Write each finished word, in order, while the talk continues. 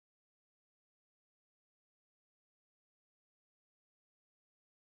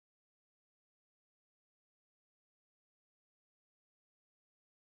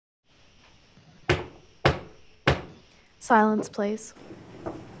Silence, please.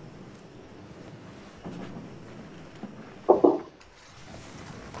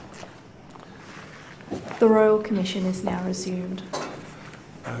 The Royal Commission is now resumed.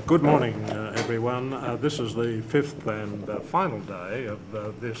 Good morning, everyone. This is the fifth and final day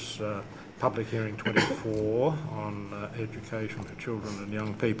of this Public Hearing 24 on education for children and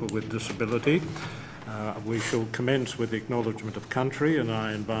young people with disability. We shall commence with the acknowledgement of country, and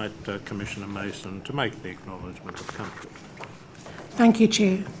I invite Commissioner Mason to make the acknowledgement of country. Thank you,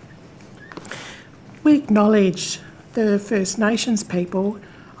 Chair. We acknowledge the First Nations people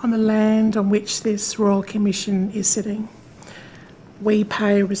on the land on which this Royal Commission is sitting. We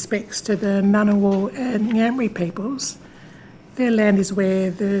pay respects to the Ngunnawal and Ngambri peoples. Their land is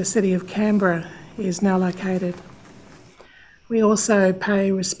where the city of Canberra is now located. We also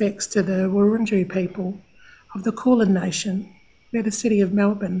pay respects to the Wurundjeri people of the Kulin Nation, where the city of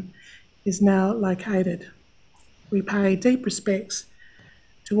Melbourne is now located. We pay deep respects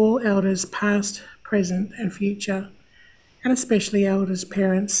to all elders past, present and future, and especially elders,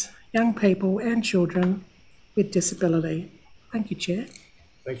 parents, young people and children with disability. Thank you, Chair.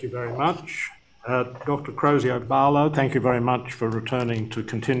 Thank you very much. Dr. Crosio-Barlow, thank you very much for returning to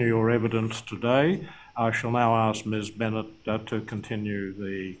continue your evidence today. I shall now ask Ms Bennett to continue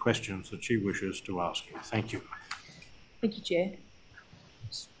the questions that she wishes to ask you. Thank you. Thank you, Chair.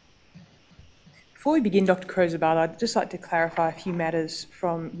 Before we begin, Dr. Crosio-Barlow, I'd just like to clarify a few matters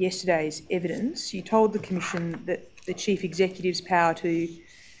from yesterday's evidence. You told the Commission that the Chief Executive's power to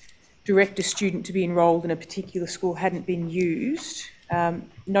direct a student to be enrolled in a particular school hadn't been used.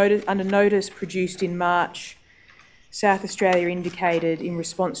 Under notice produced in March, South Australia indicated in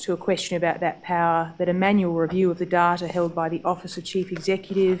response to a question about that power that a manual review of the data held by the Office of Chief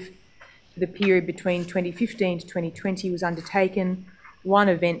Executive for the period between 2015 to 2020 was undertaken. One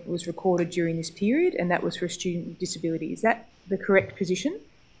event was recorded during this period, and that was for a student with disability. Is that the correct position?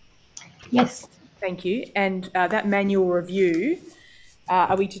 Yes. Thank you. And that manual review,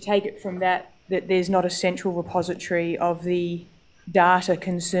 are we to take it from that there's not a central repository of the data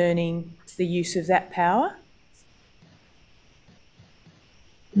concerning the use of that power?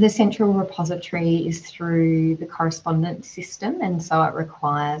 The central repository is through the correspondence system, and so it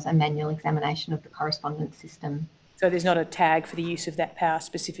requires a manual examination of the correspondence system. So there's not a tag for the use of that power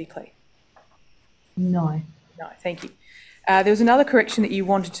specifically? No. No, thank you. There was another correction that you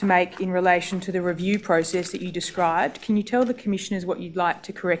wanted to make in relation to the review process that you described. Can you tell the Commissioners what you'd like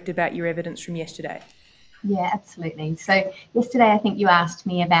to correct about your evidence from yesterday? Yeah, absolutely. So yesterday I think you asked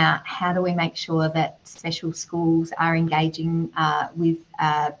me about how do we make sure that special schools are engaging with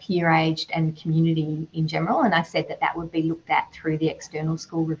peer-aged and community in general, and I said that that would be looked at through the external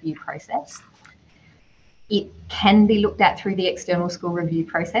school review process. It can be looked at through the external school review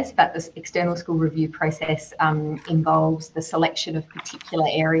process, but this external school review process involves the selection of particular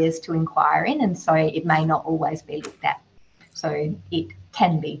areas to inquire in, and so it may not always be looked at. So it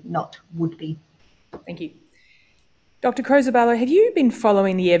can be, not would be. Thank you. Dr. Crosio-Barlow, have you been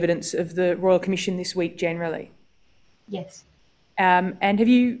following the evidence of the Royal Commission this week generally? Yes. And have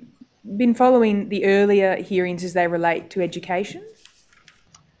you been following the earlier hearings as they relate to education?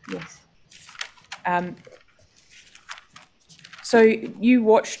 Yes. So you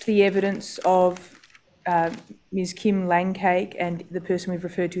watched the evidence of Ms Kim Langcake and the person we've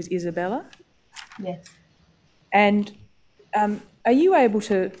referred to as Isabella? Yes. And are you able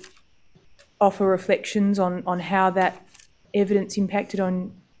to offer reflections on how that evidence impacted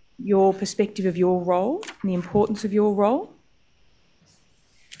on your perspective of your role and the importance of your role?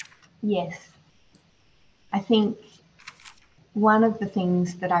 Yes. I think one of the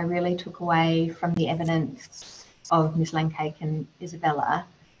things that I really took away from the evidence of Ms Langcake and Isabella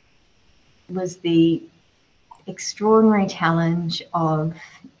was the extraordinary challenge of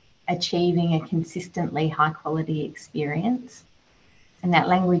achieving a consistently high quality experience, and that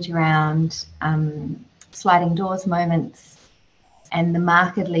language around sliding doors moments and the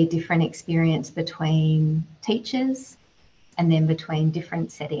markedly different experience between teachers and then between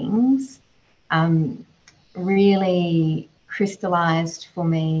different settings really crystallised for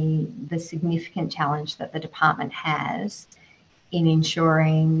me the significant challenge that the department has in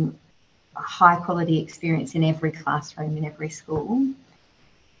ensuring a high quality experience in every classroom, in every school.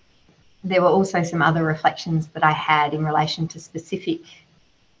 There were also some other reflections that I had in relation to specific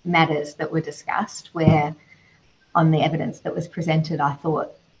matters that were discussed where on the evidence that was presented, I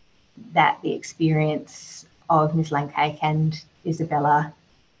thought that the experience of Ms Langcake and Isabella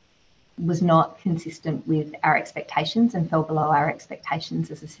was not consistent with our expectations and fell below our expectations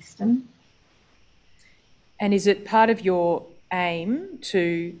as a system. And is it part of your aim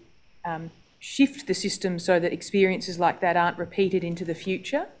to shift the system so that experiences like that aren't repeated into the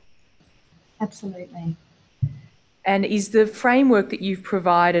future? Absolutely. And is the framework that you've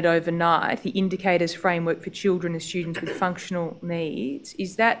provided overnight, the indicators framework for children and students with functional needs,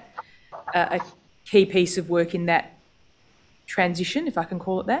 is that a key piece of work in that transition, if I can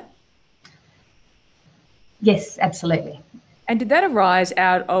call it that? Yes, absolutely. And did that arise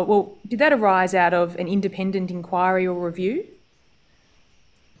out of an independent inquiry or review?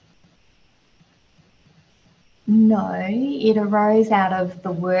 No, it arose out of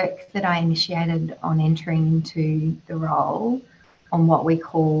the work that I initiated on entering into the role on what we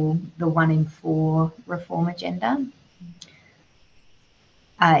call the 1 in 4 reform agenda.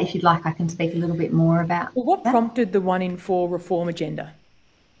 If you'd like, I can speak a little bit more about Well, what that. prompted the 1 in 4 reform agenda?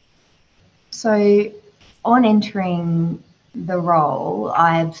 So on entering the role,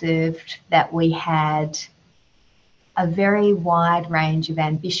 I observed that we had a very wide range of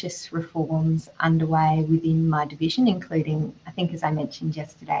ambitious reforms underway within my division, including, I think, as I mentioned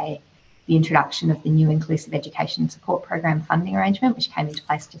yesterday, the introduction of the new Inclusive Education Support Program funding arrangement, which came into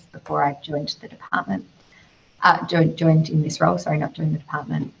place just before I joined the department, joined in this role, sorry, not joined the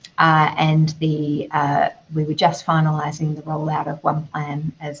department. And we were just finalising the rollout of One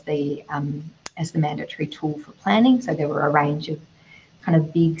Plan as the mandatory tool for planning. So there were a range of kind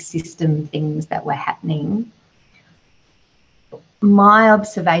of big system things that were happening. My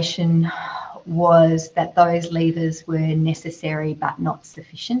observation was that those levers were necessary but not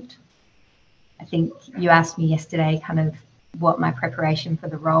sufficient. I think you asked me yesterday kind of what my preparation for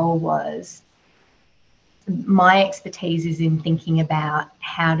the role was. My expertise is in thinking about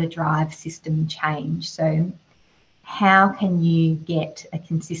how to drive system change. So how can you get a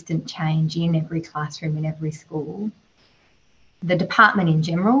consistent change in every classroom, in every school? The department in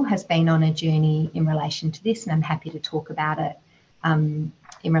general has been on a journey in relation to this, and I'm happy to talk about it in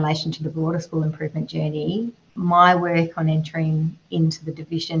relation to the broader school improvement journey. My work on entering into the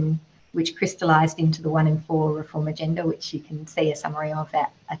division, which crystallised into the 1 in 4 reform agenda, which you can see a summary of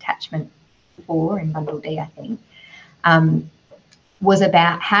at attachment 4 in bundle D, I think, was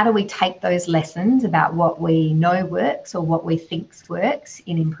about how do we take those lessons about what we know works or what we think works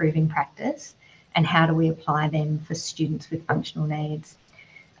in improving practice, and how do we apply them for students with functional needs.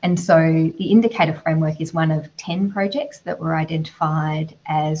 And so the indicator framework is one of 10 projects that were identified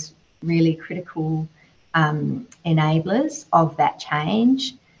as really critical enablers of that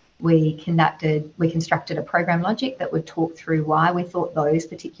change. We constructed a program logic that would talk through why we thought those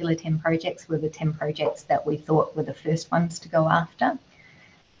particular 10 projects were the 10 projects that we thought were the first ones to go after.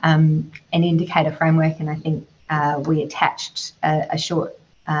 An indicator framework, and I think we attached a short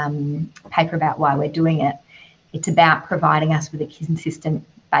paper about why we're doing it. It's about providing us with a consistent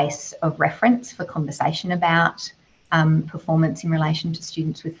base of reference for conversation about performance in relation to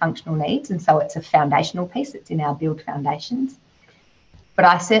students with functional needs. And so it's a foundational piece. It's in our build foundations. But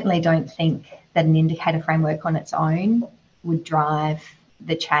I certainly don't think that an indicator framework on its own would drive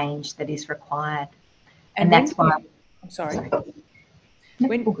the change that is required. And that's why... I'm sorry.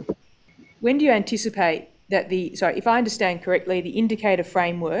 When do you anticipate that if I understand correctly, the indicator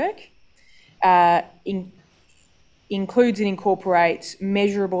framework includes and incorporates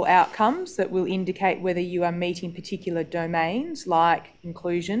measurable outcomes that will indicate whether you are meeting particular domains like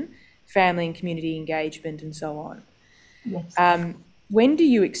inclusion, family and community engagement, and so on. Yes. When do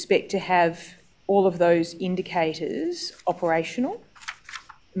you expect to have all of those indicators operational,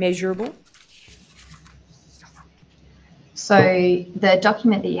 measurable? So the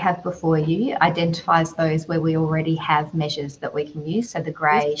document that you have before you identifies those where we already have measures that we can use, so the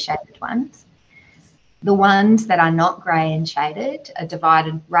grey shaded ones. The ones that are not grey and shaded are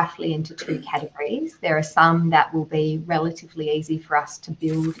divided roughly into 2 categories. There are some that will be relatively easy for us to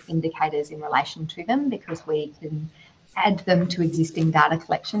build indicators in relation to them because we can add them to existing data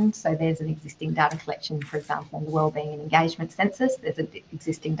collections. So there's an existing data collection, for example, in the Wellbeing and Engagement Census. There's an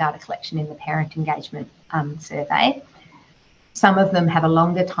existing data collection in the Parent Engagement Survey. Some of them have a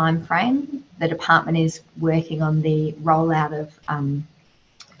longer time frame. The department is working on the rollout of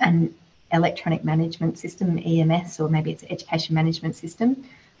an electronic management system, EMS, or maybe it's education management system,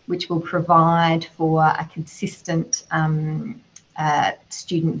 which will provide for a consistent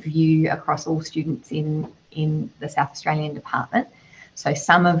student view across all students in the South Australian department. So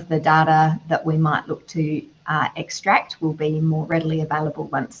some of the data that we might look to extract will be more readily available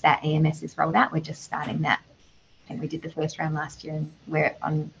once that EMS is rolled out. We're just starting that. I think we did the first round last year and we're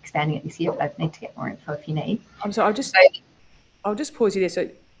on expanding it this year, but I need to get more info if you need. I'm sorry, I'll just pause you there. So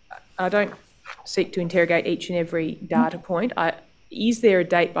I don't seek to interrogate each and every data point. Is there a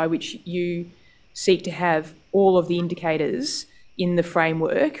date by which you seek to have all of the indicators in the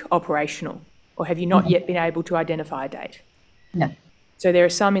framework operational? or have you not yet been able to identify a date? No. So there are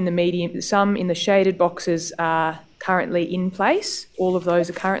some in the medium, some in the shaded boxes are currently in place. All of those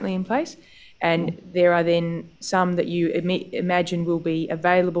are currently in place. And there are then some that you imagine will be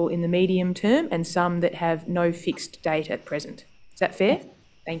available in the medium term and some that have no fixed date at present. Is that fair?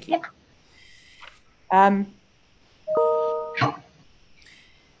 Thank you.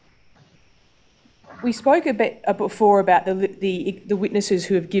 We spoke a bit before about the witnesses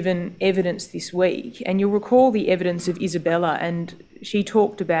who have given evidence this week, and you'll recall the evidence of Isabella, and she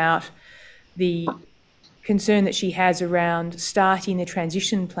talked about the concern that she has around starting the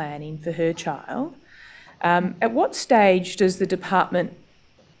transition planning for her child. At what stage does the department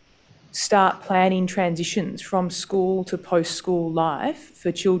start planning transitions from school to post-school life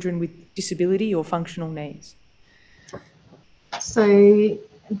for children with disability or functional needs? So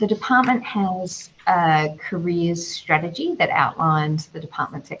the department has a careers strategy that outlines the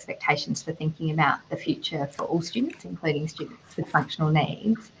department's expectations for thinking about the future for all students, including students with functional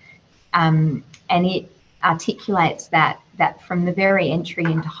needs. And it articulates that from the very entry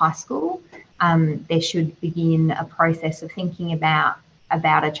into high school, there should begin a process of thinking about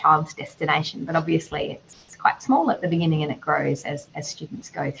a child's destination. But obviously it's quite small at the beginning and it grows as students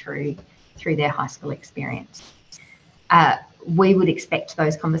go through their high school experience. We would expect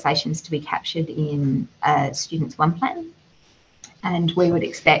those conversations to be captured in a Students One plan, and we would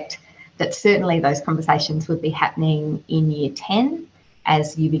expect that certainly those conversations would be happening in Year 10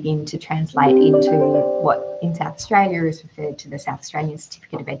 as you begin to translate into what in South Australia is referred to the South Australian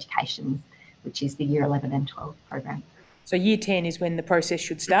Certificate of Education, which is the Year 11 and 12 program. So Year 10 is when the process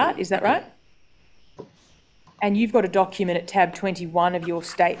should start, is that right? And you've got a document at tab 21 of your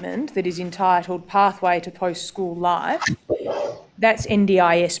statement that is entitled Pathway to Post-School Life. That's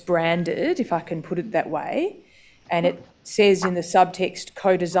NDIS branded, if I can put it that way. And it says in the subtext,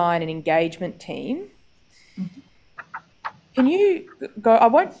 co-design and engagement team. Can you go, I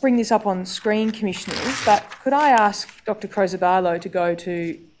won't bring this up on screen, Commissioners, but could I ask Dr. Crozabarlo to go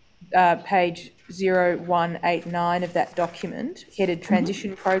to page 0189 of that document, headed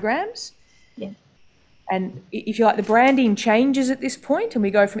Transition Programs? Yeah. And if you like, the branding changes at this point and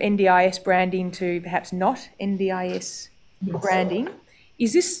we go from NDIS branding to perhaps not NDIS branding.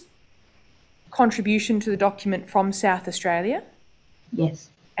 Is this contribution to the document from South Australia? Yes.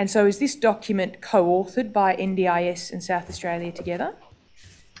 And so is this document co-authored by NDIS and South Australia together?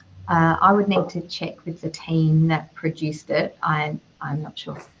 I would need to check with the team that produced it. I'm not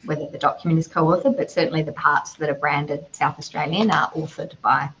sure whether the document is co-authored, but certainly the parts that are branded South Australian are authored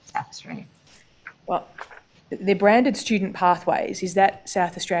by South Australia. Well, they're branded student pathways. Is that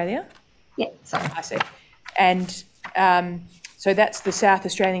South Australia? Yeah, sorry. I see. And so that's the South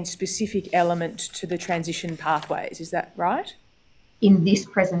Australian specific element to the transition pathways. Is that right? In this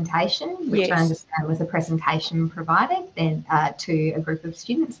presentation, which Yes. I understand was a presentation provided then to a group of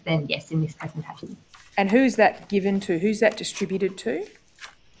students, then yes, in this presentation. And who's that given to? Who's that distributed to?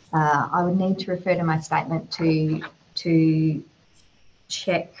 I would need to refer to my statement to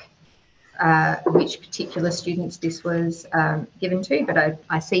check which particular students this was given to, but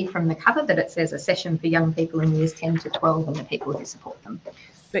I see from the cover that it says a session for young people in years 10 to 12 and the people who support them.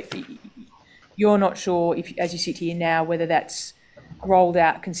 But you're not sure, if, as you sit here now, whether that's rolled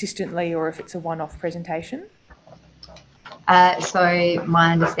out consistently or if it's a one-off presentation? So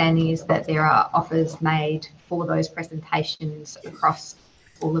my understanding is that there are offers made for those presentations across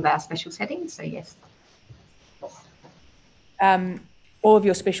all of our special settings, so yes. All of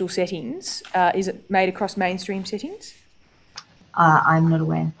your special settings, is it made across mainstream settings? I'm not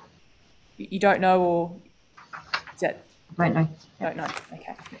aware. You don't know, or is that? I don't know. Don't know,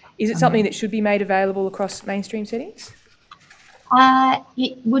 okay. Is it something that should be made available across mainstream settings?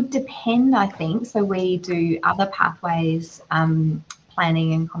 It would depend, I think. So we do other pathways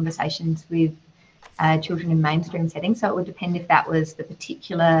planning and conversations with children in mainstream settings. So it would depend if that was the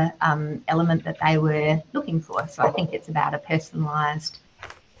particular element that they were looking for. So I think it's about a personalised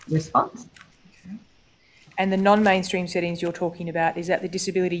response. Okay. And the non-mainstream settings you're talking about, is that the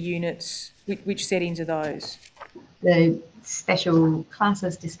disability units? Which settings are those? The special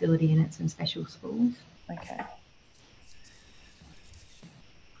classes, disability units and special schools. Okay.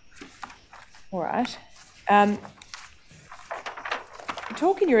 All right.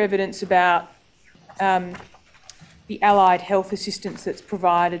 Talk in your evidence about the allied health assistance that's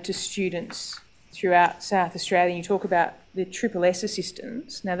provided to students throughout South Australia. You talk about the Triple S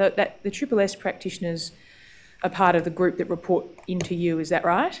assistance. Now, the Triple S practitioners are part of the group that report into you, is that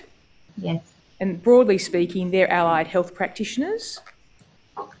right? Yes. And broadly speaking, they're allied health practitioners.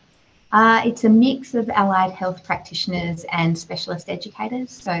 It's a mix of allied health practitioners and specialist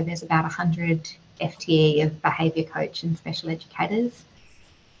educators. So there's about 100 FTE of behaviour coach and special educators.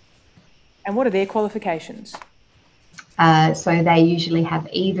 And what are their qualifications? So they usually have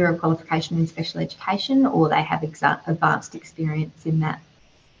either a qualification in special education or they have advanced experience in that.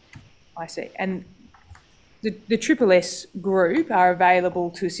 I see. And the Triple S group are available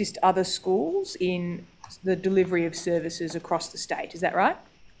to assist other schools in the delivery of services across the state. Is that right?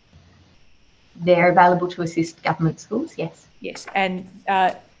 They're available to assist government schools, yes. Yes. And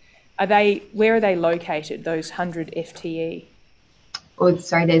where are they located, those 100 FTE? Or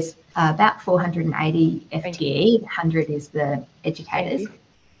sorry, there's about 480 FTE. 100 is the educators.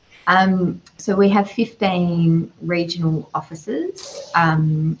 So we have 15 regional offices,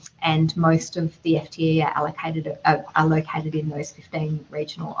 and most of the FTE are located in those 15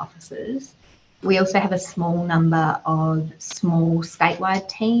 regional offices. We also have a small number of small statewide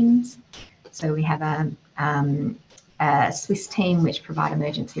teams. So we have a Swiss team which provide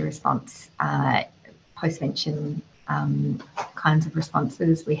emergency response, post-mention kinds of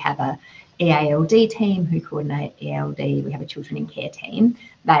responses. We have a EALD team who coordinate EALD. We have a children in care team.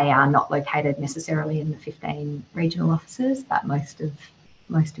 They are not located necessarily in the 15 regional offices, but most of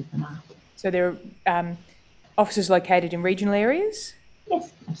them are. So there are offices located in regional areas?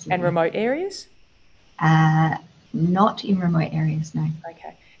 Yes, absolutely. And remote areas? Not in remote areas, no.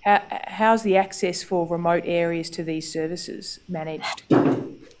 Okay. How's the access for remote areas to these services managed?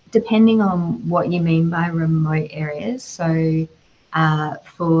 Depending on what you mean by remote areas. So,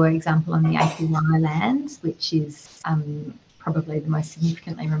 for example, on the APY lands, which is probably the most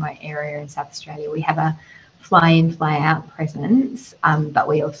significantly remote area in South Australia, we have a fly-in, fly-out presence, but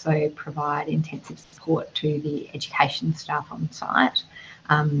we also provide intensive support to the education staff on site.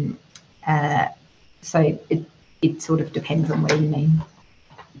 So it sort of depends on where you mean.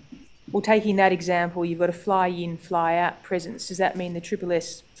 Well, taking that example, you've got a fly-in, fly-out presence. Does that mean the Triple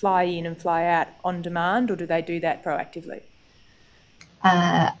S fly in and fly out on demand, or do they do that proactively?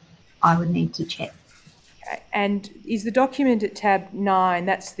 I would need to check. Okay. And is the document at tab 9,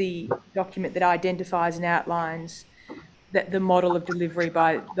 that's the document that identifies and outlines the model of delivery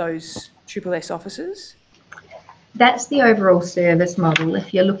by those Triple S officers? That's the overall service model.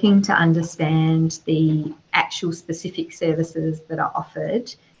 If you're looking to understand the actual specific services that are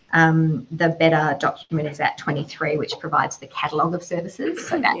offered, the better document is at 23, which provides the catalogue of services.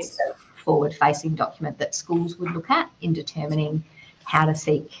 So that's the forward-facing document that schools would look at in determining how to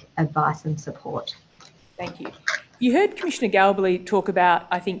seek advice and support. Thank you. You heard Commissioner Galbally talk about,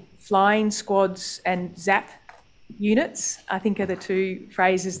 I think, flying squads and ZAP units, I think are the two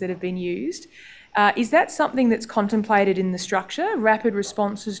phrases that have been used. Is that something that's contemplated in the structure? Rapid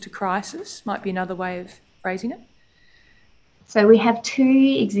responses to crisis might be another way of phrasing it. So we have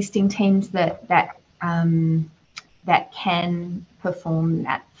two existing teams that can perform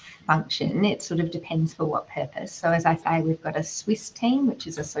that function. It sort of depends for what purpose. So as I say, we've got a Swiss team, which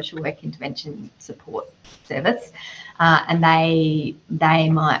is a social work intervention support service, and they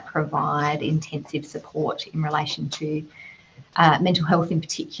might provide intensive support in relation to mental health in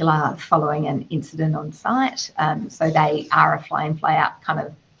particular following an incident on site. So they are a fly-in, fly-out kind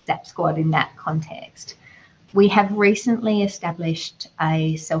of ZAP squad in that context. We have recently established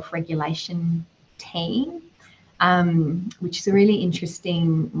a self-regulation team, which is a really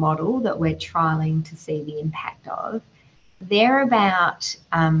interesting model that we're trialling to see the impact of. They're about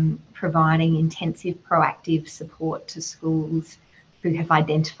providing intensive proactive support to schools who have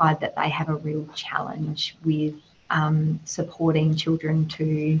identified that they have a real challenge with supporting children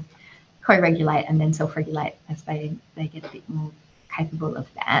to co-regulate and then self-regulate as they get a bit more capable of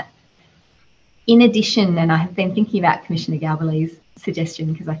that. In addition, and I have been thinking about Commissioner Galbally's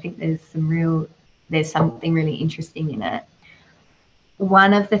suggestion because I think there's something really interesting in it.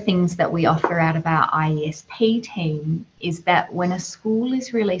 One of the things that we offer out of our IESP team is that when a school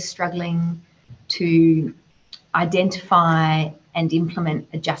is really struggling to identify and implement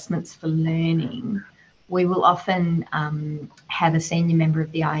adjustments for learning, we will often have a senior member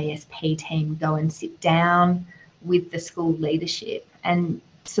of the IESP team go and sit down with the school leadership and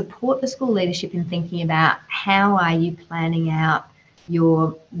support the school leadership in thinking about how are you planning out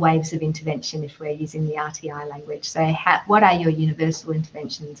your waves of intervention if we're using the RTI language. So what are your universal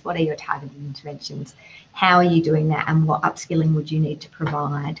interventions? What are your targeted interventions? How are you doing that? And what upskilling would you need to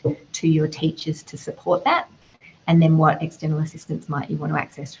provide to your teachers to support that? And then what external assistance might you want to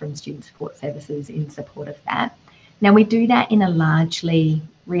access from student support services in support of that? Now, we do that in a largely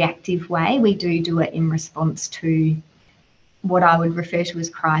reactive way. We do it in response to what I would refer to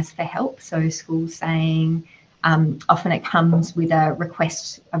as cries for help. So schools saying, Often it comes with a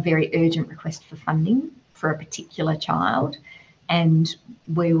request, a very urgent request for funding for a particular child, and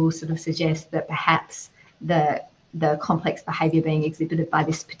we will sort of suggest that perhaps the complex behaviour being exhibited by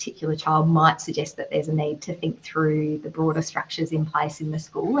this particular child might suggest that there's a need to think through the broader structures in place in the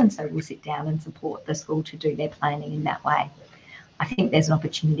school, and so we'll sit down and support the school to do their planning in that way. I think there's an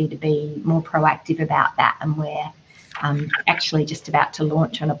opportunity to be more proactive about that, and we're actually just about to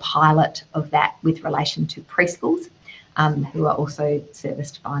launch on a pilot of that with relation to preschools, who are also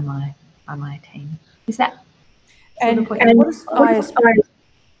serviced by my team. Is that sort of what what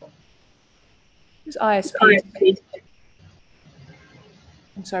is ISP?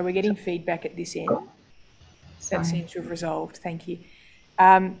 I'm sorry, we're getting feedback at this end. That seems to have resolved. Thank you.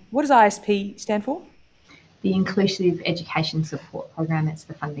 What does ISP stand for? The Inclusive Education Support Program. It's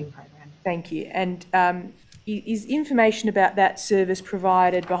the funding program. Thank you. And is information about that service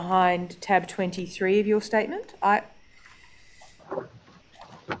provided behind tab 23 of your statement?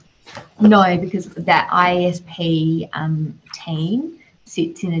 No, because that ISP team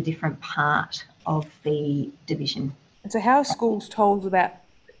sits in a different part of the division. And so how are schools told about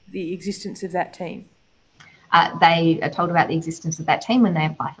the existence of that team? They are told about the existence of that team when they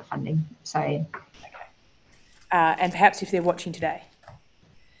apply for funding. So, okay. And perhaps if they're watching today?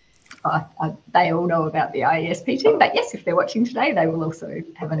 They all know about the IESP team, but yes, if they're watching today, they will also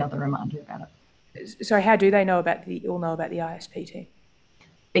have another reminder about it. So how do they know about the ISP team?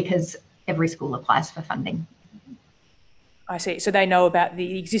 Because every school applies for funding. I see. So they know about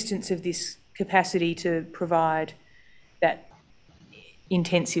the existence of this capacity to provide that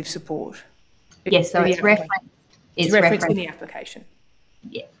intensive support. Yes, so it's referenced. It's referenced in the application.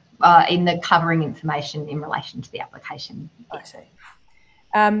 Yeah, in the covering information in relation to the application. I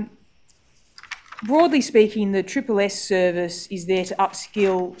see. Broadly speaking, the SSS service is there to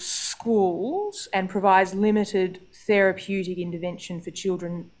upskill schools and provides limited therapeutic intervention for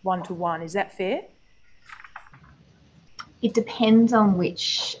children one-to-one. Is that fair? It depends on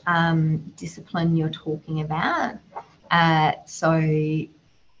which discipline you're talking about. So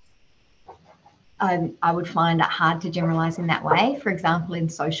I would find it hard to generalise in that way. For example, in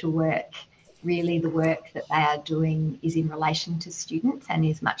social work, really the work that they are doing is in relation to students and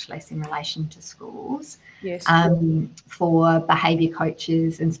is much less in relation to schools. Yes. For behaviour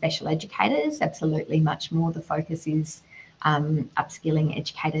coaches and special educators, absolutely much more the focus is upskilling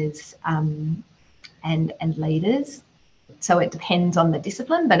educators and leaders. So it depends on the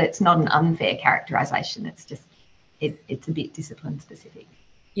discipline, but it's not an unfair characterisation. It's just, it's a bit discipline specific.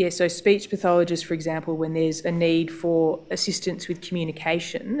 Yeah, so speech pathologists, for example, when there's a need for assistance with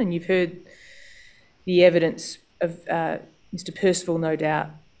communication, and you've heard the evidence of Mr. Percival, no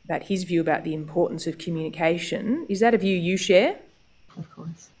doubt, about his view about the importance of communication. Is that a view you share? Of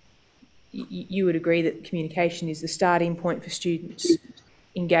course. You would agree that communication is the starting point for students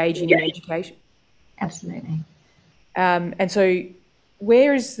engaging in education? Absolutely. And so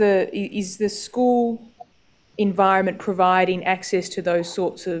where is the school environment providing access to those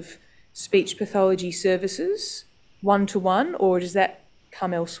sorts of speech pathology services one-to-one, or does that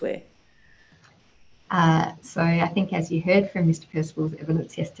come elsewhere? So I think, as you heard from Mr. Percival's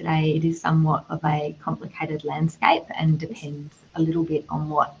evidence yesterday, it is somewhat of a complicated landscape and depends a little bit on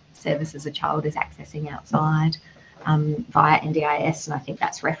what services a child is accessing outside via NDIS, and I think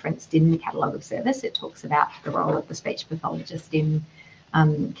that's referenced in the catalogue of service. It talks about the role of the speech pathologist in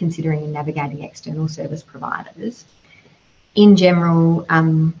considering and navigating external service providers. In general,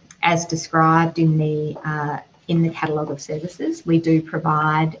 as described in the catalogue of services, we do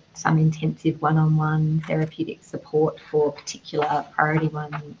provide some intensive one-on-one therapeutic support for particular priority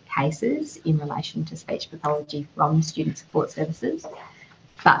 1 cases in relation to speech pathology from student support services.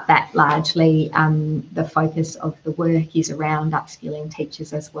 But that largely, the focus of the work is around upskilling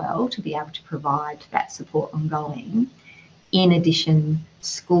teachers as well to be able to provide that support ongoing. In addition,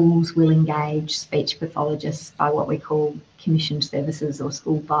 schools will engage speech pathologists by what we call commissioned services or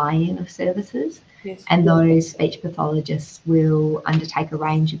school buy-in of services. Yes. And those speech pathologists will undertake a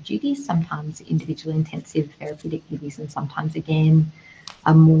range of duties, sometimes individual intensive therapeutic duties, and sometimes again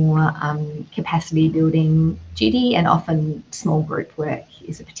a more capacity building duty, and often small group work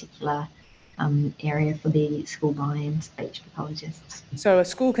is a particular area for the school buy-in speech pathologists. So a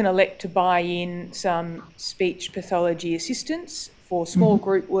school can elect to buy in some speech pathology assistance for small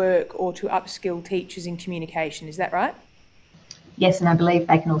group work or to upskill teachers in communication, is that right? Yes, and I believe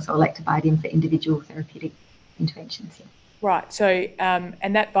they can also elect to buy it in for individual therapeutic interventions. Yeah. Right, so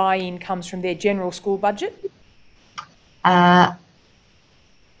and that buy-in comes from their general school budget?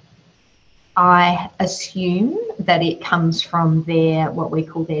 I assume that it comes from their, what we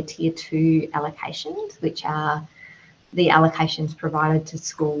call their Tier 2 allocations, which are the allocations provided to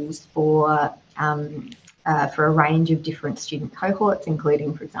schools for a range of different student cohorts,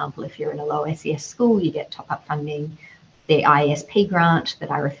 including, for example, if you're in a low SES school, you get top-up funding, the IESP grant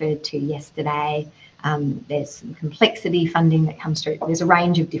that I referred to yesterday. There's some complexity funding that comes through. There's a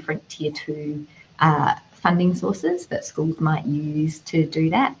range of different Tier 2 funding sources that schools might use to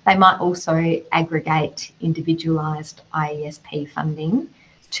do that. They might also aggregate individualised IESP funding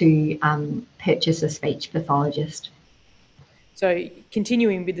to purchase a speech pathologist. So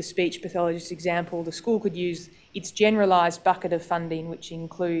continuing with the speech pathologist example, the school could use its generalised bucket of funding, which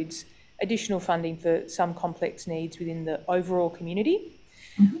includes additional funding for some complex needs within the overall community.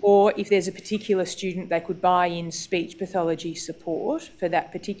 Mm-hmm. Or if there's a particular student, they could buy in speech pathology support for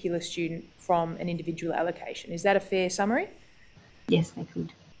that particular student from an individual allocation. Is that a fair summary? Yes, they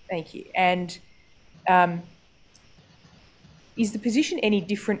could. Thank you. And is the position any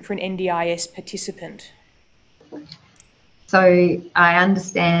different for an NDIS participant? So I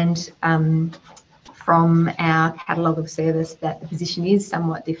understand from our catalogue of service that the position is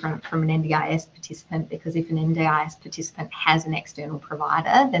somewhat different from an NDIS participant, because if an NDIS participant has an external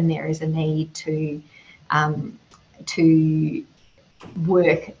provider, then there is a need to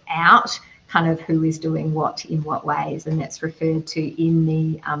work out kind of who is doing what in what ways, and that's referred to in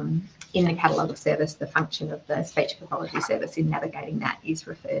the catalogue of service. The function of the speech pathology service in navigating that is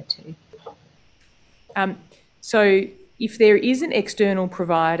referred to. So if there is an external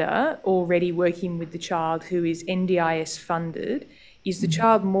provider already working with the child who is NDIS funded, is the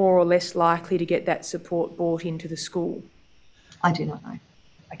child more or less likely to get that support brought into the school? I do not know.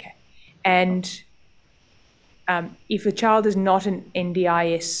 Okay. And if a child is not an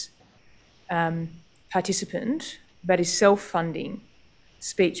NDIS participant but is self-funding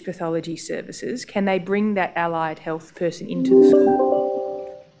speech pathology services, can they bring that allied health person into the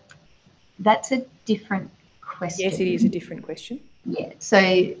school? That's a different question. Yes, it is a different question. Yeah, so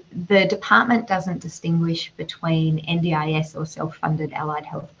the department doesn't distinguish between NDIS or self-funded allied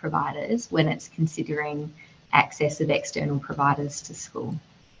health providers when it's considering access of external providers to school.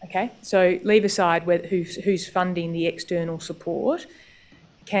 Okay, so leave aside who's funding the external support.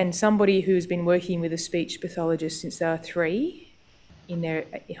 Can somebody who's been working with a speech pathologist since they were 3 in their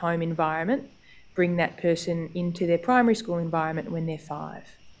home environment bring that person into their primary school environment when they're 5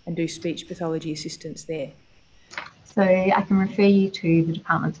 and do speech pathology assistance there? So I can refer you to the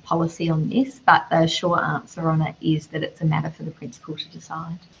department's policy on this, but the short answer on it is that it's a matter for the principal to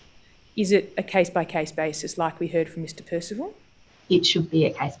decide. Is it a case-by-case basis like we heard from Mr. Percival? It should be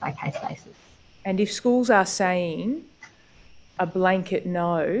a case-by-case basis. And if schools are saying a blanket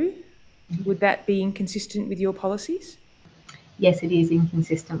no, would that be inconsistent with your policies? Yes, it is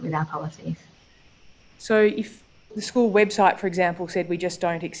inconsistent with our policies. So if the school website, for example, said we just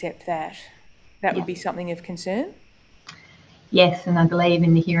don't accept that, that would be something of concern? Yes, and I believe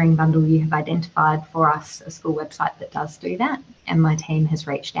in the hearing bundle you have identified for us a school website that does do that, and my team has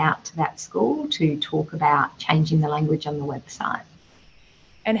reached out to that school to talk about changing the language on the website.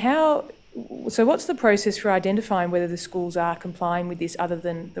 And so what's the process for identifying whether the schools are complying with this other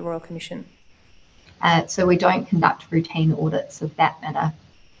than the Royal Commission? So we don't conduct routine audits of that matter.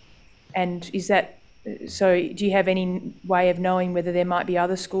 And so do you have any way of knowing whether there might be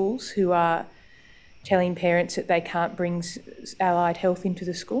other schools who are telling parents that they can't bring allied health into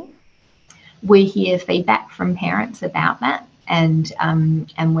the school? We hear feedback from parents about that, and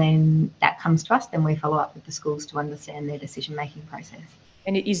when that comes to us, then we follow up with the schools to understand their decision-making process.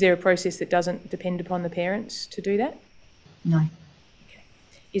 And is there a process that doesn't depend upon the parents to do that? No. Okay.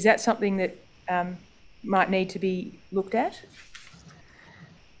 Is that something that might need to be looked at?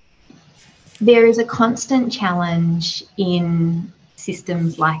 There is a constant challenge in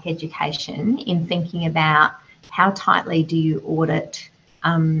systems like education in thinking about how tightly do you audit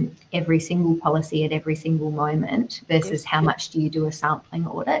every single policy at every single moment versus how much do you do a sampling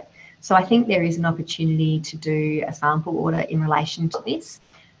audit. So I think there is an opportunity to do a sample audit in relation to this.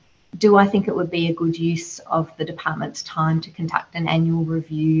 Do I think it would be a good use of the department's time to conduct an annual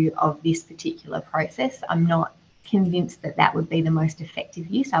review of this particular process? I'm not convinced that that would be the most effective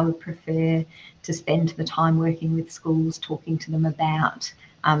use. I would prefer to spend the time working with schools, talking to them about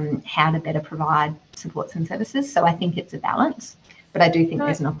how to better provide supports and services. So I think it's a balance, but I do think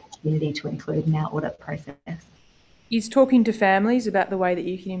there's an opportunity to include in our audit process. Is talking to families about the way that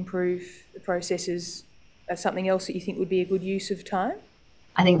you can improve the processes something else that you think would be a good use of time?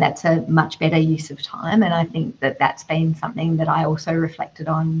 I think that's a much better use of time, and I think that that's been something that I also reflected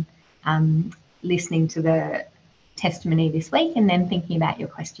on listening to the testimony this week and then thinking about your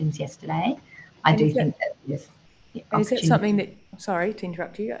questions yesterday, I do think that there's and is that something that, sorry to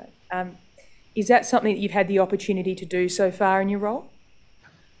interrupt you, is that something that you've had the opportunity to do so far in your role?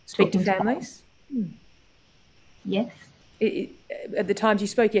 Speak to families? Yes. At the times you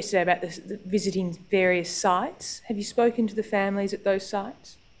spoke yesterday about the visiting various sites, have you spoken to the families at those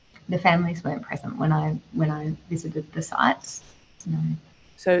sites? The families weren't present when I visited the sites. No.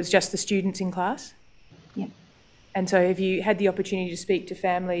 So it's just the students in class? Yeah. And so have you had the opportunity to speak to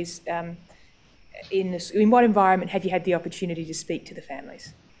families in what environment have you had the opportunity to speak to the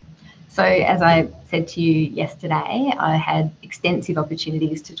families? So as I said to you yesterday, I had extensive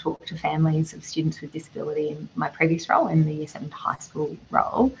opportunities to talk to families of students with disability in my previous role, in the Year 7 to high school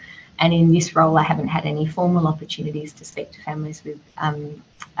role. And in this role, I haven't had any formal opportunities to speak to families with,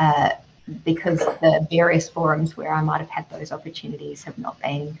 because the various forums where I might have had those opportunities have not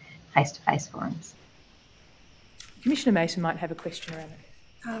been face-to-face forums. Commissioner Mason might have a question around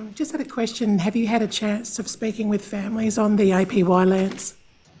it. Just had a question. Have you had a chance of speaking with families on the APY lands?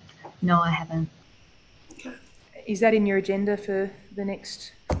 No, I haven't. Okay. Is that in your agenda for the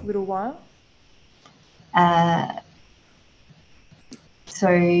next little while? So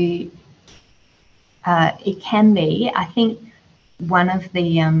it can be. I think one of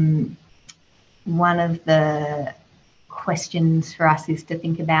the questions for us is to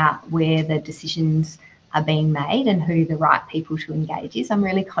think about where the decisions are being made and who the right people to engage is. I'm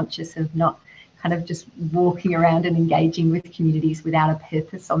really conscious of not kind of just walking around and engaging with communities without a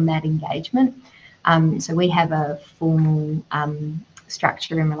purpose on that engagement. So we have a formal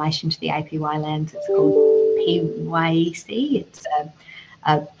structure in relation to the APY lands. It's called PYEC. It's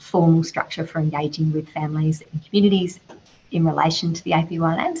a formal structure for engaging with families and communities in relation to the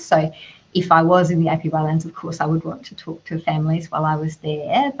APY lands. So if I was in the APY lands, of course, I would want to talk to families while I was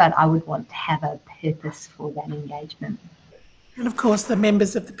there, but I would want to have a purpose for that engagement. And of course, the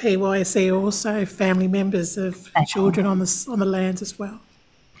members of the PYC are also family members of children on the lands as well.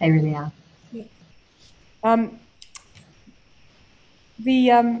 They really are. Yeah.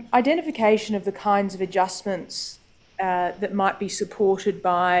 The identification of the kinds of adjustments that might be supported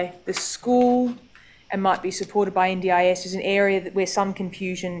by the school and might be supported by NDIS is an area where some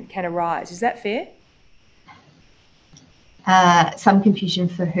confusion can arise. Is that fair? Some confusion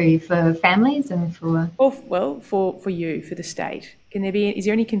for who? For families and for? Well, for you, for the state. Is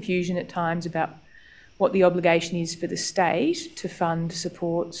there any confusion at times about what the obligation is for the state to fund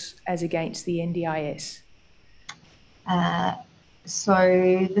supports as against the NDIS?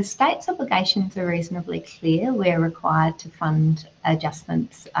 So the state's obligations are reasonably clear. We're required to fund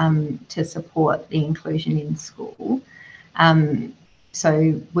adjustments to support the inclusion in school.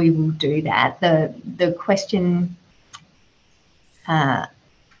 So we will do that. The question, I'm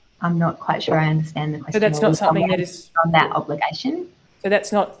not quite sure I understand the question. So that's not something that is on that obligation. So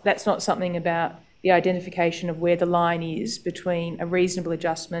that's not something about the identification of where the line is between a reasonable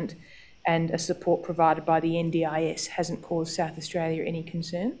adjustment and a support provided by the NDIS hasn't caused South Australia any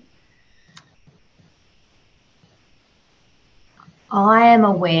concern? I am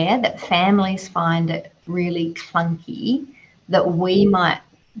aware that families find it really clunky that we might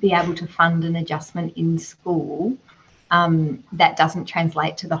be able to fund an adjustment in school that doesn't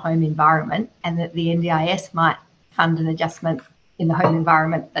translate to the home environment, and that the NDIS might fund an adjustment in the home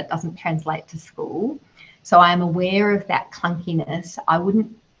environment that doesn't translate to school. So I am aware of that clunkiness. I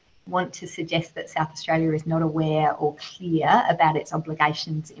wouldn't want to suggest that South Australia is not aware or clear about its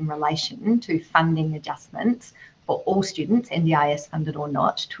obligations in relation to funding adjustments for all students, NDIS funded or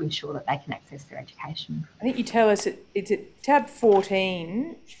not, to ensure that they can access their education. I think you tell us it's at tab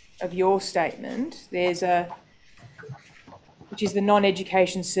 14 of your statement, there's which is the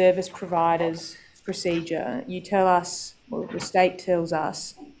non-education service providers procedure. You tell us, well, the state tells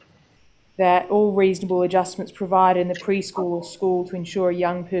us, that all reasonable adjustments provided in the preschool or school to ensure a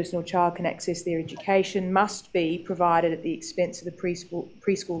young person or child can access their education must be provided at the expense of the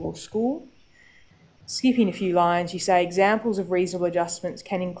preschool or school. Skipping a few lines, you say examples of reasonable adjustments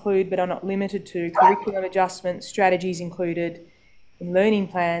can include but are not limited to curriculum adjustments, strategies included in learning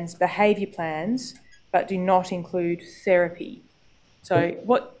plans, behaviour plans, but do not include therapy. So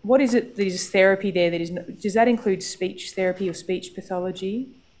what is it that is therapy there? Does that include speech therapy or speech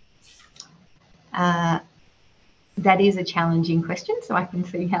pathology? That is a challenging question, so I can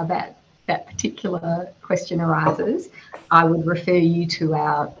see how that particular question arises. I would refer you to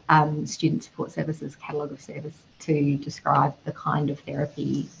our Student Support Services catalogue of service to describe the kind of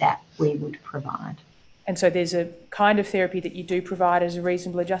therapy that we would provide. And so there's a kind of therapy that you do provide as a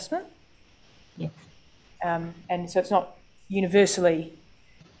reasonable adjustment? Yes. And so it's not universally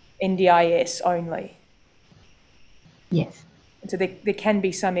NDIS only? Yes. And so there can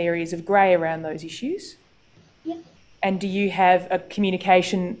be some areas of grey around those issues. Yeah. And do you have a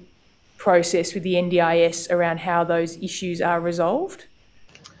communication process with the NDIS around how those issues are resolved?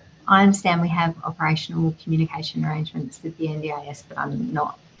 I understand we have operational communication arrangements with the NDIS, but I'm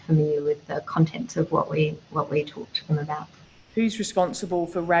not familiar with the contents of what we talk to them about. Who's responsible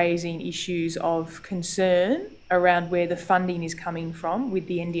for raising issues of concern around where the funding is coming from with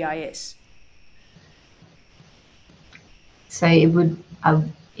the NDIS? So it would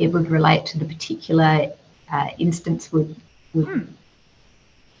relate to the particular instance.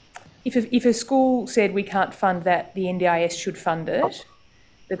 If a school said we can't fund that, the NDIS should fund it,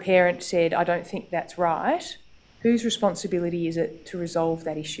 the parent said I don't think that's right, whose responsibility is it to resolve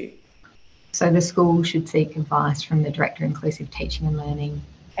that issue? So the school should seek advice from the Director of Inclusive Teaching and Learning.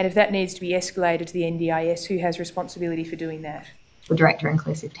 And if that needs to be escalated to the NDIS, who has responsibility for doing that? The Director of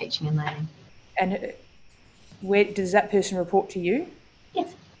Inclusive Teaching and Learning. And where does that person report to you?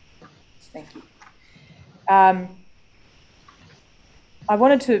 Yes. Thank you. I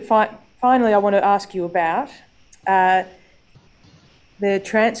wanted to finally I want to ask you about the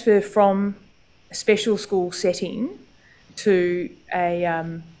transfer from a special school setting to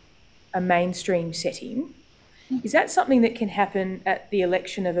a mainstream setting. Is that something that can happen at the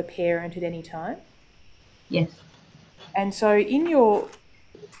election of a parent at any time? Yes. And so in your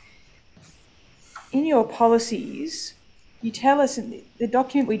policies, you tell us in the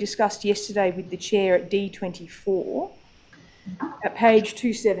document we discussed yesterday with the chair at D24, at page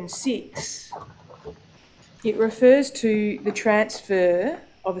 276, it refers to the transfer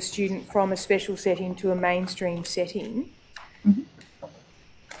of a student from a special setting to a mainstream setting. Mm-hmm.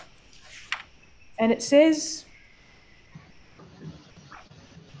 And it says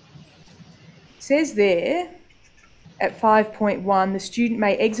there at 5.1, the student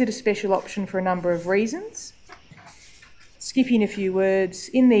may exit a special option for a number of reasons. Skipping a few words,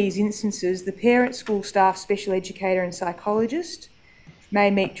 in these instances, the parent, school staff, special educator and psychologist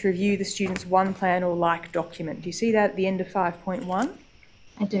may meet to review the student's one plan or like document. Do you see that at the end of 5.1?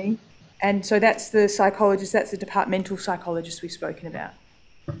 I do. And so that's the psychologist, that's the departmental psychologist we've spoken about.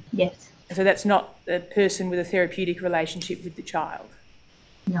 Yes. And so that's not the person with a therapeutic relationship with the child.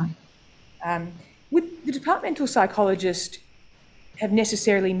 No. Would the departmental psychologist have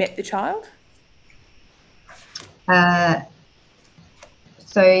necessarily met the child?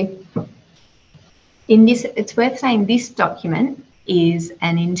 So in this, it's worth saying this document is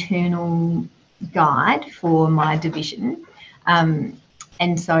an internal guide for my division.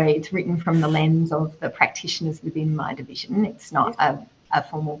 And so it's written from the lens of the practitioners within my division. It's not a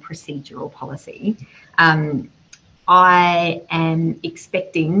formal procedural policy. I am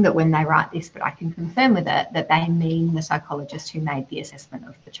expecting that when they write this, but I can confirm with it, that they mean the psychologist who made the assessment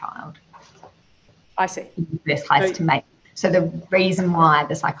of the child. I see. In the first place to make. So the reason why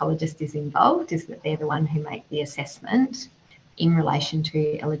the psychologist is involved is that they're the one who make the assessment in relation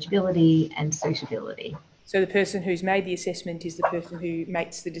to eligibility and suitability. So the person who's made the assessment is the person who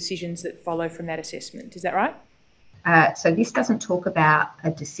makes the decisions that follow from that assessment. Is that right? So this doesn't talk about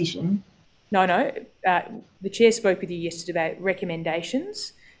a decision. No. The chair spoke with you yesterday about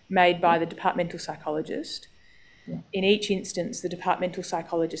recommendations made by the departmental psychologist. Yeah. In each instance, the departmental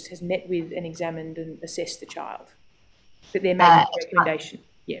psychologist has met with and examined and assessed the child. But they're making a recommendation.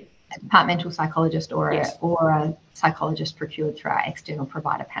 Yeah. A departmental psychologist or Yes. a psychologist procured through our external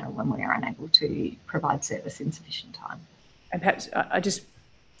provider panel when we are unable to provide service in sufficient time. And perhaps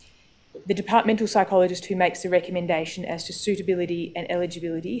the departmental psychologist who makes the recommendation as to suitability and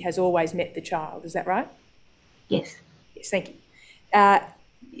eligibility has always met the child. Is that right? Yes. Yes, thank you.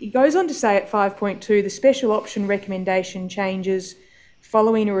 It goes on to say at 5.2, the special option recommendation changes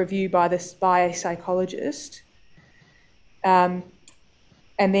following a review by a psychologist. And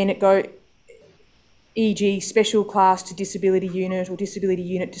then it goes, e.g. special class to disability unit or disability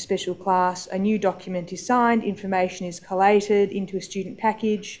unit to special class. A new document is signed, information is collated into a student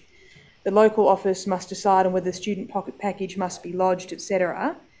package. The local office must decide on whether the student pocket package must be lodged,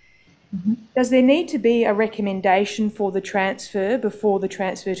 etc. Mm-hmm. Does there need to be a recommendation for the transfer before the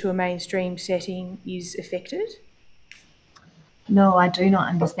transfer to a mainstream setting is effected? No, I do not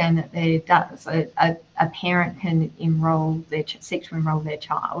understand that there does. A parent can seek to enrol their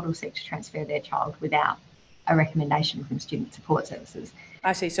child or seek to transfer their child without a recommendation from Student Support Services.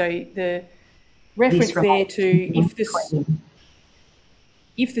 I see. So the reference there to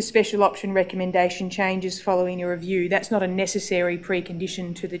if the special option recommendation changes following a review, that's not a necessary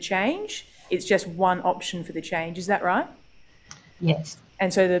precondition to the change. It's just one option for the change. Is that right? Yes.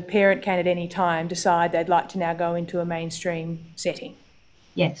 And so the parent can at any time decide they'd like to now go into a mainstream setting.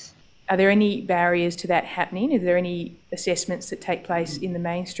 Yes. Are there any barriers to that happening? Are there any assessments that take place in the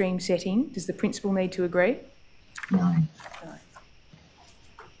mainstream setting? Does the principal need to agree? No.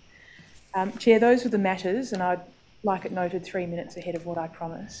 Chair, those were the matters, and I'd like it noted 3 minutes ahead of what I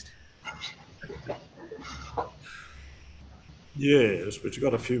promised. Yes, but you've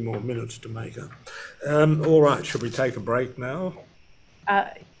got a few more minutes to make up. All right, should we take a break now?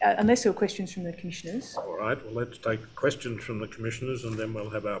 Unless there are questions from the commissioners. All right, well, let's take questions from the commissioners and then we'll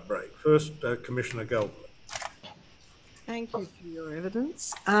have our break. First, Commissioner Galvin. Thank you for your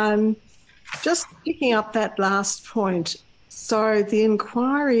evidence. Just picking up that last point, so the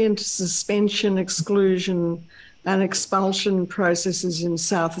inquiry into suspension, exclusion and expulsion processes in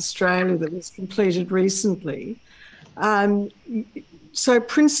South Australia that was completed recently, so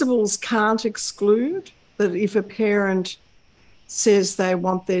principals can't exclude that if a parent says they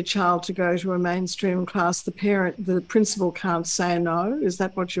want their child to go to a mainstream class, the principal can't say no. Is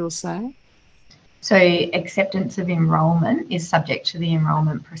that what you're saying? So acceptance of enrolment is subject to the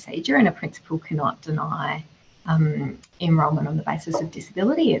enrolment procedure, and a principal cannot deny enrolment on the basis of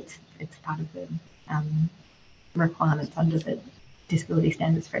disability. It's part of the requirements under the Disability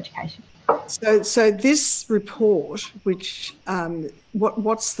Standards for Education. So this report, which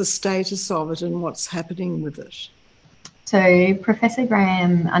what's the status of it and what's happening with it? So Professor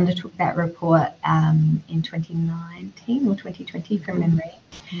Graham undertook that report in 2019 or 2020 from memory,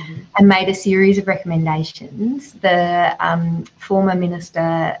 and made a series of recommendations. The former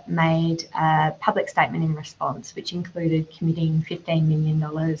minister made a public statement in response, which included committing $15 million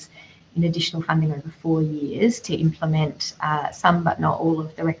in additional funding over 4 years to implement some but not all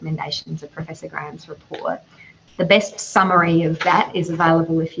of the recommendations of Professor Graham's report. The best summary of that is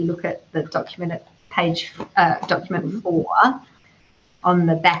available if you look at the document at document 4. On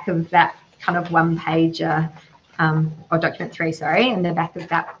the back of that kind of one-pager, or document 3, sorry, and the back of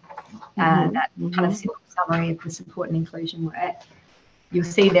that kind of simple summary of the support and inclusion work, you'll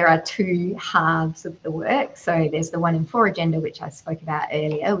see there are 2 halves of the work. So there's the 1 in 4 agenda, which I spoke about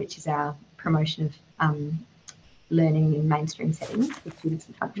earlier, which is our promotion of learning in mainstream settings for students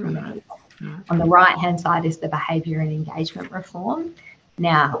with functional needs. On the right-hand side is the behaviour and engagement reform.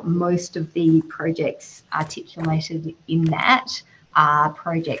 Now, most of the projects articulated in that are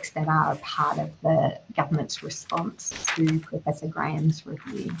projects that are a part of the government's response to Professor Graham's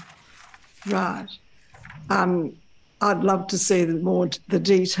review. Right. I'd love to see the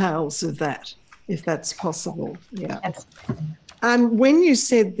details of that, if that's possible. Yeah. Absolutely. When you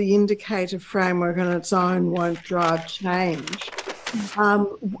said the indicator framework on its own won't drive change,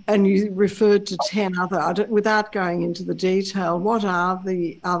 and you referred to 10 other, without going into the detail, what are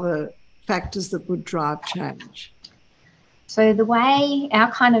the other factors that would drive change? So the way our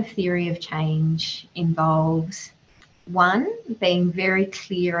kind of theory of change involves, 1, being very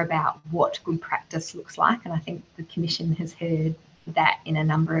clear about what good practice looks like, and I think the Commission has heard that in a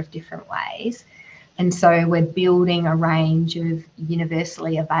number of different ways. And so we're building a range of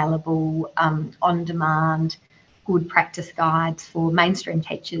universally available, on-demand, good practice guides for mainstream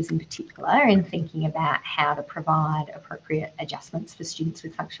teachers in particular, in thinking about how to provide appropriate adjustments for students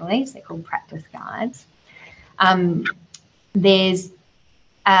with functional needs. They're called practice guides. There's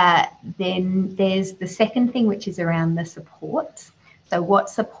the second thing, which is around the supports. So what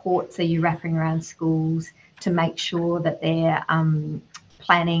supports are you wrapping around schools to make sure that they're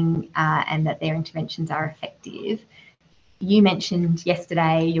planning and that their interventions are effective? You mentioned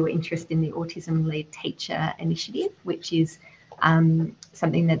yesterday your interest in the Autism Lead Teacher initiative, which is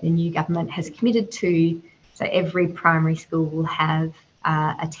something that the new government has committed to. So every primary school will have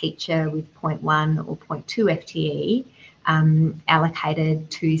a teacher with 0.1 or 0.2 FTE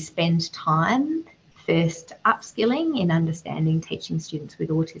allocated to spend time first upskilling in understanding teaching students with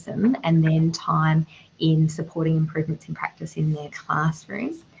autism, and then time in supporting improvements in practice in their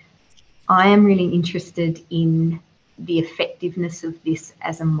classroom. I am really interested in the effectiveness of this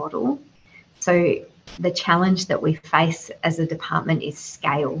as a model. So the challenge that we face as a department is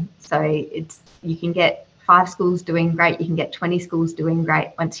scale. So you can get 5 schools doing great, you can get 20 schools doing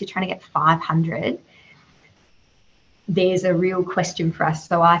great. Once you're trying to get 500, there's a real question for us.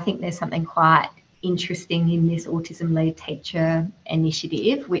 So I think there's something quite interesting in this Autism Lead Teacher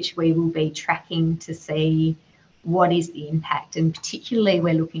initiative, which we will be tracking to see what is the impact, and particularly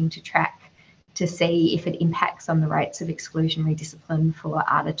we're looking to track to see if it impacts on the rates of exclusionary discipline for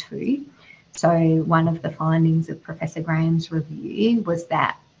ARTA 2. So one of the findings of Professor Graham's review was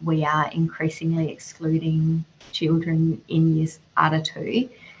that we are increasingly excluding children in years ARTA 2,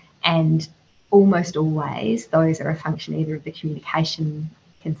 and almost always those are a function either of the communication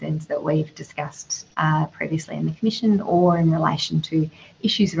concerns that we've discussed previously in the Commission, or in relation to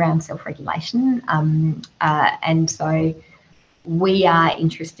issues around self-regulation. And so we are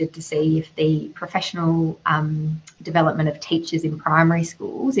interested to see if the professional development of teachers in primary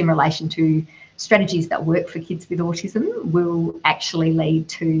schools in relation to strategies that work for kids with autism will actually lead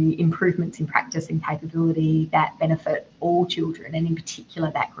to improvements in practice and capability that benefit all children, and in particular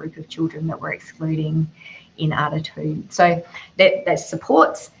that group of children that we're excluding in ARTA 2. So there's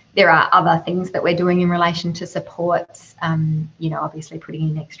supports. There are other things that we're doing in relation to supports, you know, obviously putting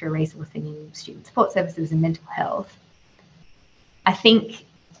in extra resourcing in student support services and mental health. I think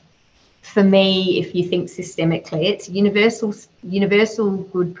for me, if you think systemically, it's universal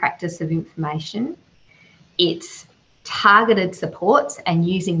good practice of information. It's targeted supports and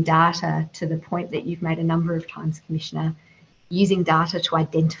using data, to the point that you've made a number of times, Commissioner, using data to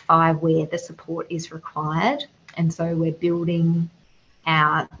identify where the support is required. And so we're building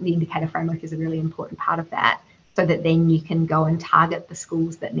the indicator framework is a really important part of that, so that then you can go and target the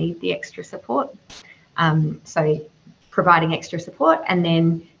schools that need the extra support. So providing extra support, and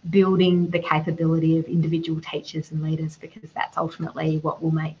then building the capability of individual teachers and leaders, because that's ultimately what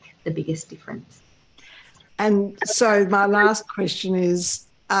will make the biggest difference. And so my last question is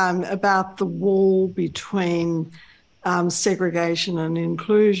about the wall between segregation and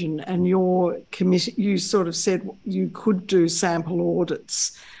inclusion, and your committee, you sort of said you could do sample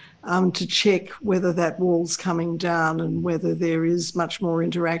audits to check whether that wall's coming down and whether there is much more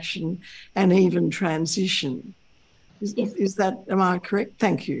interaction and even transition. Is that, am I correct?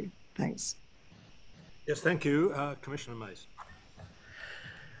 Thank you. Thanks. Yes, thank you. Commissioner Mace.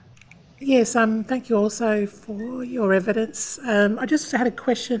 Yes, thank you also for your evidence. I just had a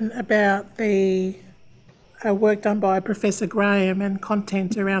question about the work done by Professor Graham and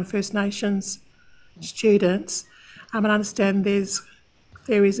content around First Nations students. And I understand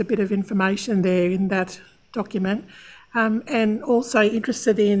there is a bit of information there in that document, and also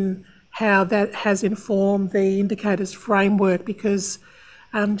interested in how that has informed the indicators framework, because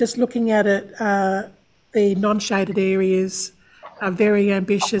just looking at it, the non-shaded areas are very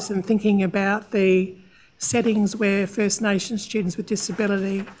ambitious, and thinking about the settings where First Nations students with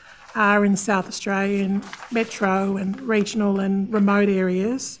disability are in South Australian metro and regional and remote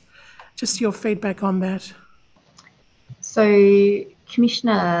areas. Just your feedback on that. So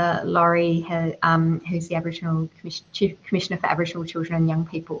Commissioner Laurie, who's the Chief Commissioner for Aboriginal Children and Young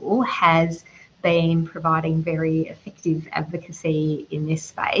People, has been providing very effective advocacy in this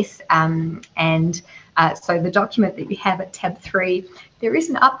space. So the document that you have at tab 3, there is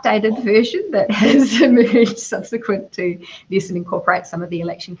an updated version that has emerged subsequent to this and incorporates some of the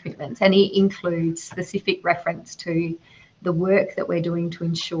election commitments, and it includes specific reference to the work that we're doing to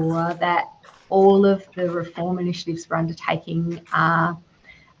ensure that all of the reform initiatives we're undertaking are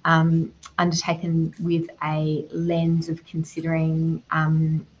undertaken with a lens of considering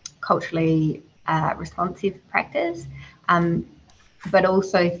culturally responsive practice, but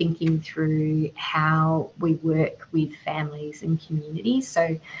also thinking through how we work with families and communities.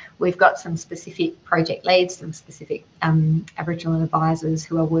 So we've got some specific project leads, some specific Aboriginal advisors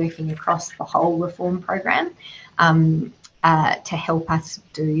who are working across the whole reform program to help us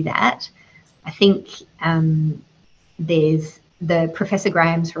do that. I think there's Professor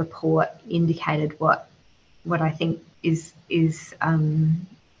Graham's report indicated what I think is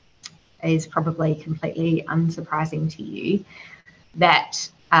probably completely unsurprising to you, that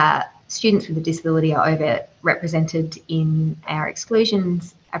students with a disability are overrepresented in our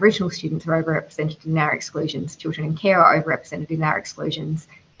exclusions, Aboriginal students are overrepresented in our exclusions, children in care are overrepresented in our exclusions,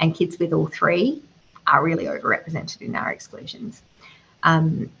 and kids with all three are really overrepresented in our exclusions.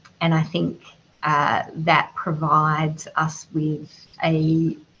 And I think that provides us with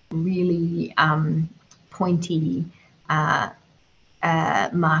a really pointy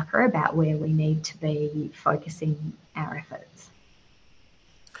marker about where we need to be focusing our efforts.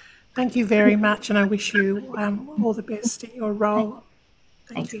 Thank you very much, and I wish you all the best in your role.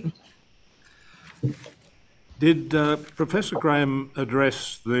 Thank you. Did Professor Graham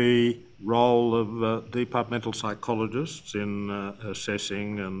address the role of departmental psychologists in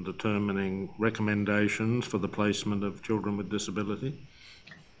assessing and determining recommendations for the placement of children with disability?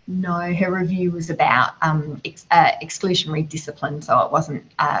 No, her review was about exclusionary discipline, so it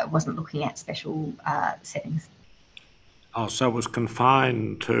wasn't looking at special settings. Oh, so it was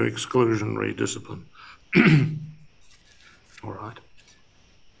confined to exclusionary discipline. All right.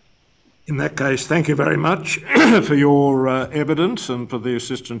 In that case, thank you very much for your evidence and for the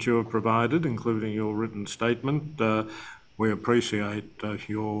assistance you have provided, including your written statement. We appreciate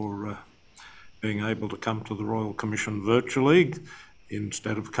your being able to come to the Royal Commission virtually.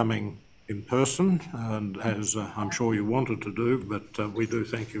 instead of coming in person, and as I'm sure you wanted to do, but we do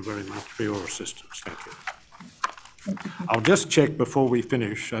thank you very much for your assistance. Thank you. I'll just check before we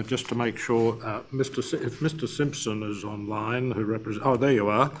finish, just to make sure, if Mr. Simpson is online, who represents... Oh, there you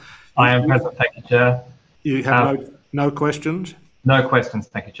are. I am present, thank you, Chair. You have no questions? No questions,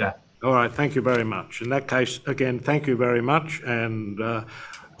 thank you, Chair. All right, thank you very much. In that case, again, thank you very much, and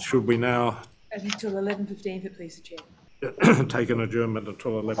should we now... Until 11:15, if it pleases the Chair. Take an adjournment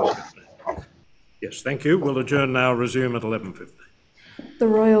until 11:15. Yes, thank you. We'll adjourn now, resume at 11:15. The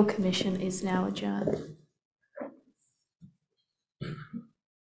Royal Commission is now adjourned.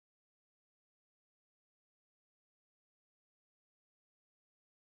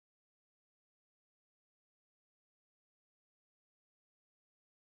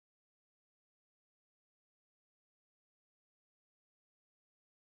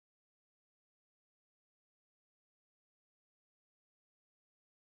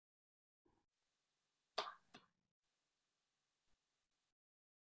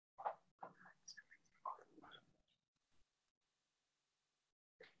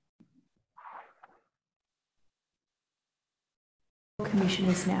 Commission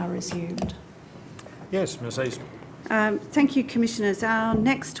is now resumed. Yes, Ms. Eastman. Thank you, Commissioners. Our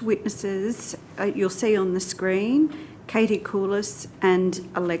next witnesses, you'll see on the screen, Katie Coulis and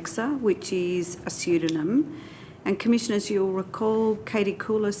Alexa, which is a pseudonym. And Commissioners, you'll recall Katie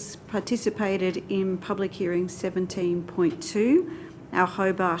Coulis participated in public hearing 17.2, our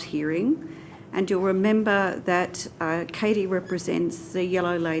Hobart hearing. And you'll remember that Katie represents the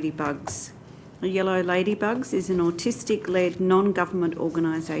Yellow Ladybugs. The Yellow Ladybugs is an autistic-led non-government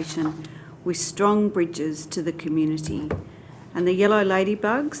organisation with strong bridges to the community. And the Yellow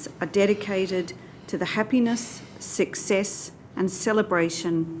Ladybugs are dedicated to the happiness, success and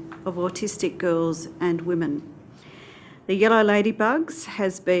celebration of autistic girls and women. The Yellow Ladybugs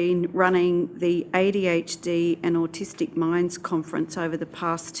has been running the ADHD and Autistic Minds Conference over the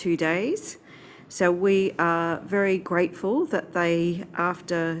past 2 days. So we are very grateful that they,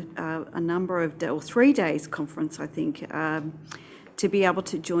 after a number of, or 3 days conference, I think, to be able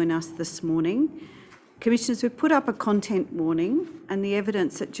to join us this morning. Commissioners, we've put up a content warning, and the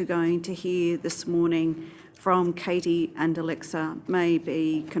evidence that you're going to hear this morning from Katie and Alexa may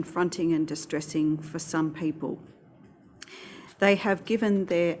be confronting and distressing for some people. They have given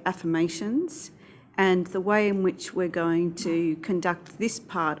their affirmations, and the way in which we're going to conduct this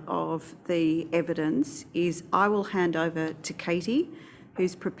part of the evidence is I will hand over to Katie,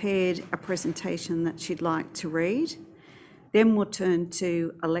 who's prepared a presentation that she'd like to read. Then we'll turn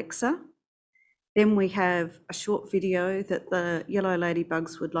to Alexa. Then we have a short video that the Yellow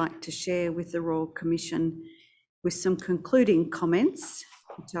Ladybugs would like to share with the Royal Commission with some concluding comments,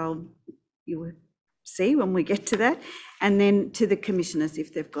 which you will see when we get to that, and then to the Commissioners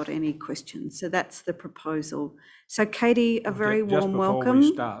if they've got any questions. So that's the proposal. So Katie, a very warm welcome.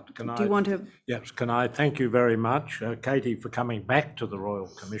 Just before we start, Do you want to? Yes, can I thank you very much, Katie, for coming back to the Royal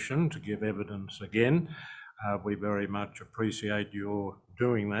Commission to give evidence again. We very much appreciate your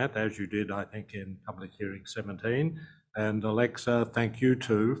doing that, as you did, I think, in public hearing 17. And Alexa, thank you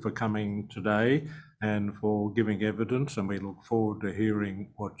too for coming today and for giving evidence, and we look forward to hearing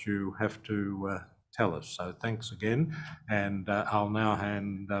what you have to tell us. So thanks again, and I'll now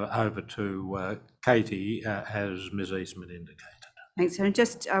hand over to Katie, as Ms. Eastman indicated. Thanks. And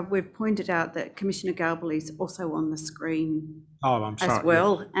just we've pointed out that Commissioner Galbally is also on the screen as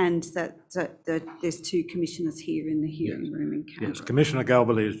well, yes. And that there's 2 commissioners here in the hearing room in Canberra. Yes, Commissioner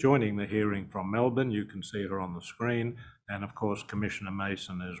Galbally is joining the hearing from Melbourne. You can see her on the screen, and of course Commissioner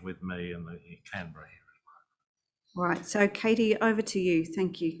Mason is with me in the Canberra hearing. All right. So Katie, over to you.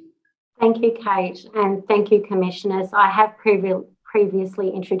 Thank you. Thank you, Kate, and thank you, Commissioners. I have previously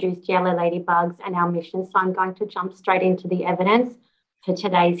introduced Yellow Ladybugs and our mission, so I'm going to jump straight into the evidence for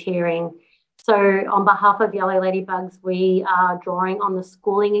today's hearing. So on behalf of Yellow Ladybugs, we are drawing on the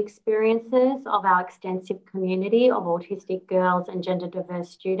schooling experiences of our extensive community of autistic girls and gender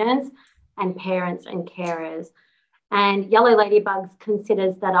diverse students and parents and carers. And Yellow Ladybugs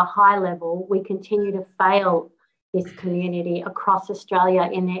considers that at a high level, we continue to fail this community across Australia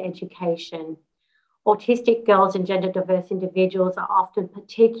in their education. Autistic girls and gender diverse individuals are often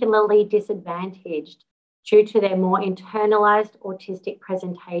particularly disadvantaged due to their more internalised autistic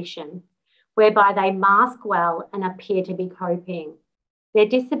presentation, whereby they mask well and appear to be coping. Their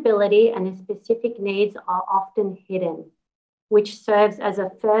disability and their specific needs are often hidden, which serves as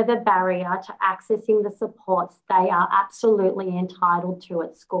a further barrier to accessing the supports they are absolutely entitled to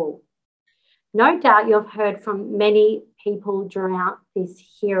at school. No doubt you've heard from many people throughout this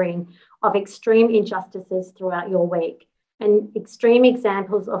hearing of extreme injustices throughout your week. and extreme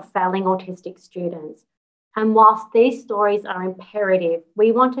examples of failing autistic students. And whilst these stories are imperative,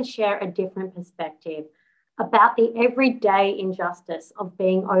 we want to share a different perspective about the everyday injustice of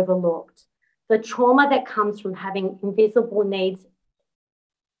being overlooked, the trauma that comes from having invisible needs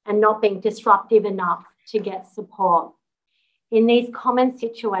and not being disruptive enough to get support. In these common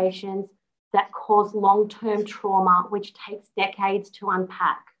situations that cause long-term trauma, which takes decades to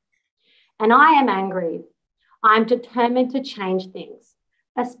unpack. And I am angry. I'm determined to change things,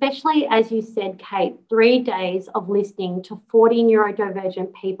 especially as you said, Kate, 3 days of listening to 40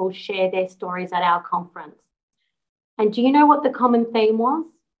 neurodivergent people share their stories at our conference. And do you know what the common theme was?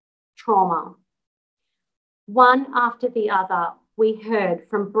 Trauma. One after the other, we heard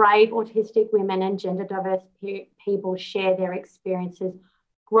from brave autistic women and gender diverse people share their experiences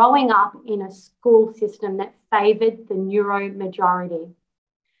growing up in a school system that favoured the neuro majority,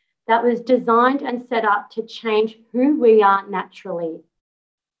 that was designed and set up to change who we are naturally.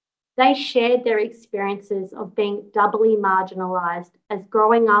 They shared their experiences of being doubly marginalised as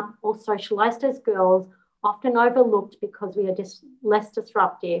growing up or socialised as girls, often overlooked because we are just less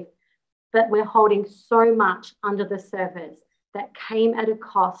disruptive, but we're holding so much under the surface that came at a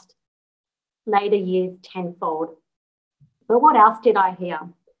cost later years tenfold. But what else did I hear?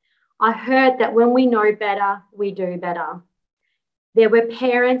 I heard that when we know better, we do better. There were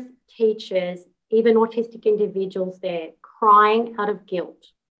parents, teachers, even autistic individuals there crying out of guilt.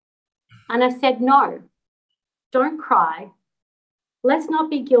 And I said, no, don't cry. Let's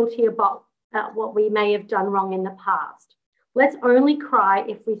not be guilty about what we may have done wrong in the past. Let's only cry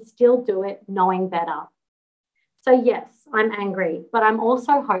if we still do it knowing better. So yes, I'm angry, but I'm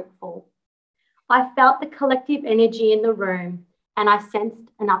also hopeful. I felt the collective energy in the room and I sensed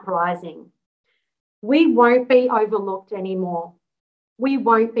an uprising. We won't be overlooked anymore. We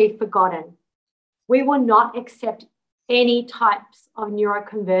won't be forgotten. We will not accept any types of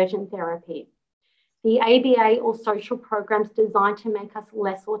neuroconversion therapy. The ABA or social programs designed to make us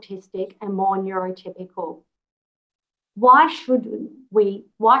less autistic and more neurotypical. Why should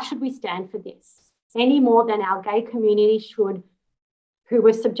we stand for this any more than our gay community should, who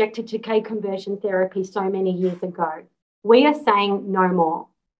were subjected to gay conversion therapy so many years ago? We are saying no more.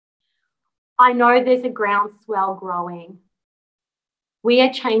 I know there's a groundswell growing. We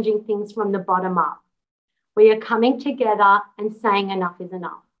are changing things from the bottom up. We are coming together and saying enough is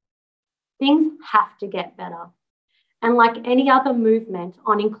enough. Things have to get better. And like any other movement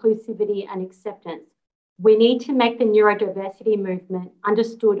on inclusivity and acceptance, we need to make the neurodiversity movement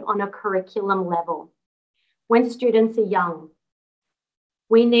understood on a curriculum level. When students are young,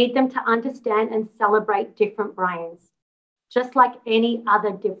 we need them to understand and celebrate different brains, just like any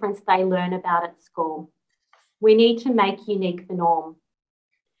other difference they learn about at school. We need to make unique the norm.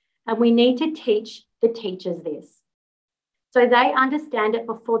 And we need to teach the teachers this, so they understand it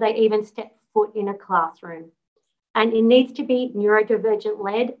before they even step foot in a classroom. And it needs to be neurodivergent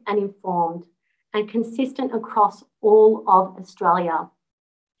led and informed and consistent across all of Australia.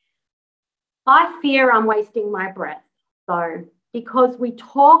 I fear I'm wasting my breath though, because we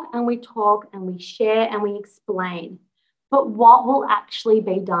talk and we talk and we share and we explain, but what will actually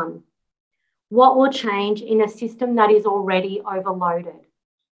be done? What will change in a system that is already overloaded?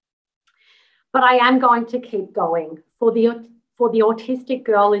 But I am going to keep going for the autistic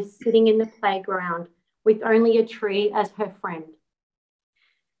girl who's sitting in the playground with only a tree as her friend.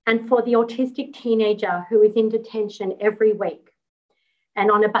 And for the autistic teenager who is in detention every week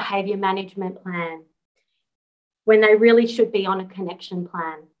and on a behaviour management plan when they really should be on a connection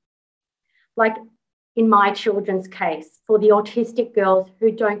plan. Like in my children's case, for the autistic girls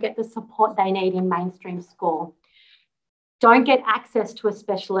who don't get the support they need in mainstream school, don't get access to a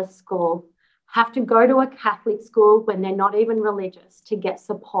specialist school, have to go to a Catholic school when they're not even religious to get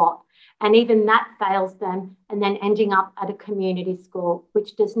support. And even that fails them, and then ending up at a community school,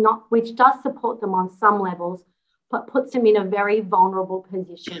 which does support them on some levels, but puts them in a very vulnerable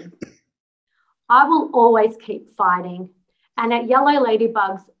position. I will always keep fighting. And at Yellow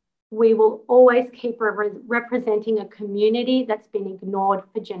Ladybugs, we will always keep representing a community that's been ignored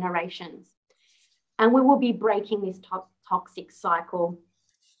for generations. And we will be breaking this toxic cycle.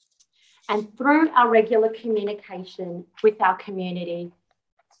 And through our regular communication with our community,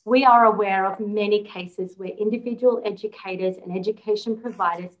 we are aware of many cases where individual educators and education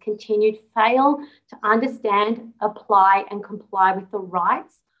providers continue to fail to understand, apply and comply with the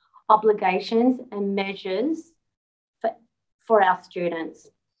rights, obligations and measures for our students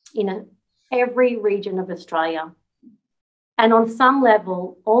in every region of Australia. And on some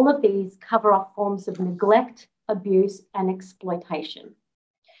level, all of these cover off forms of neglect, abuse and exploitation.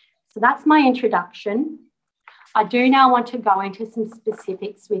 So that's my introduction. I do now want to go into some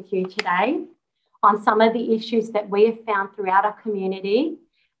specifics with you today on some of the issues that we have found throughout our community,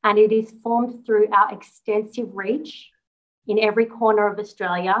 and it is formed through our extensive reach in every corner of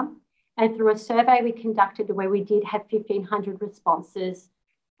Australia and through a survey we conducted where we did have 1,500 responses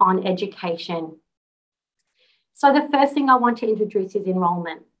on education. So the first thing I want to introduce is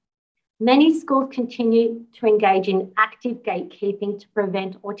enrolment. Many schools continue to engage in active gatekeeping to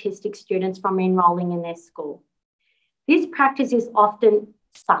prevent autistic students from enrolling in their school. This practice is often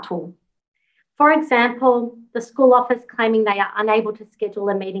subtle. For example, the school offers claiming they are unable to schedule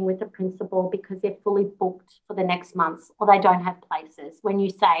a meeting with the principal because they're fully booked for the next month or they don't have places when you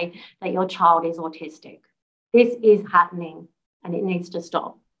say that your child is autistic. This is happening and it needs to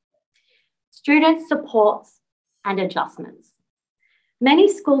stop. Student supports and adjustments.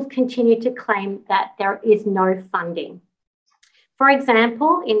 Many schools continue to claim that there is no funding. For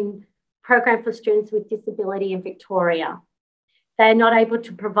example, in Program for Students with Disability in Victoria, they are not able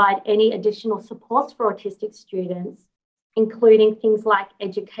to provide any additional supports for autistic students, including things like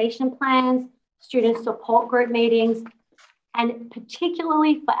education plans, student support group meetings, and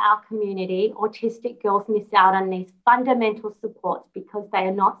particularly for our community, autistic girls miss out on these fundamental supports because they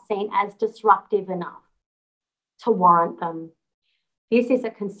are not seen as disruptive enough to warrant them. This is a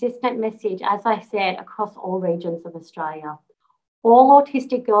consistent message, as I said, across all regions of Australia. All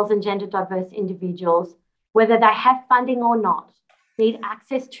autistic girls and gender diverse individuals, whether they have funding or not, need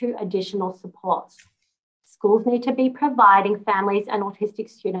access to additional supports. Schools need to be providing families and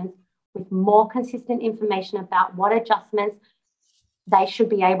autistic students with more consistent information about what adjustments they should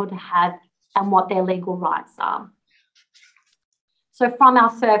be able to have and what their legal rights are. So from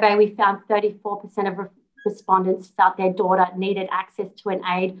our survey, we found 34% of respondents felt their daughter needed access to an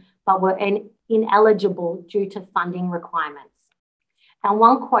aid but were ineligible due to funding requirements. And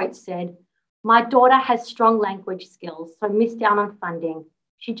one quote said, "My daughter has strong language skills, so missed out on funding.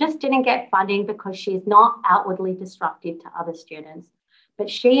 She just didn't get funding because she is not outwardly disruptive to other students, but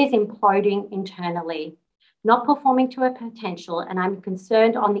she is imploding internally, not performing to her potential, and I'm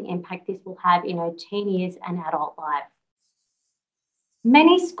concerned on the impact this will have in her teen years and adult life."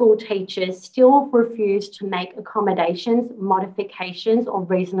 Many school teachers still refuse to make accommodations, modifications, or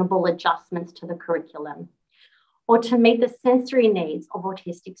reasonable adjustments to the curriculum, or to meet the sensory needs of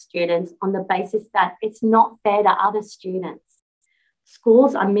autistic students on the basis that it's not fair to other students.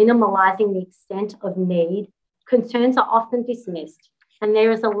 Schools are minimalising the extent of need, concerns are often dismissed, and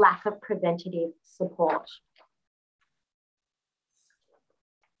there is a lack of preventative support.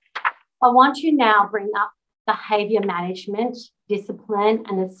 I want to now bring up behaviour management, discipline,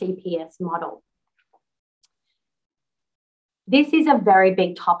 and the CPS model. This is a very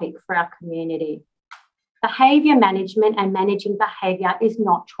big topic for our community. Behaviour management and managing behaviour is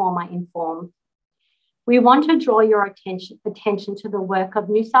not trauma-informed. We want to draw your attention to the work of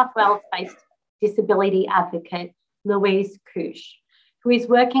New South Wales-based disability advocate Louise Cush, who is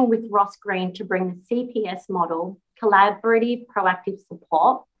working with Ross Green to bring the CPS model, Collaborative Proactive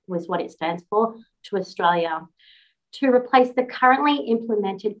Support, was what it stands for, to Australia, to replace the currently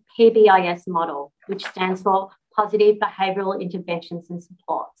implemented PBIS model, which stands for Positive Behavioural Interventions and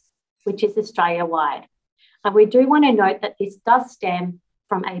Supports, which is Australia-wide. And we do want to note that this does stem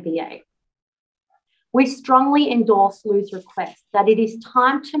from ABA. We strongly endorse Lou's request that it is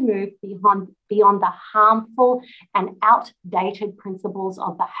time to move beyond the harmful and outdated principles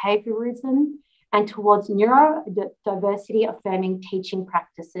of behaviourism and towards neurodiversity affirming teaching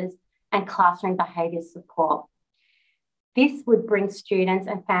practices and classroom behaviour support. This would bring students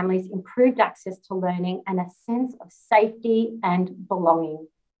and families improved access to learning and a sense of safety and belonging.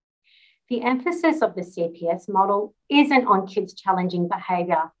 The emphasis of the CPS model isn't on kids challenging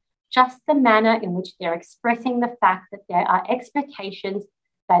behaviour, just the manner in which they're expressing the fact that there are expectations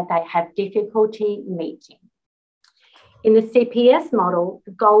that they have difficulty meeting. In the CPS model,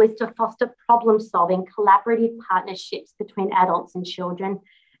 the goal is to foster problem-solving collaborative partnerships between adults and children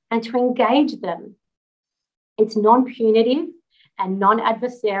and to engage them. It's non-punitive and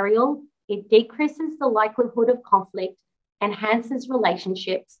non-adversarial. It decreases the likelihood of conflict, enhances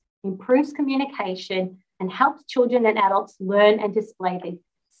relationships, improves communication, and helps children and adults learn and display the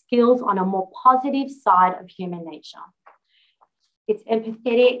skills on a more positive side of human nature. It's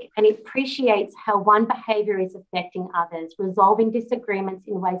empathetic and it appreciates how one behaviour is affecting others, resolving disagreements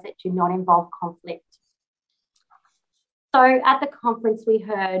in ways that do not involve conflict. So at the conference, we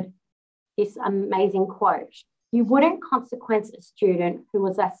heard this amazing quote: "You wouldn't consequence a student who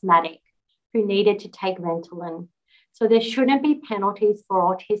was asthmatic, who needed to take Ventolin. So there shouldn't be penalties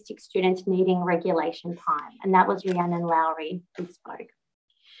for autistic students needing regulation time." And that was Rhiannon Lowry who spoke.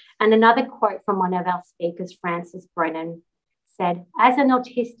 And another quote from one of our speakers, Frances Brennan, said, "As an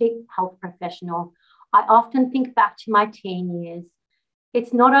autistic health professional, I often think back to my teen years.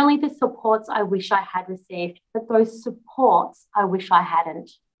 It's not only the supports I wish I had received, but those supports I wish I hadn't.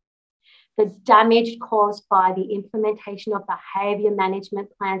 The damage caused by the implementation of behaviour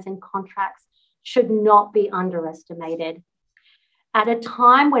management plans and contracts should not be underestimated. At a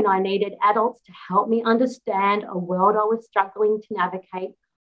time when I needed adults to help me understand a world I was struggling to navigate,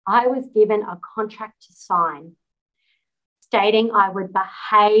 I was given a contract to sign, stating I would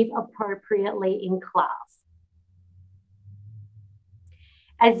behave appropriately in class,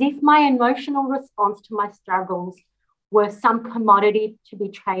 as if my emotional response to my struggles were some commodity to be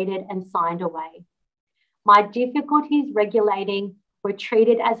traded and signed away. My difficulties regulating were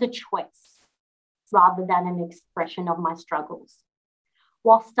treated as a choice rather than an expression of my struggles.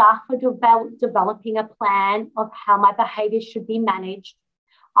 While staff were developing a plan of how my behaviours should be managed,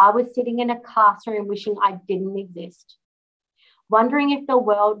 I was sitting in a classroom wishing I didn't exist, wondering if the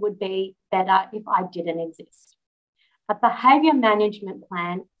world would be better if I didn't exist. A behaviour management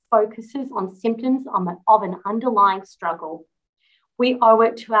plan focuses on symptoms of an underlying struggle. We owe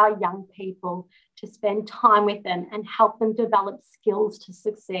it to our young people to spend time with them and help them develop skills to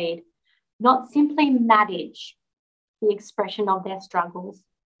succeed, not simply manage the expression of their struggles.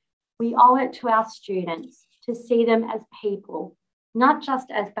 We owe it to our students to see them as people, not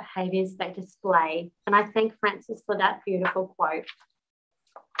just as behaviours they display. And I thank Frances for that beautiful quote.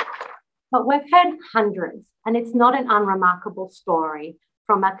 But we've heard hundreds, and it's not an unremarkable story,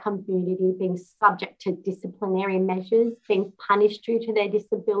 from a community being subject to disciplinary measures, being punished due to their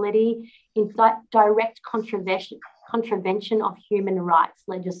disability in direct contravention of human rights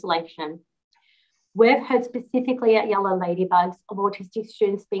legislation. We've heard specifically at Yellow Ladybugs of autistic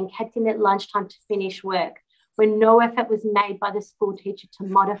students being kept in at lunchtime to finish work when no effort was made by the school teacher to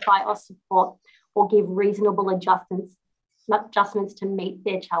modify or support or give reasonable adjustments to meet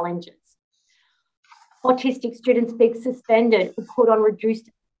their challenges. Autistic students being suspended or put on reduced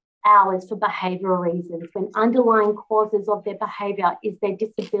hours for behavioural reasons when underlying causes of their behaviour is their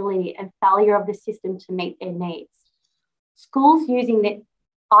disability and failure of the system to meet their needs. Schools using the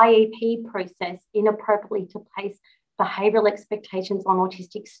IEP process inappropriately to place behavioural expectations on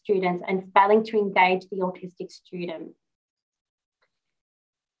autistic students and failing to engage the autistic student.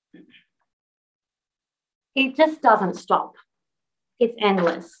 It just doesn't stop. It's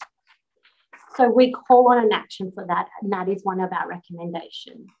endless. So we call on an action for that, and that is one of our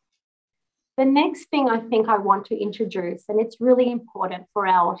recommendations. The next thing I think I want to introduce, and it's really important for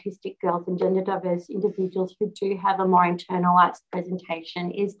our autistic girls and gender diverse individuals who do have a more internalised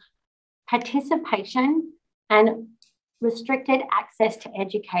presentation, is participation and restricted access to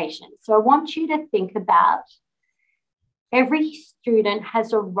education. So I want you to think about every student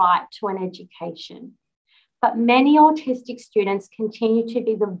has a right to an education. But many autistic students continue to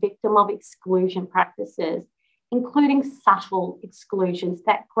be the victim of exclusion practices, including subtle exclusions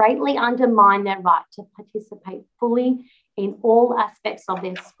that greatly undermine their right to participate fully in all aspects of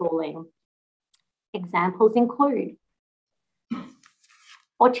their schooling. Examples include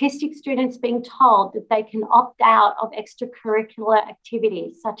autistic students being told that they can opt out of extracurricular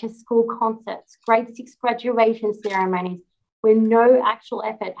activities such as school concerts, grade 6 graduation ceremonies, where no actual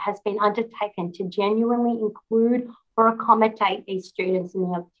effort has been undertaken to genuinely include or accommodate these students in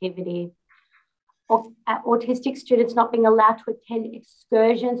the activity. Or autistic students not being allowed to attend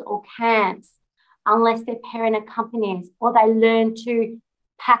excursions or camps unless their parent accompanies, or they learn to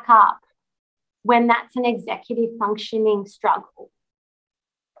pack up when that's an executive functioning struggle.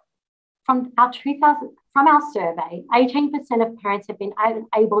 From our survey, 18% of parents have been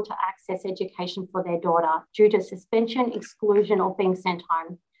able to access education for their daughter due to suspension, exclusion, or being sent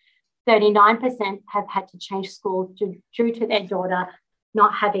home. 39% have had to change schools due to their daughter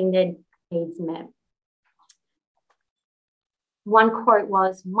not having their needs met. One quote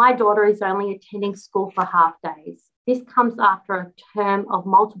was, "My daughter is only attending school for half days. This comes after a term of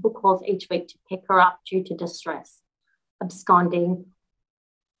multiple calls each week to pick her up due to distress, absconding."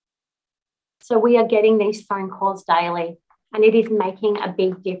 So we are getting these phone calls daily, and it is making a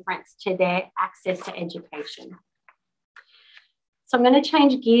big difference to their access to education. So I'm going to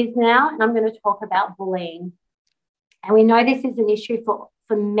change gears now, and I'm going to talk about bullying. And we know this is an issue for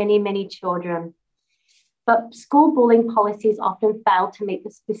many, many children. But school bullying policies often fail to meet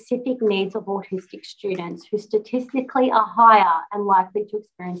the specific needs of autistic students who statistically are higher and likely to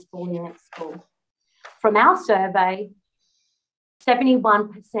experience bullying at school. From our survey,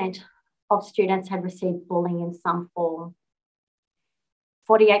 71% of students had received bullying in some form.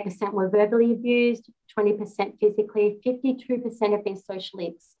 48% were verbally abused, 20% physically, 52% have been socially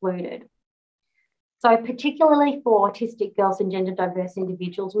excluded. So particularly for autistic girls and gender diverse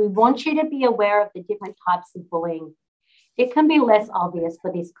individuals, we want you to be aware of the different types of bullying. It can be less obvious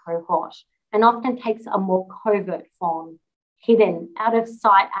for this cohort and often takes a more covert form, hidden, out of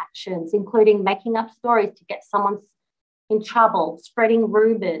sight actions, including making up stories to get someone in trouble, spreading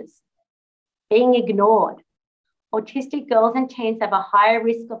rumours, being ignored. Autistic girls and teens have a higher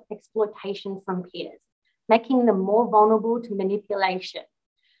risk of exploitation from peers, making them more vulnerable to manipulation.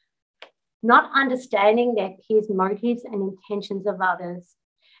 Not understanding their peers' motives and intentions of others.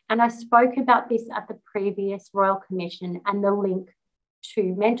 And I spoke about this at the previous Royal Commission and the link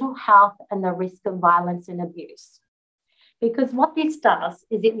to mental health and the risk of violence and abuse. Because what this does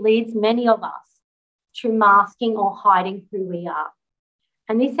is it leads many of us to masking or hiding who we are.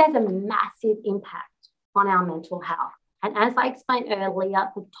 And this has a massive impact on our mental health. And as I explained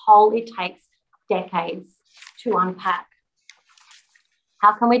earlier, the toll it takes decades to unpack.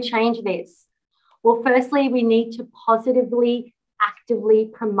 How can we change this? Well, firstly, we need to positively,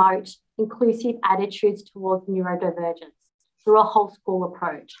 actively promote inclusive attitudes towards neurodivergence through a whole school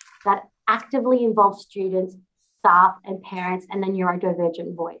approach that actively involves students, staff, and parents, and the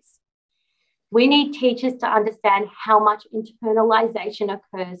neurodivergent voice. We need teachers to understand how much internalization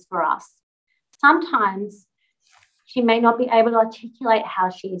occurs for us. Sometimes she may not be able to articulate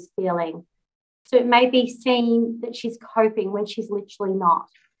how she is feeling. So it may be seen that she's coping when she's literally not.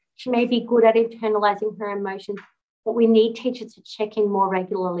 She may be good at internalizing her emotions, but we need teachers to check in more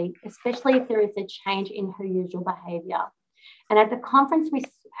regularly, especially if there is a change in her usual behaviour. And at the conference, we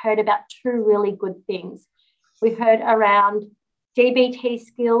heard about two really good things. We heard around DBT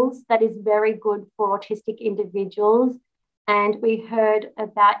skills that is very good for autistic individuals. And we heard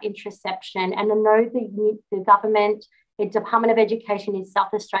about interception. And I know the government, the Department of Education in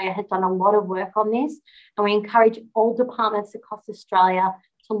South Australia has done a lot of work on this. And we encourage all departments across Australia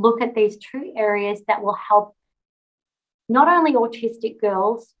to look at these two areas that will help not only autistic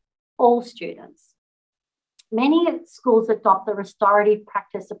girls, all students. Many schools adopt the restorative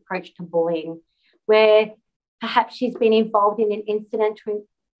practice approach to bullying, where perhaps she's been involved in an incident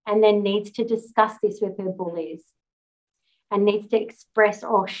and then needs to discuss this with her bullies and needs to express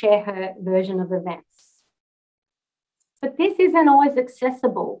or share her version of events. But this isn't always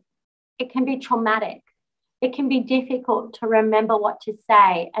accessible. It can be traumatic. It can be difficult to remember what to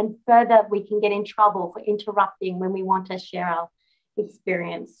say, and further, we can get in trouble for interrupting when we want to share our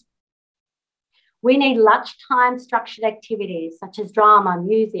experience. We need lunchtime structured activities such as drama,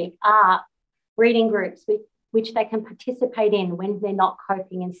 music, art, reading groups, which they can participate in when they're not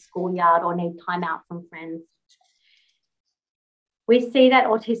coping in schoolyard or need time out from friends. We see that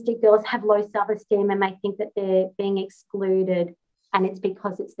autistic girls have low self-esteem and may think that they're being excluded, and it's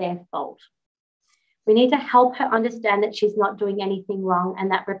because it's their fault. We need to help her understand that she's not doing anything wrong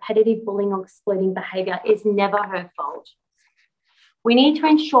and that repetitive bullying or excluding behaviour is never her fault. We need to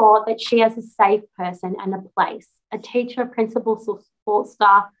ensure that she has a safe person and a place, a teacher, principal, support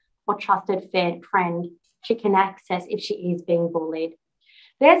staff, or trusted friend she can access if she is being bullied.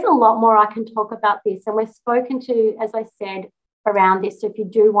 There's a lot more I can talk about this, and we've spoken to, as I said, around this. So if you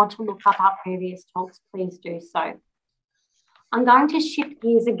do want to look up our previous talks, please do so. I'm going to shift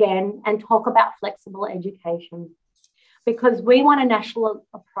gears again and talk about flexible education, because we want a national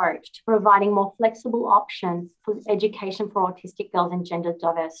approach to providing more flexible options for education for autistic girls and gender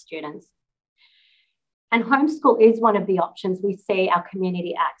diverse students. And homeschool is one of the options we see our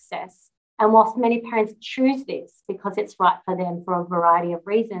community access. And whilst many parents choose this because it's right for them for a variety of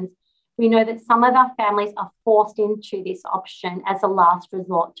reasons, we know that some of our families are forced into this option as a last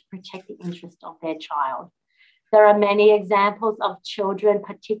resort to protect the interest of their child. There are many examples of children,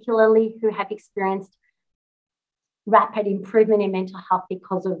 particularly who have experienced rapid improvement in mental health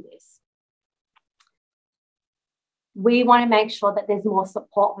because of this. We want to make sure that there's more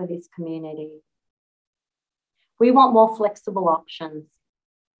support for this community. We want more flexible options.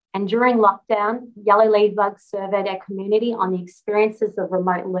 And during lockdown, Yellow Ladybug surveyed our community on the experiences of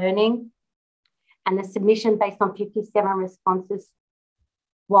remote learning, and the submission based on 57 responses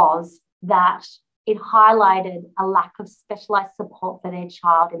was that it highlighted a lack of specialised support for their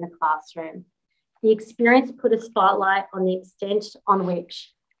child in the classroom. The experience put a spotlight on the extent on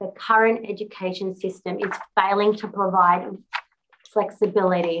which the current education system is failing to provide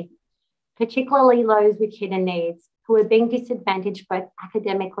flexibility, particularly those with hidden needs, who are being disadvantaged both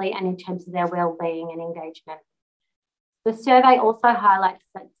academically and in terms of their well-being and engagement. The survey also highlights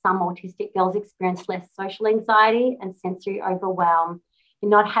that some autistic girls experience less social anxiety and sensory overwhelm in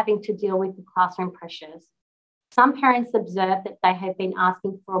not having to deal with the classroom pressures. Some parents observe that they have been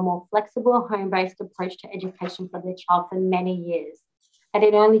asking for a more flexible home-based approach to education for their child for many years, and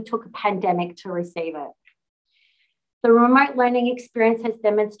it only took a pandemic to receive it. The remote learning experience has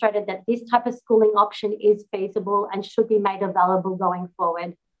demonstrated that this type of schooling option is feasible and should be made available going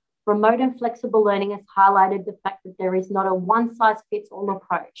forward. Remote and flexible learning has highlighted the fact that there is not a one-size-fits-all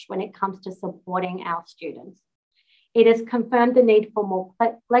approach when it comes to supporting our students. It has confirmed the need for more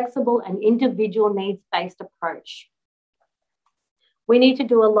flexible and individual needs-based approach. We need to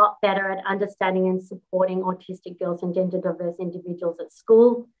do a lot better at understanding and supporting autistic girls and gender diverse individuals at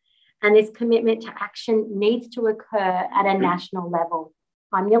school, and this commitment to action needs to occur at a national level.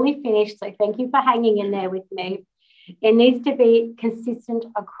 I'm nearly finished, so thank you for hanging in there with me. It needs to be consistent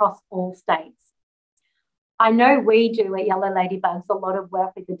across all states. I know we do at Yellow Ladybugs a lot of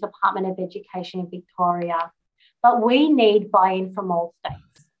work with the Department of Education in Victoria, but we need buy-in from all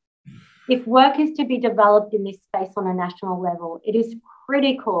states. If work is to be developed in this space on a national level, it is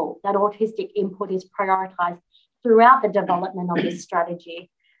critical that autistic input is prioritised throughout the development of this strategy,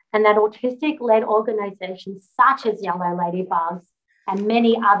 and that autistic-led organisations such as Yellow Ladybugs and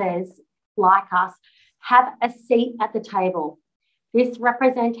many others like us have a seat at the table. This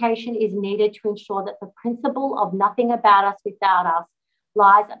representation is needed to ensure that the principle of nothing about us without us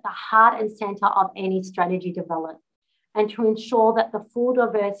lies at the heart and centre of any strategy developed, and to ensure that the full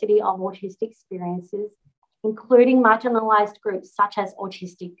diversity of autistic experiences, including marginalised groups such as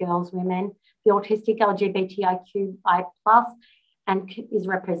autistic girls, women, the autistic LGBTIQI+, and is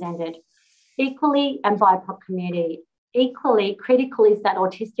represented. Equally, and BIPOC community, equally critical is that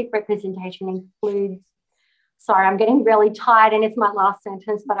autistic representation includes, sorry, I'm getting really tired and it's my last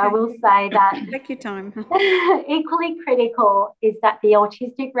sentence, but I will say that take your time. Equally critical is that the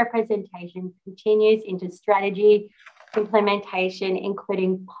autistic representation continues into strategy implementation,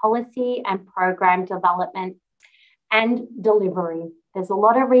 including policy and program development and delivery. There's a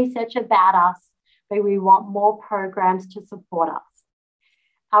lot of research about us, but we want more programs to support us.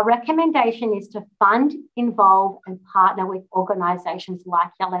 Our recommendation is to fund, involve, and partner with organisations like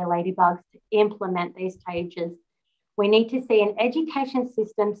Yellow Ladybugs to implement these stages. We need to see an education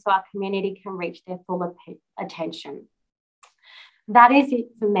system so our community can reach their full attention. That is it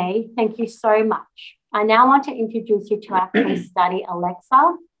for me. Thank you so much. I now want to introduce you to our case study,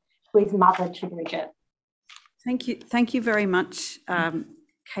 Alexa, who is mother to Bridget. Thank you. Thank you very much,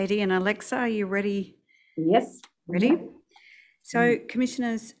 Katie. And Alexa, are you ready? Yes. Ready? So,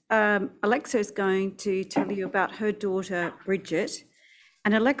 Commissioners, Alexa is going to tell you about her daughter, Bridget.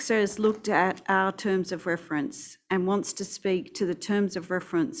 And Alexa has looked at our terms of reference and wants to speak to the terms of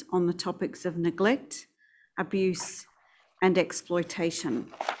reference on the topics of neglect, abuse, and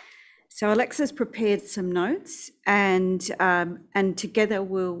exploitation. So Alexa's prepared some notes, and together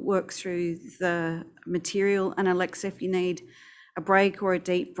we'll work through the material. And Alexa, if you need a break or a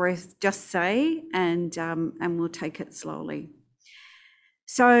deep breath, just say, and we'll take it slowly.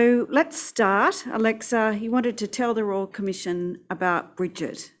 So let's start. Alexa, you wanted to tell the Royal Commission about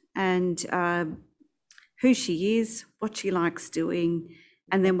Bridget and who she is, what she likes doing,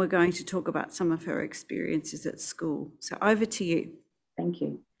 and then we're going to talk about some of her experiences at school. So over to you. Thank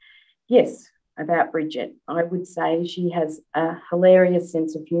you. Yes, about Bridget, I would say she has a hilarious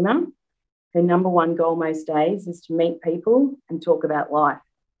sense of humour. Her number one goal most days is to meet people and talk about life.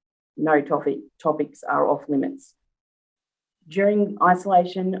 No topics are off limits. During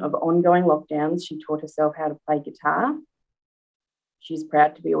isolation of ongoing lockdowns, she taught herself how to play guitar. She's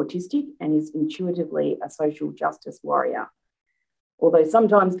proud to be autistic and is intuitively a social justice warrior, although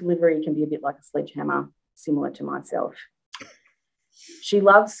sometimes delivery can be a bit like a sledgehammer, similar to myself. She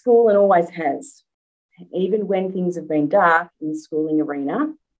loves school and always has. Even when things have been dark in the schooling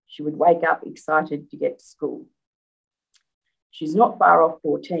arena, she would wake up excited to get to school. She's not far off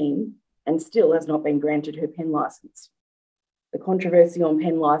 14 and still has not been granted her pen licence. The controversy on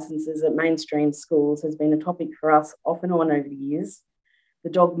pen licences at mainstream schools has been a topic for us off and on over the years. The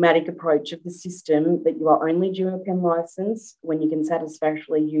dogmatic approach of the system that you are only due a pen licence when you can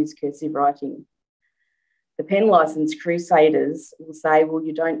satisfactorily use cursive writing. The pen licence crusaders will say, well,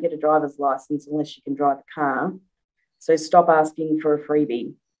 you don't get a driver's licence unless you can drive a car, so stop asking for a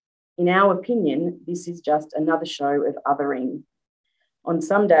freebie. In our opinion, this is just another show of othering. On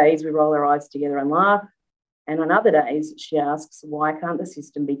some days, we roll our eyes together and laugh, and on other days, she asks, why can't the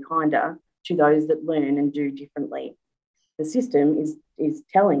system be kinder to those that learn and do differently? The system is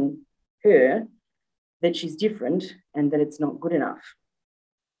telling her that she's different and that it's not good enough.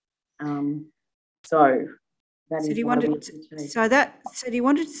 So That So is do you why want we to, so do you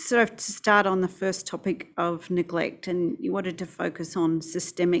wanted to sort of to start on the first topic of neglect, and you wanted to focus on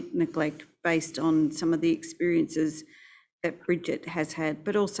systemic neglect based on some of the experiences that Bridget has had,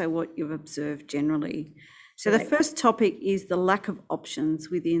 but also what you've observed generally. So the first topic is the lack of options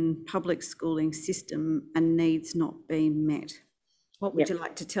within public schooling system and needs not being met. What would you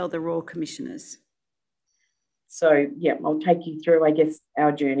like to tell the Royal Commissioners? So, yeah, I'll take you through, I guess,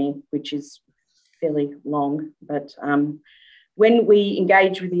 our journey, which is fairly long. But when we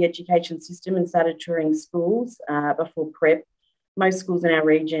engaged with the education system and started touring schools before prep, most schools in our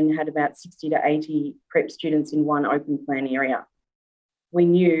region had about 60 to 80 prep students in one open plan area. We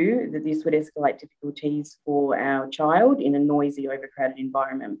knew that this would escalate difficulties for our child in a noisy, overcrowded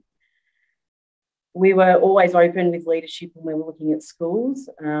environment. We were always open with leadership when we were looking at schools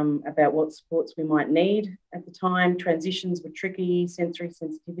about what supports we might need. At the time, transitions were tricky, sensory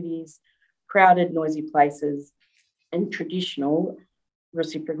sensitivities, crowded, noisy places, and traditional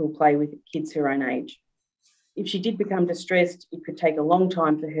reciprocal play with kids her own age. If she did become distressed, it could take a long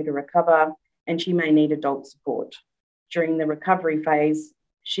time for her to recover, and she may need adult support. During the recovery phase,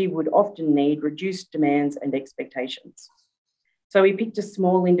 she would often need reduced demands and expectations. So we picked a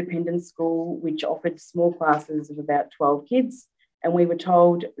small independent school which offered small classes of about 12 kids, and we were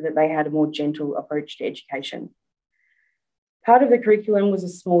told that they had a more gentle approach to education. Part of the curriculum was a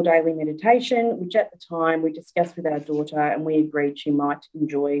small daily meditation, which at the time we discussed with our daughter and we agreed she might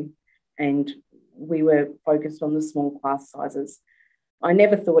enjoy, and we were focused on the small class sizes. I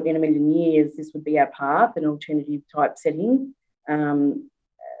never thought in a million years this would be our path, an alternative type setting,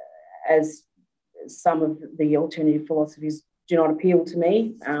 as some of the alternative philosophies do not appeal to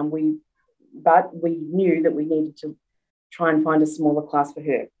me. But we knew that we needed to try and find a smaller class for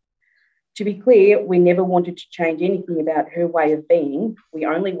her. To be clear, we never wanted to change anything about her way of being. We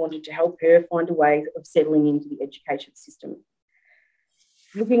only wanted to help her find a way of settling into the education system.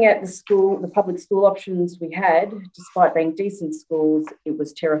 Looking at the public school options we had, despite being decent schools, it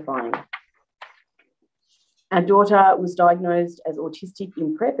was terrifying. Our daughter was diagnosed as autistic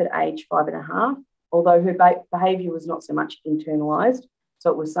in prep at age 5.5, although her behaviour was not so much internalised,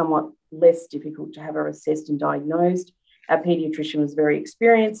 so it was somewhat less difficult to have her assessed and diagnosed. Our paediatrician was very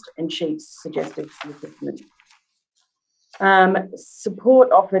experienced and she suggested assessment.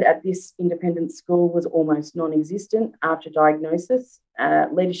 Support offered at this independent school was almost non-existent after diagnosis.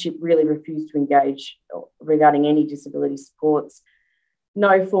 Leadership really refused to engage regarding any disability supports.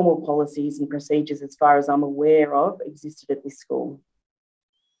 No formal policies and procedures, as far as I'm aware of, existed at this school.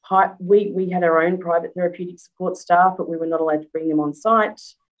 We had our own private therapeutic support staff, but we were not allowed to bring them on site.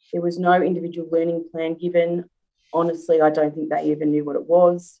 There was no individual learning plan given. Honestly, I don't think they even knew what it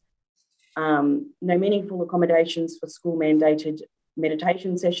was. No meaningful accommodations for school mandated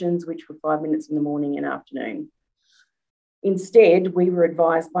meditation sessions, which were 5 minutes in the morning and afternoon. Instead, we were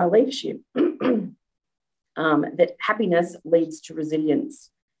advised by leadership that happiness leads to resilience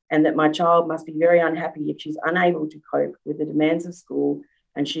and that my child must be very unhappy if she's unable to cope with the demands of school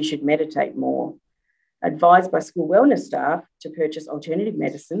and she should meditate more. Advised by school wellness staff to purchase alternative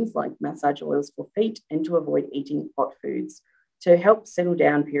medicines like massage oils for feet and to avoid eating hot foods to help settle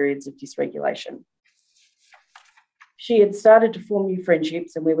down periods of dysregulation. She had started to form new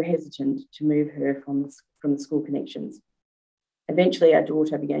friendships and we were hesitant to move her from the school connections. Eventually, our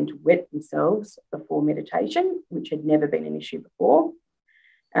daughter began to wet themselves before meditation, which had never been an issue before.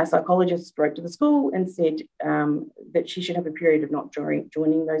 Our psychologist wrote to the school and said that she should have a period of not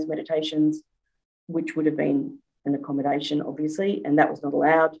joining those meditations, which would have been an accommodation, obviously, and that was not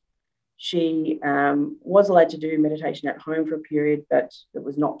allowed. She was allowed to do meditation at home for a period, but it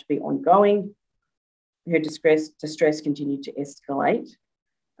was not to be ongoing. Her distress continued to escalate.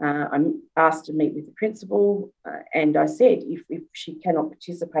 I'm asked to meet with the principal and I said, if she cannot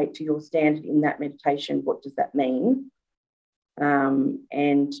participate to your standard in that meditation, what does that mean?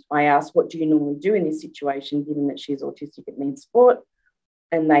 And I asked, what do you normally do in this situation, given that she's autistic and needs support?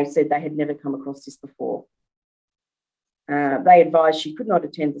 And they said they had never come across this before. They advised she could not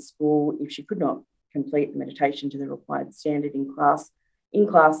attend the school if she could not complete the meditation to the required standard in class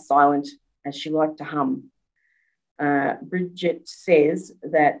silent, as she liked to hum. Bridget says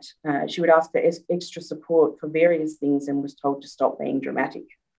that she would ask for extra support for various things and was told to stop being dramatic.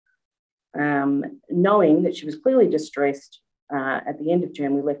 Knowing that she was clearly distressed, at the end of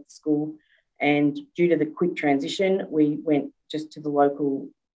term, we left the school, and due to the quick transition, we went just to the local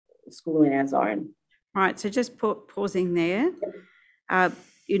school in our zone. Right, so just pausing there.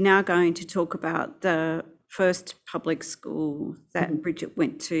 You're now going to talk about the first public school that Bridget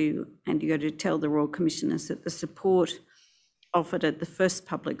went to, and you're going to tell the Royal Commissioners that the support offered at the first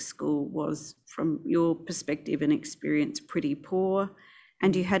public school was, from your perspective and experience, pretty poor,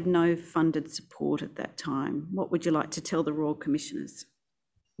 and you had no funded support at that time. What would you like to tell the Royal Commissioners?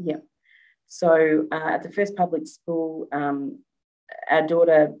 Yeah. So at the first public school, our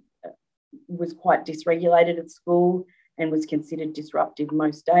daughter was quite dysregulated at school and was considered disruptive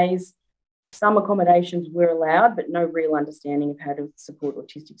most days. Some accommodations were allowed, but no real understanding of how to support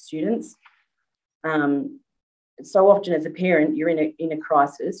autistic students. So often as a parent, you're in a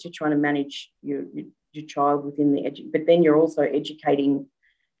crisis, you're trying to manage your child within but then you're also educating,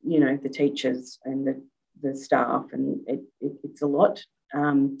 the teachers and the staff, and it's a lot.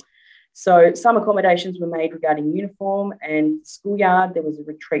 So some accommodations were made regarding uniform and schoolyard. There was a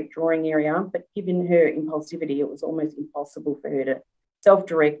retreat drawing area, but given her impulsivity, it was almost impossible for her to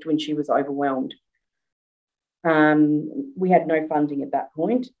self-direct when she was overwhelmed. We had no funding at that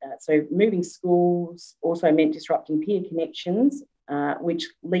point. So moving schools also meant disrupting peer connections, which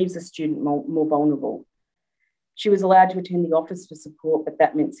leaves a student more vulnerable. She was allowed to attend the office for support, but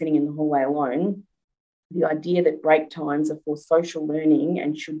that meant sitting in the hallway alone. The idea that break times are for social learning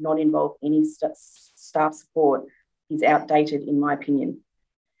and should not involve any staff support is outdated, in my opinion.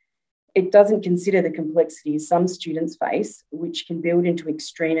 It doesn't consider the complexities some students face, which can build into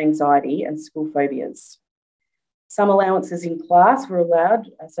extreme anxiety and school phobias. Some allowances in class were allowed,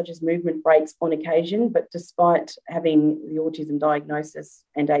 such as movement breaks on occasion, but despite having the autism diagnosis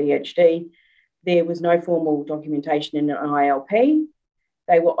and ADHD, there was no formal documentation in an ILP.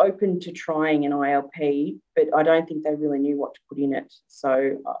 They were open to trying an ILP, but I don't think they really knew what to put in it.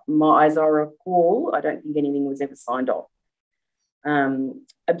 So as I recall, I don't think anything was ever signed off.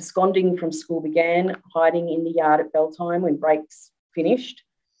 Absconding from school began, hiding in the yard at bell time when breaks finished.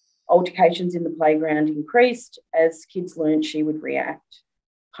 Altercations in the playground increased. As kids learned, she would react.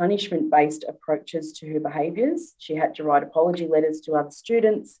 Punishment-based approaches to her behaviours. She had to write apology letters to other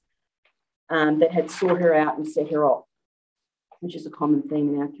students that had sought her out and set her off, which is a common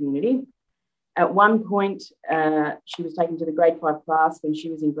theme in our community. At one point, she was taken to the grade 5 class when she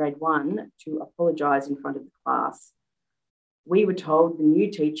was in grade 1 to apologise in front of the class. We were told the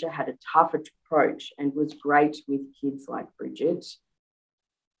new teacher had a tough approach and was great with kids like Bridget.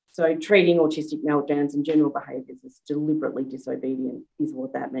 So treating autistic meltdowns and general behaviours as deliberately disobedient is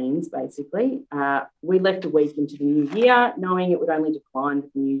what that means, basically. We left a week into the new year, knowing it would only decline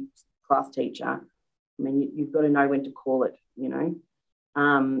with the new class teacher. I mean, you've got to know when to call it,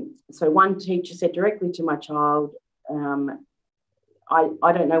 So one teacher said directly to my child,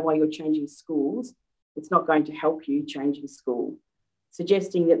 I don't know why you're changing schools. It's not going to help you changing school,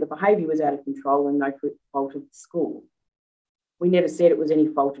 suggesting that the behaviour was out of control and no fault of the school. We never said it was any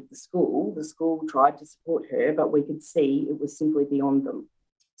fault of the school. The school tried to support her, but we could see it was simply beyond them.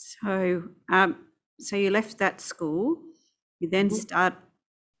 So, so you left that school. You then start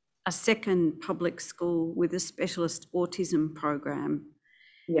a second public school with a specialist autism program.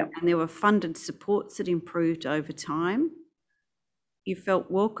 Yeah. And there were funded supports that improved over time. You felt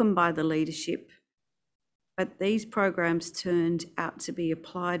welcomed by the leadership, but these programs turned out to be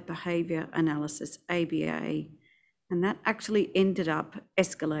applied behaviour analysis, ABA, and that actually ended up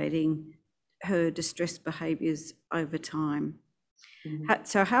escalating her distressed behaviours over time.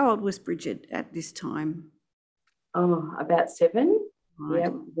 So how old was Bridget at this time? Oh, about 7.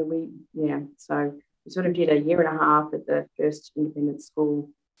 Right. So we sort of did a year and a half at the first independent school,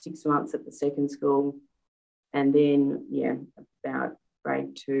 6 months at the second school, and then, about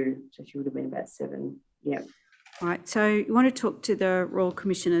grade 2, so she would have been about 7, yeah. Right, so you want to talk to the Royal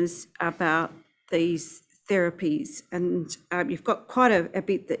Commissioners about these therapies, and you've got quite a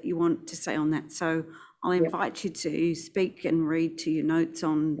bit that you want to say on that, so I'll invite you to speak and read to your notes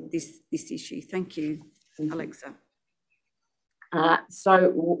on this issue. Thank you, Alexa.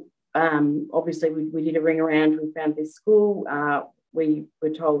 Obviously we did a ring around, we found this school. We were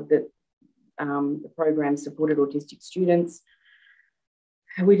told that the program supported autistic students.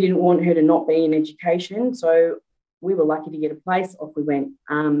 We didn't want her to not be in education, so we were lucky to get a place. Off we went.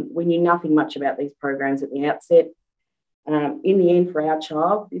 We knew nothing much about these programs at the outset. In the end, for our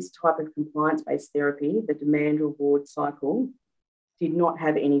child, this type of compliance-based therapy, the demand reward cycle, did not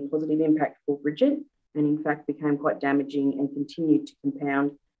have any positive impact for Bridget, and in fact became quite damaging and continued to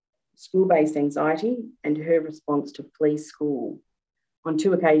compound school-based anxiety and her response to flee school. On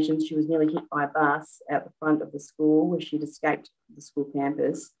 2 occasions, she was nearly hit by a bus out the front of the school where she'd escaped the school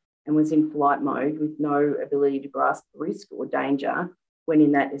campus and was in flight mode with no ability to grasp risk or danger when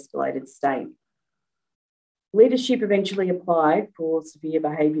in that escalated state. Leadership eventually applied for severe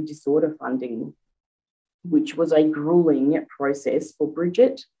behaviour disorder funding, which was a gruelling process for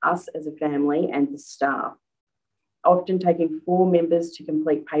Bridget, us as a family, and the staff. often taking 4 members to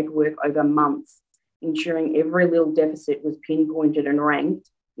complete paperwork over months, ensuring every little deficit was pinpointed and ranked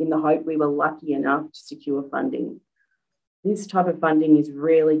in the hope we were lucky enough to secure funding. This type of funding is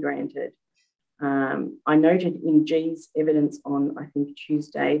rarely granted. I noted in G's evidence on, I think,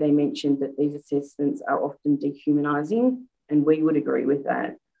 Tuesday, they mentioned that these assessments are often dehumanising, and we would agree with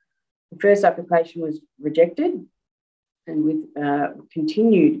that. The first application was rejected, and with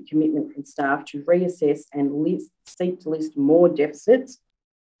continued commitment from staff to reassess and seek to list more deficits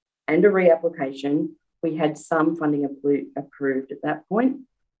and a reapplication, we had some funding approved at that point.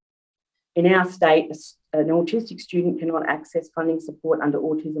 In our state, an autistic student cannot access funding support under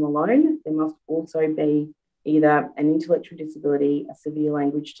autism alone. There must also be either an intellectual disability, a severe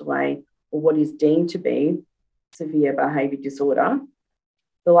language delay, or what is deemed to be severe behaviour disorder.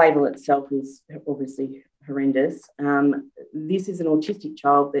 The label itself is obviously horrendous. This is an autistic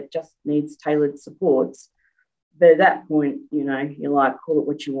child that just needs tailored supports. But at that point, you know, you're like, call it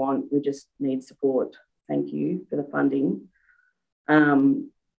what you want. We just need support. Thank you for the funding.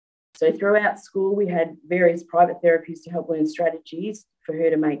 So throughout school, we had various private therapies to help learn strategies for her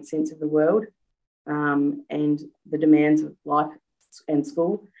to make sense of the world and the demands of life and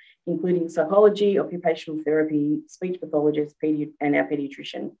school, including psychology, occupational therapy, speech pathologist, and our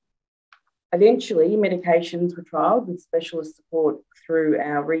paediatrician. Eventually, medications were trialled with specialist support through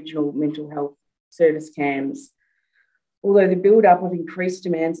our regional mental health service CAMS. Although the build-up of increased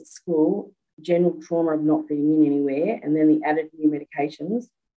demands at school, general trauma of not fitting in anywhere, and then the added new medications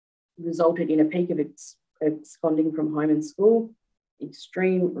resulted in a peak of absconding from home and school,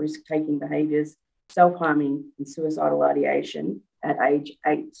 extreme risk-taking behaviours, self-harming and suicidal ideation at age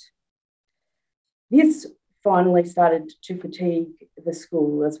 8. This finally started to fatigue the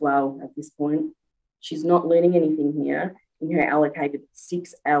school as well at this point. She's not learning anything here in her allocated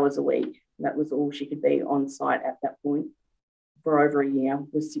 6 hours a week. That was all she could be on site at that point for over a year,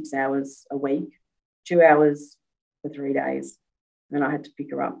 was 6 hours a week, 2 hours for 3 days. And I had to pick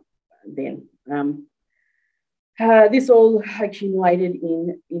her up then. This all accumulated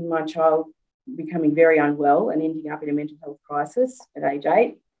in my child becoming very unwell and ending up in a mental health crisis at age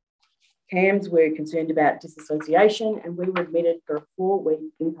 8. CAMS were concerned about disassociation, and we were admitted for a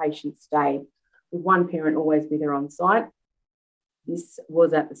 4-week inpatient stay with one parent always with her on site. This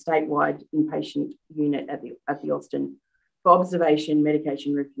was at the statewide inpatient unit at the Austin for observation,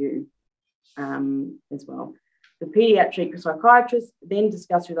 medication review as well. The paediatric psychiatrist then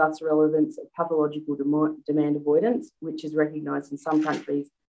discussed with us the relevance of pathological demand avoidance, which is recognised in some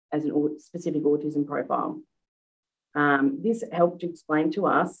countries as a specific autism profile. This helped to explain to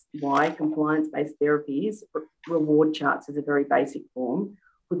us why compliance-based therapies, reward charts as a very basic form,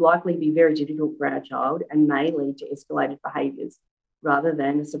 would likely be very difficult for our child and may lead to escalated behaviours rather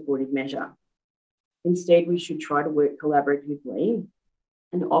than a supportive measure. Instead, we should try to work collaboratively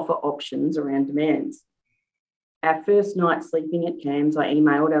and offer options around demands. Our first night sleeping at CAMS, I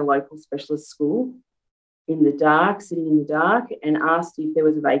emailed our local specialist school in the dark, sitting in the dark, and asked if there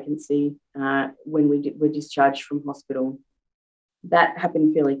was a vacancy when we were discharged from hospital. That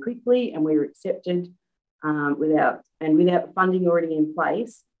happened fairly quickly, and we were accepted without funding already in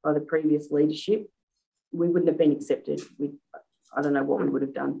place by the previous leadership. We wouldn't have been accepted. I don't know what we would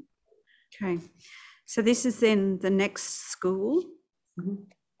have done. Okay, so this is then the next school.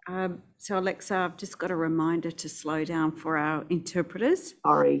 Mm-hmm. So Alexa, I've just got a reminder to slow down for our interpreters.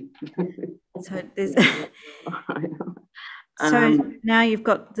 Sorry. So there's so now you've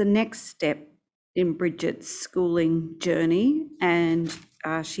got the next step in Bridget's schooling journey, and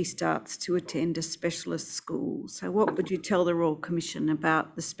she starts to attend a specialist school. So what would you tell the Royal Commission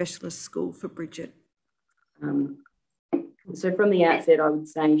about the specialist school for Bridget? So from the outset, I would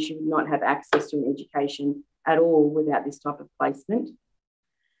say she would not have access to an education at all without this type of placement.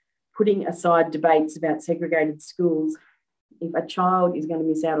 Putting aside debates about segregated schools, if a child is going to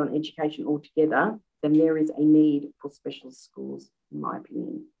miss out on education altogether, then there is a need for specialist schools, in my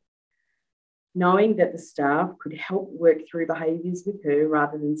opinion. Knowing that the staff could help work through behaviours with her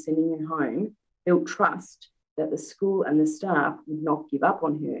rather than sending her home, built trust that the school and the staff would not give up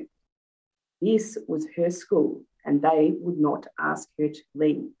on her. This was her school, and they would not ask her to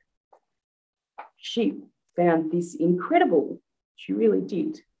leave. She found this incredible. She really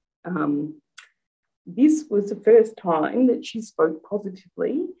did. This was the first time that she spoke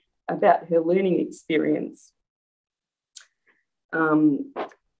positively about her learning experience. And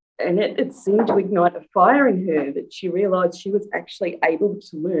it seemed to ignite a fire in her that she realised she was actually able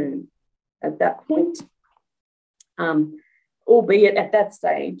to learn at that point. Albeit at that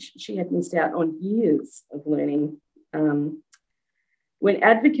stage, she had missed out on years of learning. When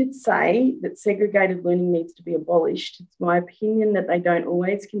advocates say that segregated learning needs to be abolished, it's my opinion that they don't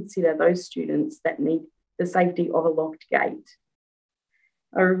always consider those students that need the safety of a locked gate.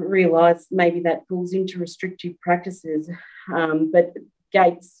 I realise maybe that falls into restrictive practices, but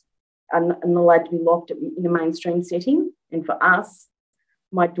gates are not allowed to be locked in a mainstream setting. And for us,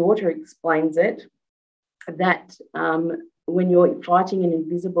 my daughter explains it, that when you're fighting an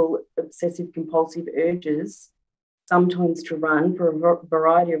invisible obsessive compulsive urges, sometimes to run for a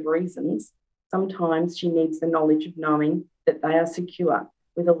variety of reasons, sometimes she needs the knowledge of knowing that they are secure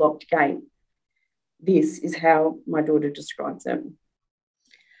with a locked gate. This is how my daughter describes it.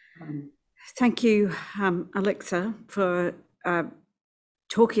 Thank you, Alexa, for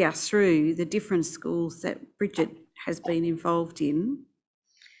talking us through the different schools that Bridget has been involved in.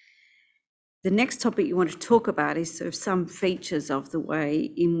 The next topic you want to talk about is sort of some features of the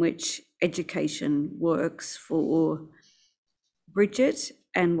way in which education works for Bridget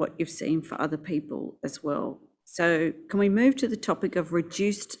and what you've seen for other people as well. So can we move to the topic of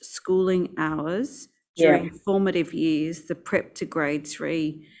reduced schooling hours during formative years, the prep to grade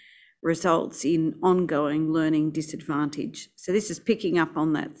 3 results in ongoing learning disadvantage? So this is picking up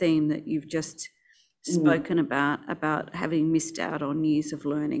on that theme that you've just spoken about having missed out on years of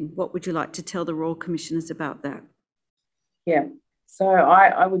learning. What would you like to tell the Royal Commissioners about that? Yeah, so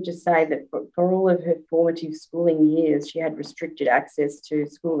I would just say that for all of her formative schooling years, she had restricted access to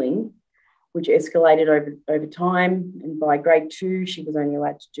schooling, which escalated over time. And by grade 2, she was only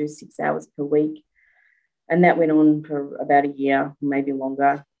allowed to do 6 hours per week. And that went on for about a year, maybe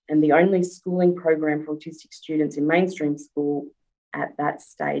longer. And the only schooling program for autistic students in mainstream school at that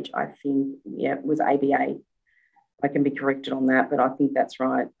stage, I think, was ABA. I can be corrected on that, but I think that's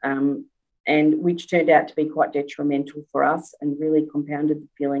right. And which turned out to be quite detrimental for us and really compounded the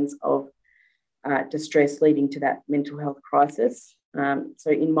feelings of distress leading to that mental health crisis.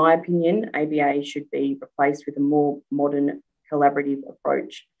 So in my opinion, ABA should be replaced with a more modern collaborative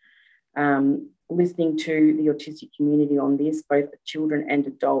approach. Listening to the autistic community on this, both children and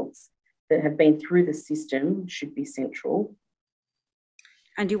adults that have been through the system, should be central.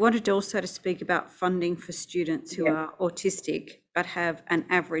 And you wanted also to speak about funding for students who are autistic but have an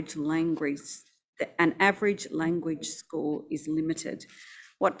average language score is limited.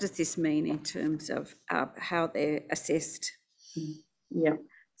 What does this mean in terms of how they're assessed? Yeah,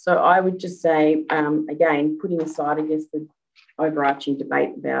 so I would just say, again, putting aside, I guess, the overarching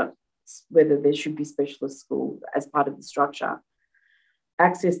debate about whether there should be specialist schools as part of the structure,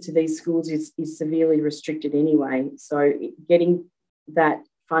 access to these schools is severely restricted anyway. So getting that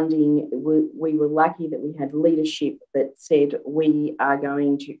funding, we were lucky that we had leadership that said, we are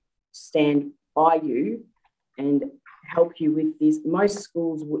going to stand by you and help you with this. Most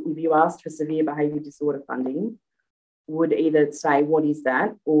schools, if you asked for severe behaviour disorder funding, would either say, what is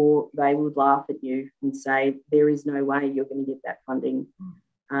that? Or they would laugh at you and say, there is no way you're going to get that funding.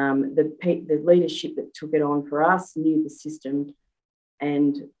 The leadership that took it on for us knew the system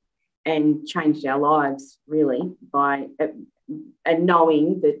and changed our lives, really, by and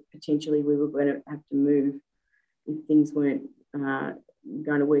knowing that potentially we were going to have to move if things weren't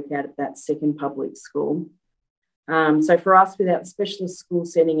going to work out at that second public school. So for us, without specialist school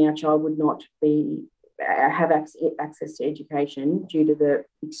setting, our child would not have access to education due to the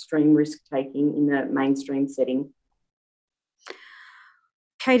extreme risk-taking in the mainstream setting.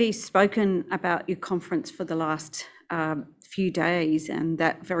 Katie's spoken about your conference for the last few days and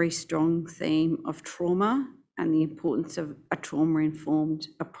that very strong theme of trauma and the importance of a trauma-informed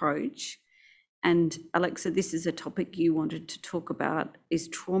approach. And Alexa, this is a topic you wanted to talk about, is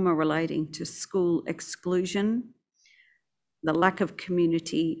trauma relating to school exclusion, the lack of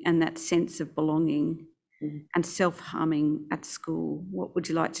community and that sense of belonging and self-harming at school. What would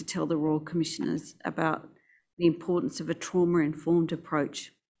you like to tell the Royal Commissioners about the importance of a trauma-informed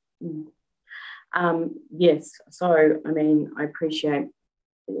approach? Yes, so I mean, I appreciate,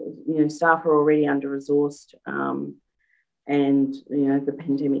 staff are already under-resourced and, the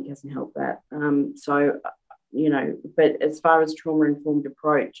pandemic hasn't helped that. But as far as trauma-informed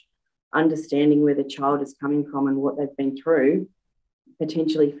approach, understanding where the child is coming from and what they've been through,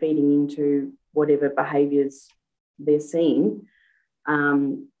 potentially feeding into whatever behaviours they're seeing, I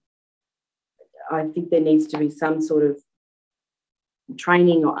think there needs to be some sort of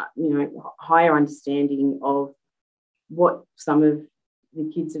training or, higher understanding of what some of the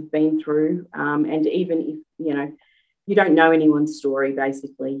kids have been through. And even if, you don't know anyone's story,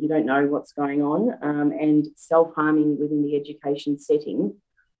 basically, you don't know what's going on. And self-harming within the education setting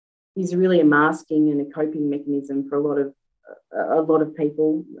is really a masking and a coping mechanism for a lot of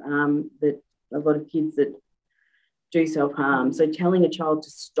people, that a lot of kids that do self-harm. So telling a child to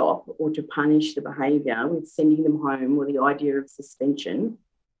stop or to punish the behaviour with sending them home or the idea of suspension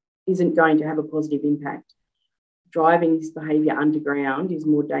isn't going to have a positive impact. Driving this behaviour underground is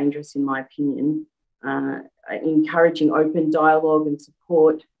more dangerous, in my opinion. Encouraging open dialogue and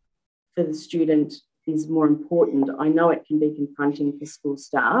support for the student is more important. I know it can be confronting for school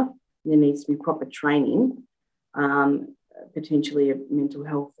staff. There needs to be proper training, potentially a mental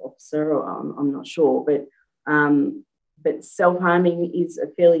health officer, or I'm not sure, but self-harming is a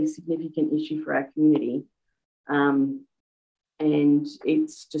fairly significant issue for our community. And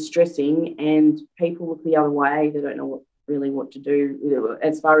it's distressing, and people look the other way. They don't know really what to do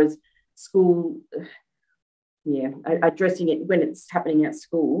as far as school. Addressing it when it's happening at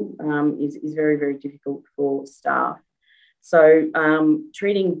school is very, very difficult for staff. So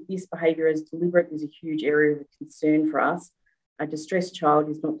treating this behaviour as deliberate is a huge area of concern for us. A distressed child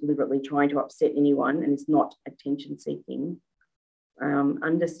is not deliberately trying to upset anyone and is not attention seeking.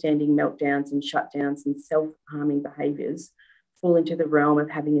 Understanding meltdowns and shutdowns and self-harming behaviours fall into the realm of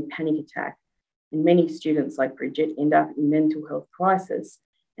having a panic attack. And many students like Bridget end up in mental health crisis,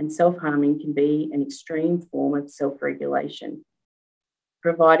 and self-harming can be an extreme form of self-regulation.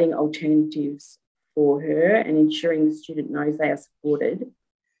 Providing alternatives for her and ensuring the student knows they are supported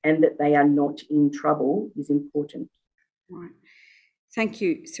and that they are not in trouble is important. Right. Thank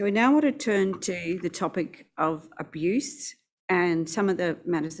you. So we now want to turn to the topic of abuse, and some of the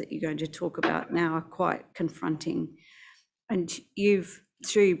matters that you're going to talk about now are quite confronting. And you've,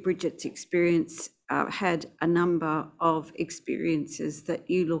 through Bridget's experience, had a number of experiences that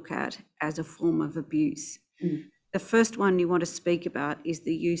you look at as a form of abuse. The first one you want to speak about is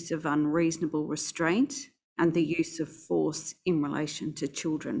the use of unreasonable restraint and the use of force in relation to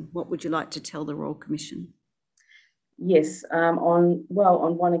children. What would you like to tell the Royal Commission? Yes, on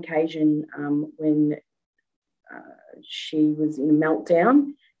one occasion when she was in a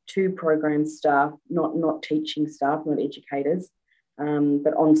meltdown, two program staff, not teaching staff, not educators,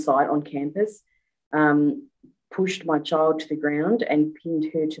 but on site, on campus, pushed my child to the ground and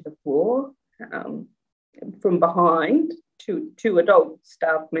pinned her to the floor from behind, two adult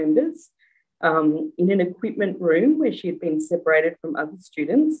staff members, in an equipment room where she had been separated from other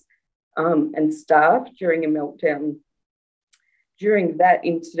students and staff during a meltdown. During that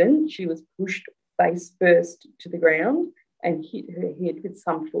incident, she was pushed face first to the ground and hit her head with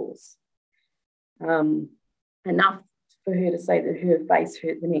some force. Enough for her to say that her face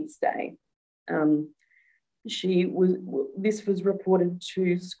hurt the next day. This was reported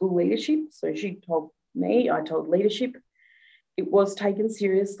to school leadership, so she told me, I told leadership. It was taken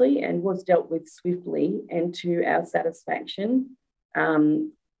seriously and was dealt with swiftly and to our satisfaction.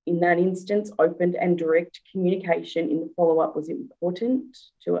 In that instance, open and direct communication in the follow-up was important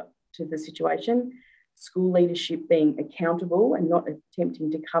to the situation. School leadership being accountable and not attempting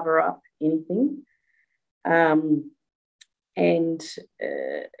to cover up anything. And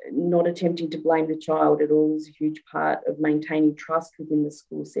not attempting to blame the child at all is a huge part of maintaining trust within the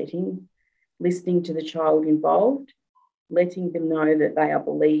school setting. Listening to the child involved, letting them know that they are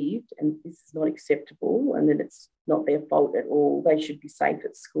believed and this is not acceptable and that it's not their fault at all. They should be safe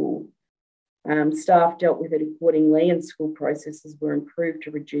at school. Staff dealt with it accordingly and school processes were improved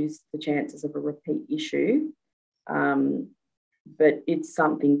to reduce the chances of a repeat issue. But it's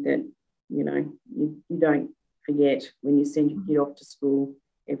something that, you don't forget when you send your kid off to school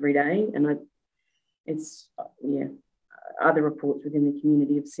every day. And other reports within the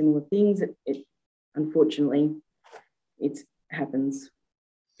community of similar things. Unfortunately, it happens.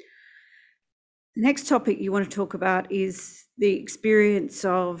 The next topic you want to talk about is the experience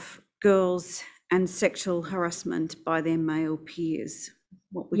of girls and sexual harassment by their male peers.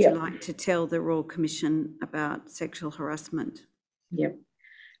 What would you like to tell the Royal Commission about sexual harassment? Yep.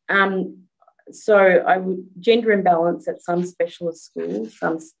 So gender imbalance at some specialist schools,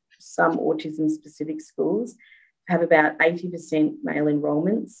 some autism-specific schools, have about 80% male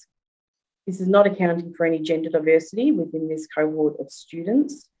enrolments. This is not accounting for any gender diversity within this cohort of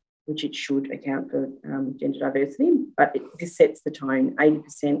students, which it should account for gender diversity, but this sets the tone.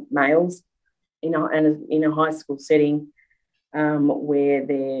 80% males in a high school setting where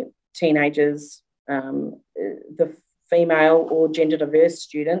they're teenagers. The female or gender diverse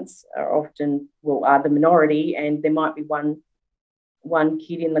students are the minority, and there might be one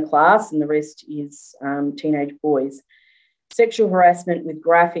kid in the class and the rest is teenage boys. Sexual harassment with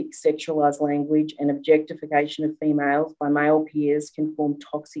graphic sexualised language and objectification of females by male peers can form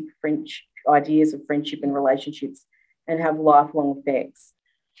toxic ideas of friendship and relationships and have lifelong effects.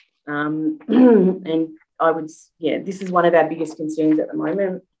 And this is one of our biggest concerns at the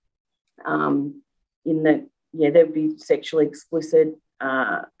moment, in that there'd be sexually explicit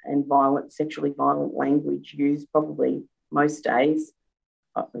and sexually violent language used probably most days.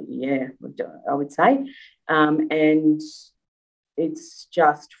 I would say. And it's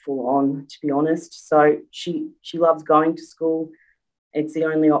just full on, to be honest. So she loves going to school. It's the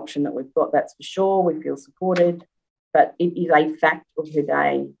only option that we've got, that's for sure. We feel supported, but it is a fact of her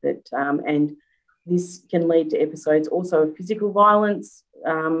day that, and this can lead to episodes also of physical violence,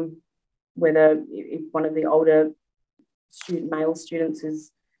 whether if one of the older male students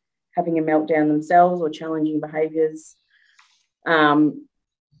is having a meltdown themselves or challenging behaviours.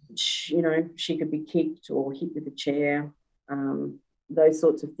 She could be kicked or hit with a chair, those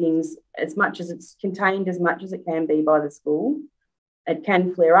sorts of things. As much as it's contained, as much as it can be by the school, it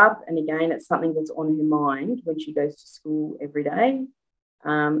can flare up. And again, it's something that's on her mind when she goes to school every day,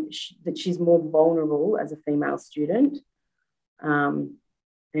 that she's more vulnerable as a female student. And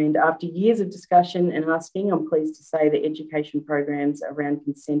after years of discussion and asking, I'm pleased to say the education programs around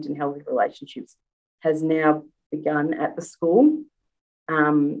consent and healthy relationships has now begun at the school.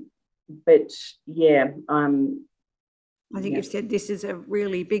 But yeah, I think you've said this is a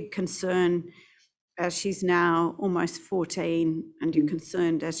really big concern as she's now almost 14, and you're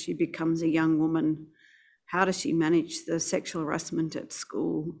concerned as she becomes a young woman. How does she manage the sexual harassment at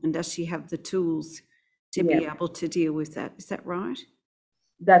school, and does she have the tools to be able to deal with that? Is that right?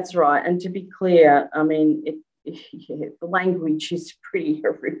 That's right. And to be clear, I mean, the language is pretty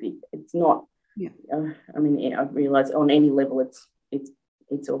horrific. It's not. Yeah. I realise on any level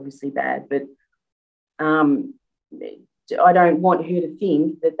it's obviously bad, but I don't want her to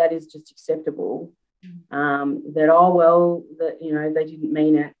think that is just acceptable. They didn't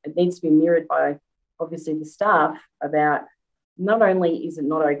mean it. It needs to be mirrored by obviously the staff about not only is it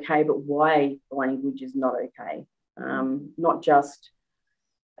not okay, but why the language is not okay. Not just,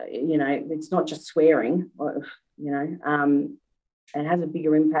 it's not just swearing. It has a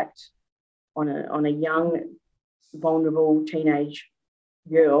bigger impact on a young, vulnerable teenage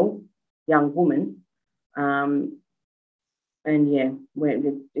girl, young woman.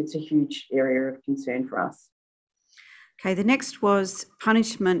 It's a huge area of concern for us. Okay, the next was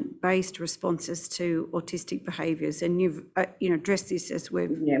punishment-based responses to autistic behaviours, and you've addressed this as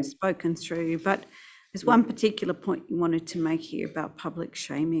we've spoken through, but there's one particular point you wanted to make here about public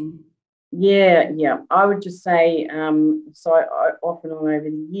shaming. Yeah. I would just say, off and on over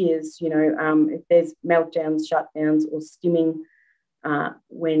the years, if there's meltdowns, shutdowns, or stimming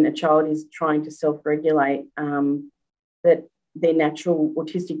when a child is trying to self-regulate, that their natural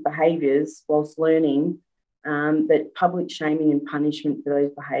autistic behaviours whilst learning, that public shaming and punishment for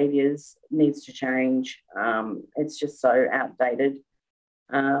those behaviours needs to change. It's just so outdated.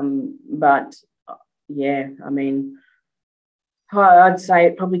 I'd say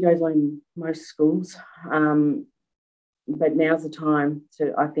it probably goes on in most schools, but now's the time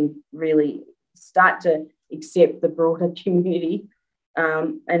to, I think, really start to accept the broader community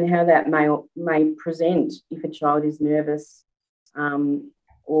and how that may present if a child is nervous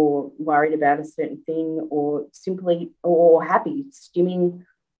or worried about a certain thing, or simply or happy, stimming.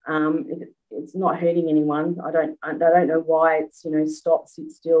 It's not hurting anyone. I don't know why it's stop,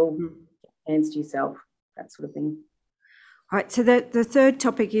 sit still, hands to yourself, that sort of thing. All right, so the third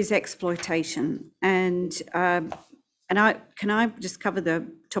topic is exploitation, and can I just cover the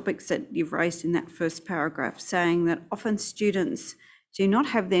topics that you've raised in that first paragraph, saying that often students do not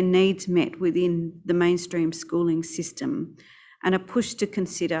have their needs met within the mainstream schooling system and are pushed to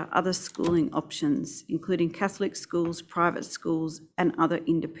consider other schooling options, including Catholic schools, private schools, and other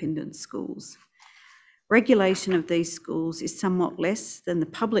independent schools. Regulation of these schools is somewhat less than the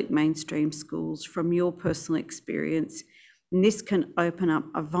public mainstream schools from your personal experience, and this can open up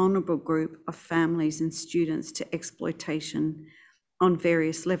a vulnerable group of families and students to exploitation on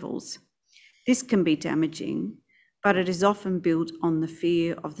various levels. This can be damaging, but it is often built on the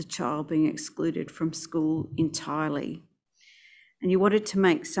fear of the child being excluded from school entirely. And you wanted to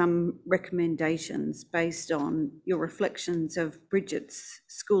make some recommendations based on your reflections of Bridget's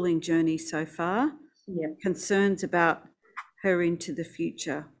schooling journey so far, concerns about her into the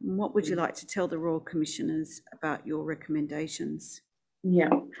future. And what would you like to tell the Royal Commissioners about your recommendations?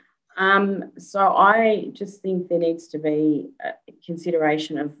 So I just think there needs to be a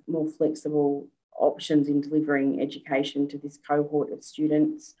consideration of more flexible options in delivering education to this cohort of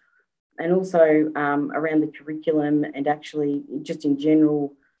students, and also around the curriculum, and actually just in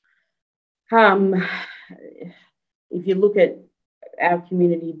general. If you look at our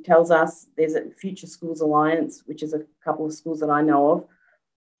community, tells us there's a Future Schools Alliance, which is a couple of schools that I know of,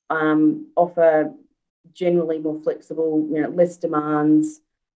 offer generally more flexible, less demands,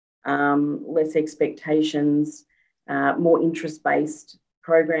 less expectations, more interest-based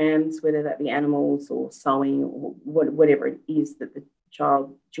programs, whether that be animals or sewing or whatever it is that the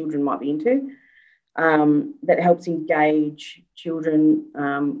children might be into, that helps engage children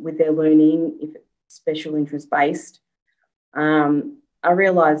with their learning if it's special interest-based. I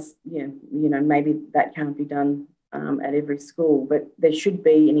realise, maybe that can't be done at every school, but there should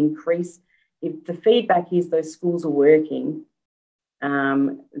be an increase. If the feedback is those schools are working,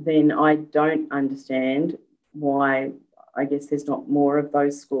 then I don't understand why, I guess, there's not more of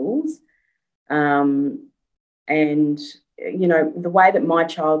those schools. And, the way that my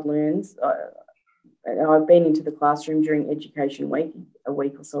child learns, I've been into the classroom during Education Week a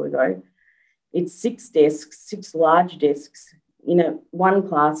week or so ago. It's 6 desks, 6 large desks in one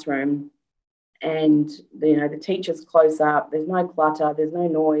classroom, and the teacher's close up. There's no clutter, there's no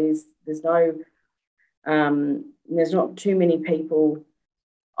noise, there's not too many people.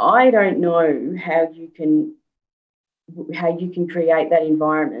 I don't know how you can create that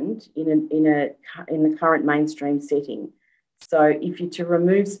environment in the current mainstream setting. So if you're to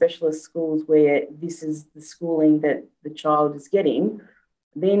remove specialist schools where this is the schooling that the child is getting,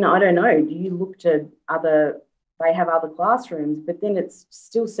 then I don't know, do you look to they have other classrooms, but then it's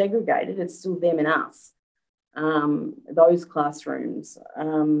still segregated, it's still them and us, those classrooms.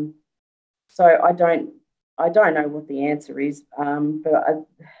 So I don't know what the answer is, but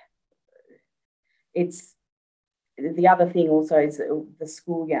it's the other thing also is the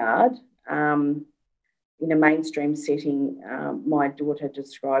schoolyard. In a mainstream setting, my daughter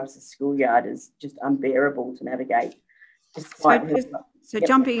describes the schoolyard as just unbearable to navigate. So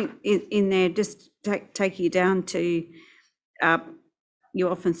jumping in there, just take you down to, you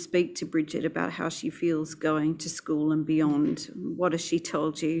often speak to Bridget about how she feels going to school and beyond. What has she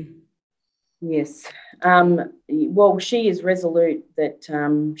told you? Yes. Well, she is resolute that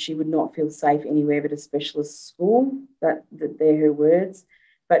she would not feel safe anywhere but a specialist school. That they're her words.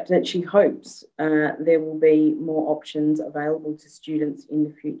 But that she hopes there will be more options available to students in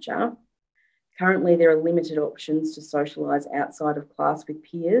the future. Currently, there are limited options to socialise outside of class with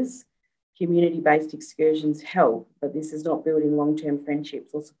peers. Community-based excursions help, but this is not building long-term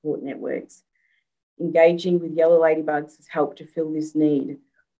friendships or support networks. Engaging with yellow ladybugs has helped to fill this need,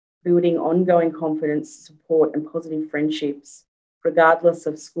 building ongoing confidence, support and positive friendships, regardless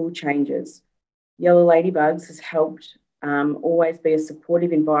of school changes. Yellow ladybugs has helped always be a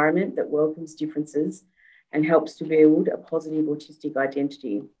supportive environment that welcomes differences and helps to build a positive autistic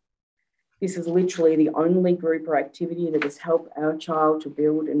identity. This is literally the only group or activity that has helped our child to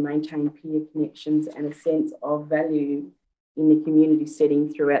build and maintain peer connections and a sense of value in the community setting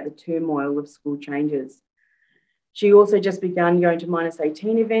throughout the turmoil of school changes. She also just began going to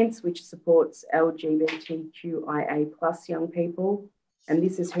 -18 events, which supports LGBTQIA+ young people. And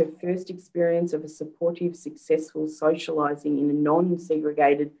this is her first experience of a supportive, successful socialising in a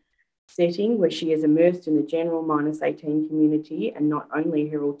non-segregated setting where she is immersed in the general -18 community and not only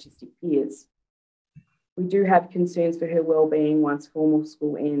her autistic peers. We do have concerns for her wellbeing once formal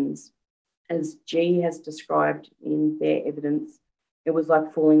school ends. As G has described in their evidence, it was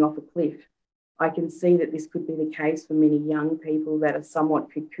like falling off a cliff. I can see that this could be the case for many young people that are somewhat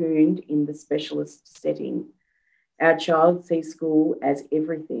cocooned in the specialist setting. Our child sees school as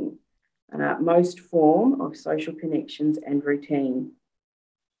everything, most form of social connections and routine.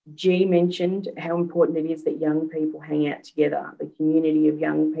 G mentioned how important it is that young people hang out together, the community of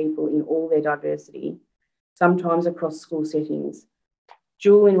young people in all their diversity, sometimes across school settings.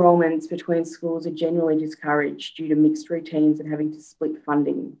 Dual enrolments between schools are generally discouraged due to mixed routines and having to split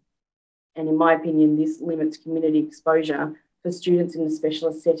funding. And in my opinion, this limits community exposure for students in the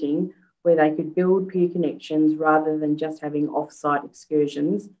specialist setting where they could build peer connections rather than just having off-site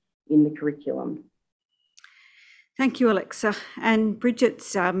excursions in the curriculum. Thank you, Alexa. And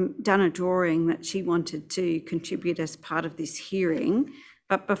Bridget's done a drawing that she wanted to contribute as part of this hearing.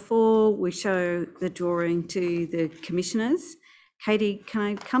 But before we show the drawing to the commissioners, Katie, can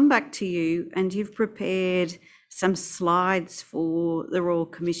I come back to you? And you've prepared some slides for the Royal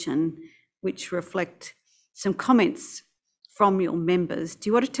Commission which reflect some comments from your members. Do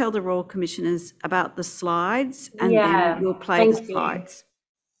you want to tell the Royal Commissioners about the slides, and then we'll play the slides?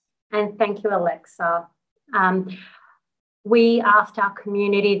 And thank you, Alexa. We asked our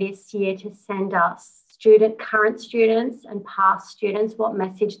community this year to send us current students and past students what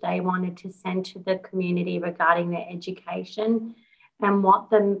message they wanted to send to the community regarding their education. And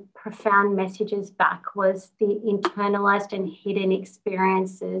what the profound messages back was the internalised and hidden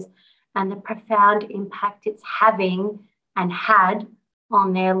experiences and the profound impact it's having and had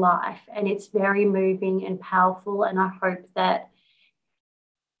on their life. And it's very moving and powerful. And I hope that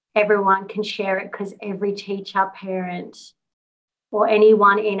everyone can share it because every teacher, parent, or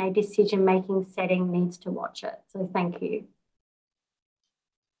anyone in a decision-making setting needs to watch it. So thank you.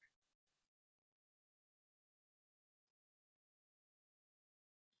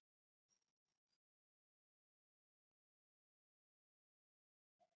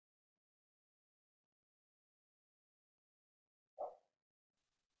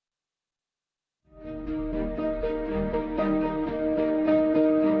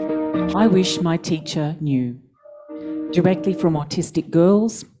 I wish my teacher knew. Directly from autistic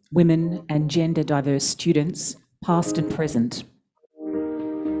girls, women and gender diverse students, past and present.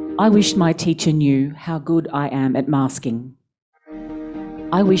 I wish my teacher knew how good I am at masking.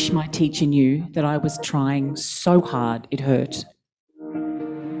 I wish my teacher knew that I was trying so hard it hurt.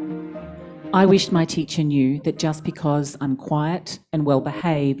 I wish my teacher knew that just because I'm quiet and well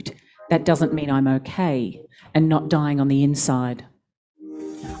behaved, that doesn't mean I'm okay and not dying on the inside.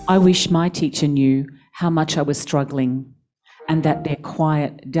 I wish my teacher knew how much I was struggling and that their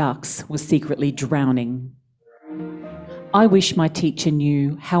quiet ducks were secretly drowning. I wish my teacher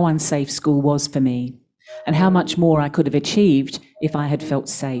knew how unsafe school was for me and how much more I could have achieved if I had felt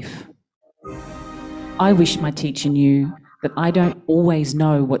safe. I wish my teacher knew that I don't always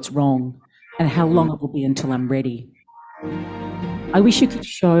know what's wrong and how long it will be until I'm ready. I wish you could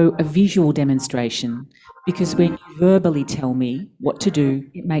show a visual demonstration, because when you verbally tell me what to do,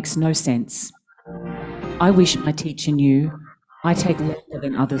 it makes no sense. I wish my teacher knew I take longer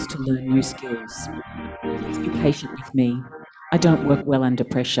than others to learn new skills. Please be patient with me. I don't work well under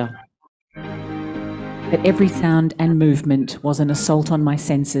pressure. That every sound and movement was an assault on my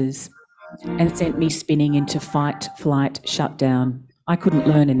senses and sent me spinning into fight, flight, shutdown. I couldn't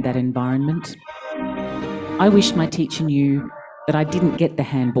learn in that environment. I wish my teacher knew that I didn't get the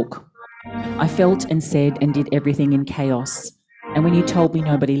handbook. I felt and said and did everything in chaos. And when you told me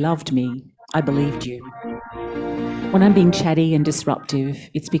nobody loved me, I believed you. When I'm being chatty and disruptive,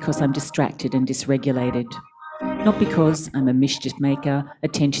 it's because I'm distracted and dysregulated, not because I'm a mischief maker,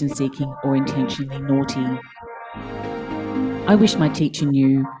 attention-seeking, or intentionally naughty. I wish my teacher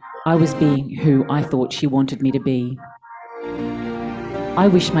knew I was being who I thought she wanted me to be. I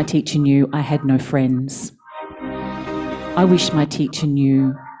wish my teacher knew I had no friends. I wish my teacher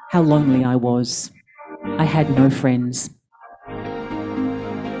knew how lonely I was. I had no friends.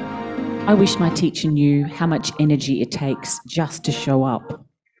 I wish my teacher knew how much energy it takes just to show up.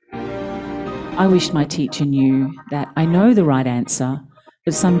 I wish my teacher knew that I know the right answer,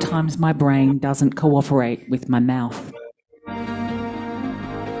 but sometimes my brain doesn't cooperate with my mouth.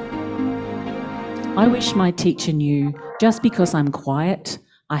 I wish my teacher knew just because I'm quiet,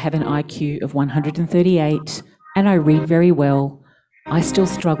 I have an IQ of 138, and I read very well, I still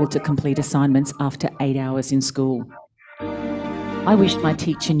struggle to complete assignments after 8 hours in school. I wish my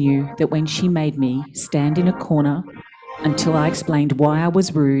teacher knew that when she made me stand in a corner until I explained why I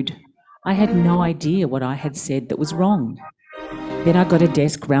was rude, I had no idea what I had said that was wrong. Then I got a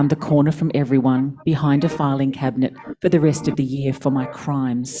desk round the corner from everyone behind a filing cabinet for the rest of the year for my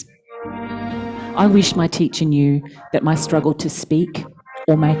crimes. I wish my teacher knew that my struggle to speak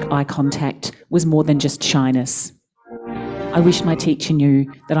or make eye contact was more than just shyness. I wish my teacher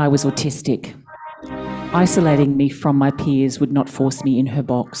knew that I was autistic. Isolating me from my peers would not force me in her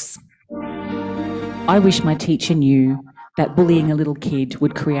box. I wish my teacher knew that bullying a little kid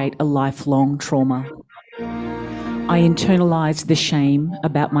would create a lifelong trauma. I internalized the shame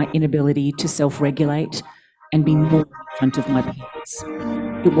about my inability to self-regulate and be normal in front of my peers.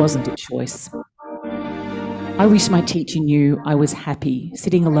 It wasn't a choice. I wish my teacher knew I was happy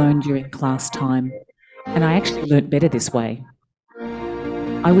sitting alone during class time, and I actually learnt better this way.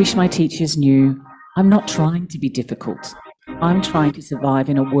 I wish my teachers knew I'm not trying to be difficult. I'm trying to survive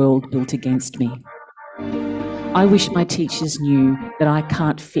in a world built against me. I wish my teachers knew that I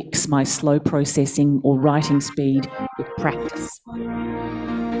can't fix my slow processing or writing speed with practice.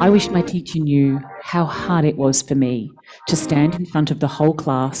 I wish my teacher knew how hard it was for me to stand in front of the whole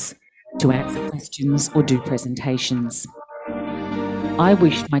class, to answer questions or do presentations. I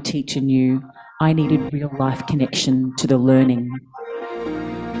wish my teacher knew I needed real-life connection to the learning.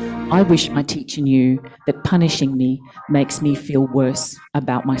 I wish my teacher knew that punishing me makes me feel worse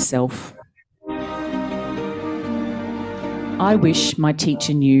about myself. I wish my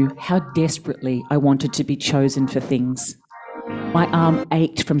teacher knew how desperately I wanted to be chosen for things. My arm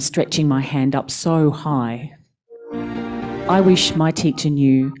ached from stretching my hand up so high. I wish my teacher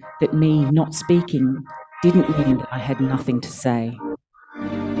knew that me not speaking didn't mean that I had nothing to say.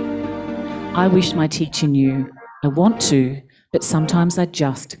 I wish my teacher knew I want to, but sometimes I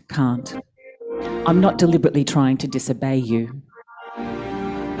just can't. I'm not deliberately trying to disobey you.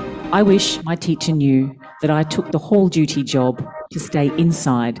 I wish my teacher knew that I took the hall duty job to stay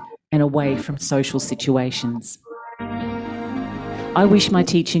inside and away from social situations. I wish my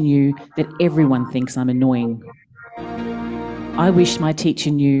teacher knew that everyone thinks I'm annoying. I wish my teacher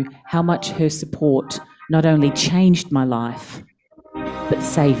knew how much her support not only changed my life, but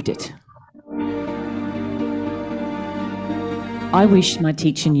saved it. I wish my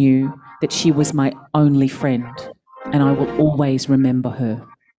teacher knew that she was my only friend, and I will always remember her.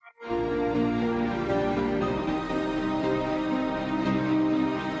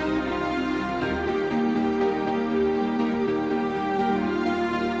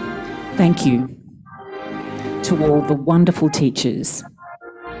 Thank you to all the wonderful teachers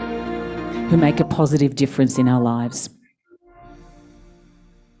who make a positive difference in our lives.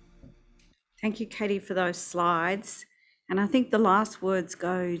 Thank you, Katie, for those slides. And I think the last words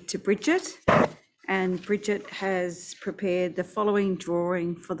go to Bridget. And Bridget has prepared the following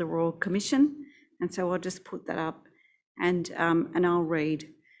drawing for the Royal Commission. And so I'll just put that up and I'll read.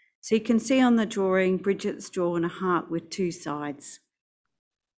 So you can see on the drawing, Bridget's drawn a heart with two sides.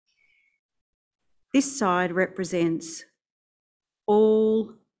 This side represents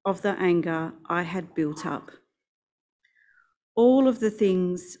all of the anger I had built up, all of the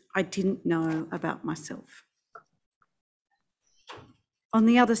things I didn't know about myself. On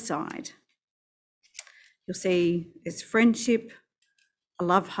the other side, you'll see there's friendship, a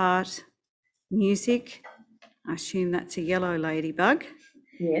love heart, music, I assume that's a yellow ladybug.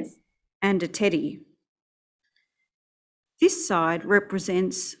 Yes. And a teddy. This side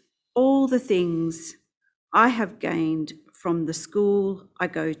represents all the things I have gained from the school I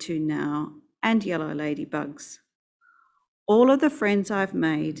go to now and yellow ladybugs. All of the friends I've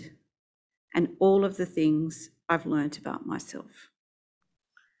made and all of the things I've learnt about myself.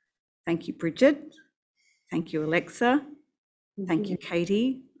 Thank you, Bridget. Thank you, Alexa. Thank you,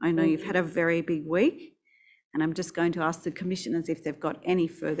 Katie. I know you've had a very big week, and I'm just going to ask the commissioners if they've got any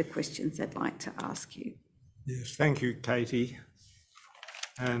further questions they'd like to ask you. Yes, thank you, Katie.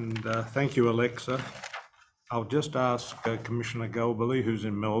 And thank you, Alexa. I'll just ask Commissioner Galbally, who's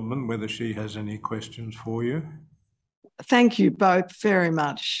in Melbourne, whether she has any questions for you. Thank you both very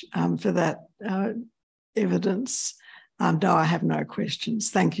much for that evidence. No, I have no questions.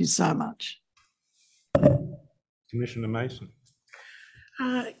 Thank you so much. Commissioner Mason.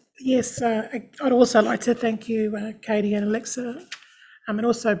 Yes, I'd also like to thank you, Katie and Alexa, and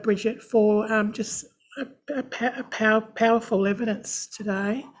also Bridget for just powerful evidence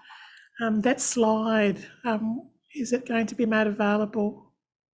today. That slide, is it going to be made available?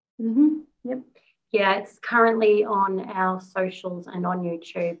 Yep. Yeah, it's currently on our socials and on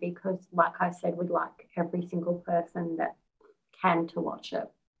YouTube because, like I said, we'd like every single person that can to watch it.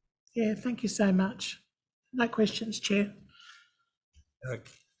 Yeah, thank you so much. No questions, Chair.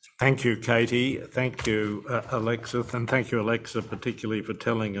 Thank you, Katie. Thank you, Alexa. And thank you, Alexa, particularly for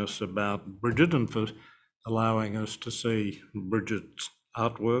telling us about Bridget and for allowing us to see Bridget's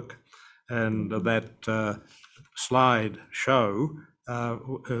artwork. And that slide show,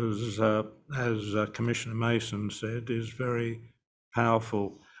 as Commissioner Mason said, is very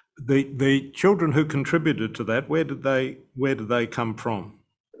powerful. The children who contributed to that, where did they come from?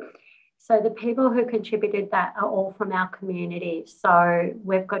 So the people who contributed that are all from our community. So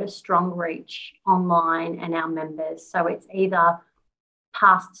we've got a strong reach online and our members. So it's either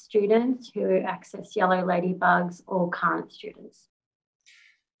past students who access yellow ladybugs or current students.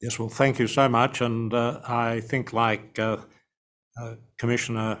 Yes, well, thank you so much. And I think, like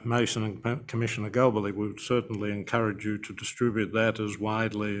Commissioner Mason and Commissioner Galbally, would certainly encourage you to distribute that as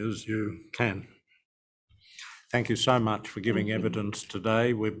widely as you can. Thank you so much for giving evidence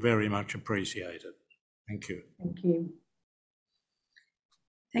today. We very much appreciate it. Thank you. Thank you.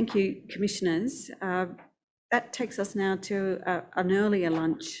 Thank you, Commissioners. That takes us now to an earlier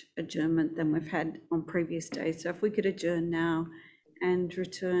lunch adjournment than we've had on previous days. So if we could adjourn now and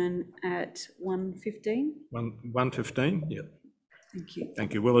return at 1:15? 1:15? Yeah. Thank you.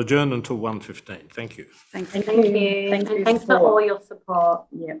 Thank you. We'll adjourn until 1:15. Thank you. Thank you. Thank you. Thanks for all your support.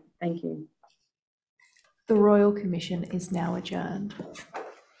 Yeah, thank you. The Royal Commission is now adjourned.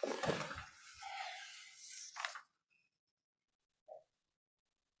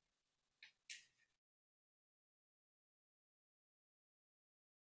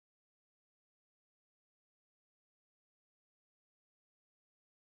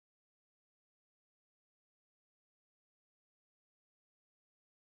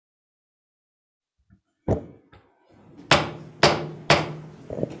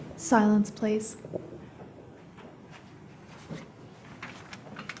 Silence, please.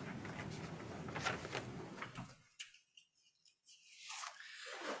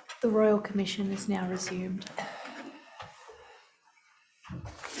 The Royal Commission is now resumed.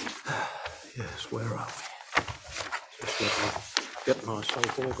 Yes, where are we? Just let me get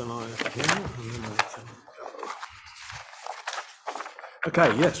myself organised here and then we can go.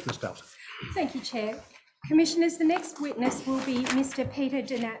 Okay, yes, Ms Dalton. Thank you, Chair. Commissioners, the next witness will be Mr Peter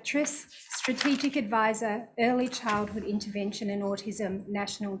Denatris, Strategic Advisor, Early Childhood Intervention and Autism,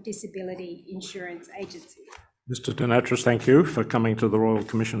 National Disability Insurance Agency. Mr Denatris, thank you for coming to the Royal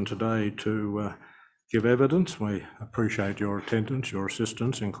Commission today to give evidence. We appreciate your attendance, your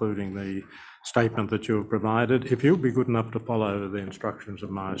assistance, including the statement that you have provided. If you'll be good enough to follow the instructions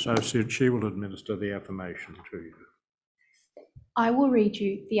of my associate, she will administer the affirmation to you. I will read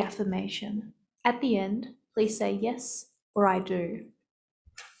you the affirmation. At the end, please say yes or I do.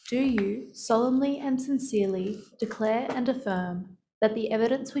 Do you solemnly and sincerely declare and affirm that the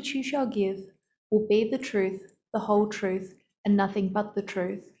evidence which you shall give will be the truth, the whole truth, and nothing but the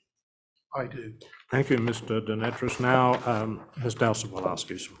truth? I do. Thank you, Mr Denatris. Now, Ms Dowson will ask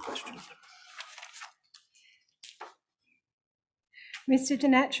you some questions. Mr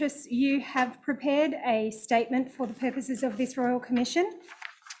Denatris, you have prepared a statement for the purposes of this Royal Commission.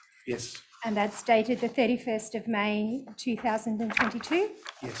 Yes. And that's dated the 31st of May 2022.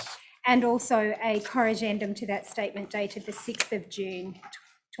 Yes. And also a corrigendum to that statement dated the 6th of June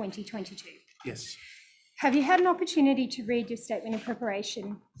 2022. Yes. Have you had an opportunity to read your statement in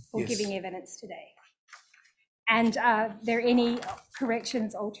preparation for Yes. giving evidence today? And are there any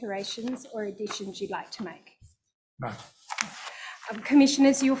corrections, alterations or additions you'd like to make? No.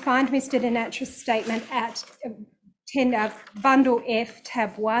 Commissioners, you'll find Mr Denatris' statement at Bundle F,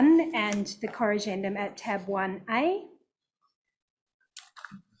 Tab 1, and the corrigendum at Tab 1A.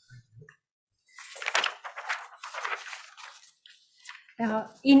 Now,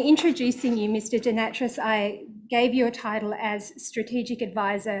 in introducing you, Mr Denatris, I gave you a title as Strategic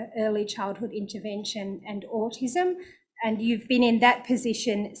Advisor, Early Childhood Intervention and Autism, and you've been in that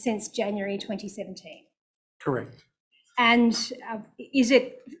position since January 2017. Correct. And is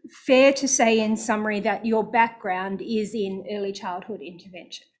it fair to say in summary that your background is in early childhood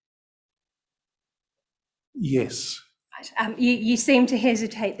intervention? Yes. Right. You seem to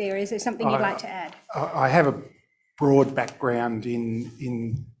hesitate there. Is there something you'd like to add? I have a broad background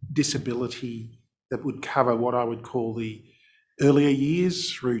in disability that would cover what I would call the earlier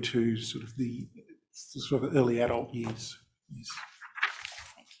years through to sort of early adult years. Yes.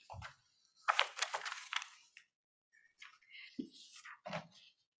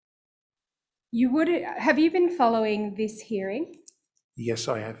 Have you been following this hearing? Yes,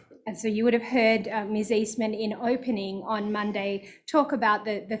 I have. And so you would have heard Ms Eastman in opening on Monday talk about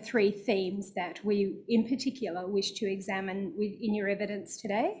the three themes that we in particular wish to examine in your evidence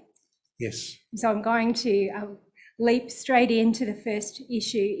today. Yes. So I'm going to leap straight into the first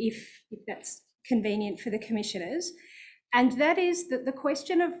issue if that's convenient for the commissioners. And that is that the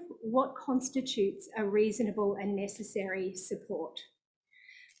question of what constitutes a reasonable and necessary support.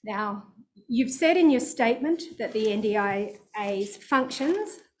 Now, you've said in your statement that the NDIA's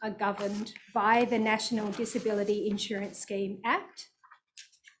functions are governed by the National Disability Insurance Scheme Act.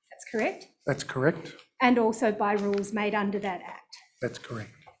 That's correct? That's correct. And also by rules made under that Act. That's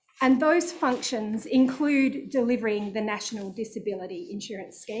correct. And those functions include delivering the National Disability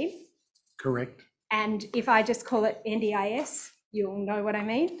Insurance Scheme. Correct. And if I just call it NDIS, you'll know what I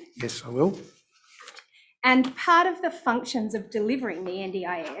mean? Yes, I will. And part of the functions of delivering the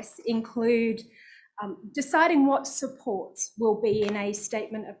NDIS include deciding what supports will be in a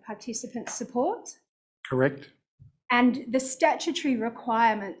statement of participant support. Correct. And the statutory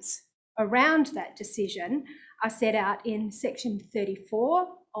requirements around that decision are set out in section 34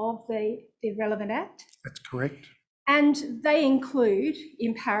 of the relevant Act. That's correct. And they include,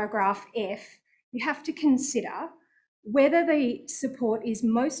 in paragraph F, you have to consider whether the support is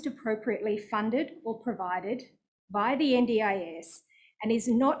most appropriately funded or provided by the NDIS and is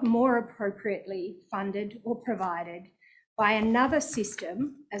not more appropriately funded or provided by another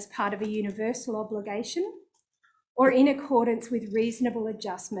system as part of a universal obligation or in accordance with reasonable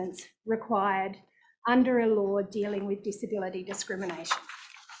adjustments required under a law dealing with disability discrimination.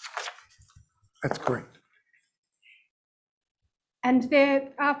 That's correct. And there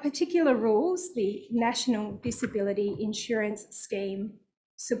are particular rules, the National Disability Insurance Scheme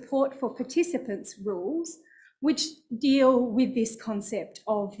Support for Participants rules, which deal with this concept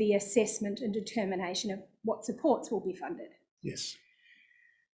of the assessment and determination of what supports will be funded. Yes.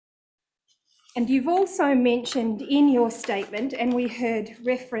 And you've also mentioned in your statement, and we heard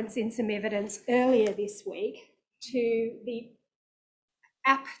reference in some evidence earlier this week, to the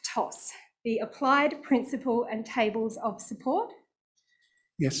APTOS, the Applied Principle and Tables of Support.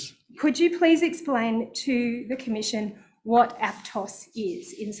 Yes. Could you please explain to the Commission what APTOS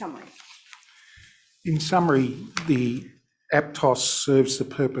is in summary? In summary, the APTOS serves the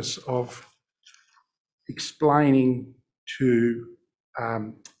purpose of explaining to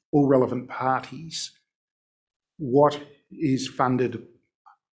all relevant parties what is funded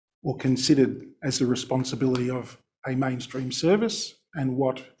or considered as the responsibility of a mainstream service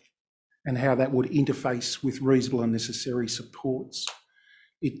and how that would interface with reasonable and necessary supports.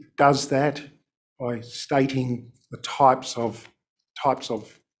 It does that by stating the types of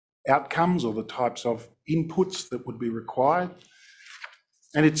outcomes or the types of inputs that would be required.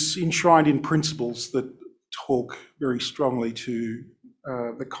 And it's enshrined in principles that talk very strongly to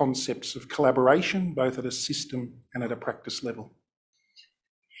the concepts of collaboration, both at a system and at a practice level.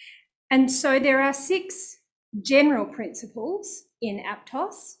 And so there are 6 general principles in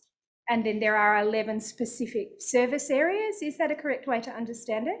APTOS, and then there are 11 specific service areas. Is that a correct way to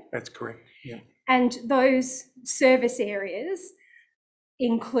understand it? That's correct, yeah. And those service areas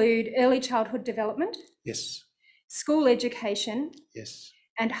include early childhood development, Yes, school education, yes,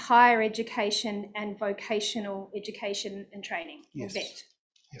 and higher education and vocational education and training, or yes, VET.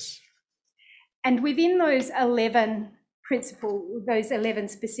 yes. And within those 11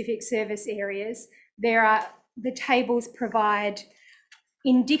 specific service areas, the tables provide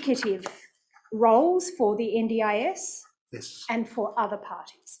indicative roles for the NDIS Yes. and for other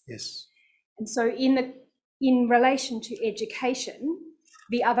parties. Yes. And so in relation to education,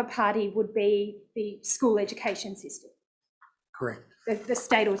 the other party would be the school education system. Correct. The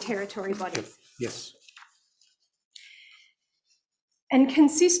state or territory bodies. Yes. And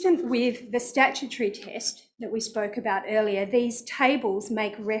consistent with the statutory test that we spoke about earlier, these tables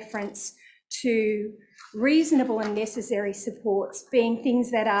make reference to reasonable and necessary supports being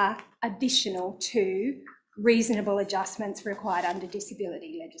things that are additional to reasonable adjustments required under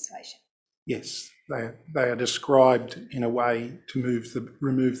disability legislation. Yes, they are described in a way to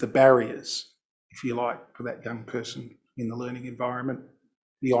remove the barriers, if you like, for that young person in the learning environment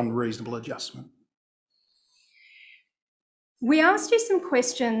beyond reasonable adjustment. We asked you some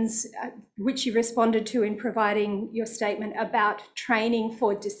questions which you responded to in providing your statement about training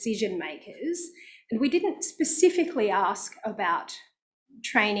for decision makers, and we didn't specifically ask about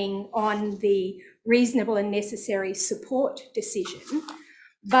training on the reasonable and necessary support decision,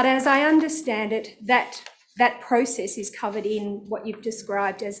 but as I understand it, that process is covered in what you've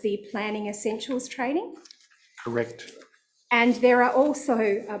described as the planning essentials training. Correct. And there are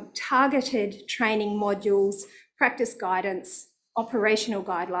also targeted training modules, practice guidance, operational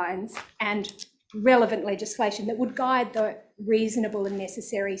guidelines, and relevant legislation that would guide the reasonable and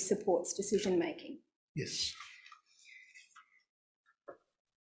necessary supports decision making. Yes.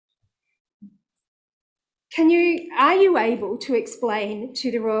 Are you able to explain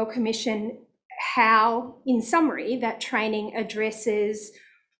to the Royal Commission how, in summary, that training addresses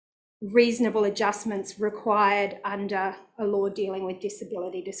reasonable adjustments required under a law dealing with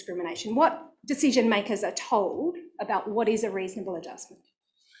disability discrimination? What decision makers are told about what is a reasonable adjustment?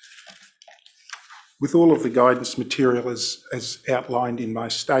 With all of the guidance material as outlined in my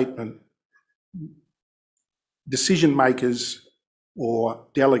statement, decision makers, or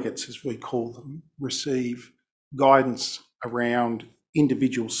delegates as we call them, receive guidance around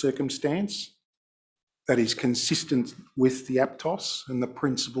individual circumstance that is consistent with the APTOS and the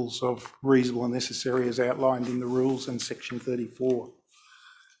principles of reasonable and necessary as outlined in the rules and section 34.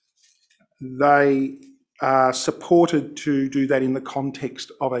 They are supported to do that in the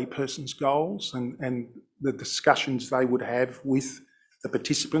context of a person's goals and the discussions they would have with the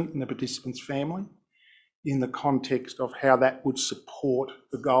participant and the participant's family in the context of how that would support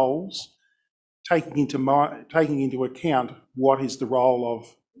the goals, taking into account what is the role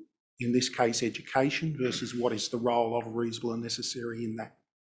of, in this case, education versus what is the role of reasonable and necessary in that.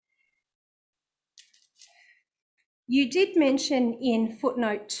 You did mention in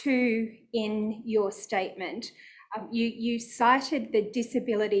footnote 2 in your statement, you cited the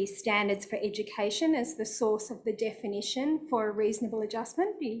disability standards for education as the source of the definition for a reasonable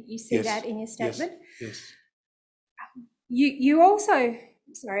adjustment. You see Yes. that in your statement? Yes. You also,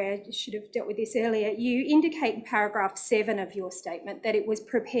 sorry, I should have dealt with this earlier. You indicate in paragraph 7 of your statement that it was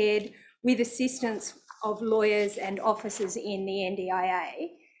prepared with assistance of lawyers and officers in the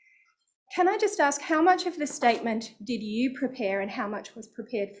NDIA. Can I just ask, how much of the statement did you prepare and how much was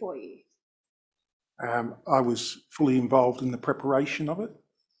prepared for you? I was fully involved in the preparation of it.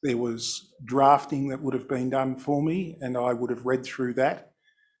 There was drafting that would have been done for me, and I would have read through that,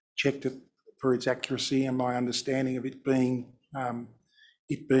 checked it for its accuracy and my understanding of it being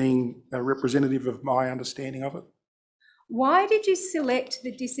a representative of my understanding of it. Why did you select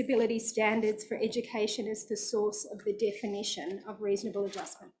the disability standards for education as the source of the definition of reasonable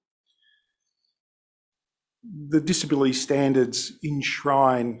adjustment? The disability standards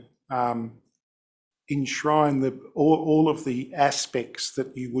enshrine all of the aspects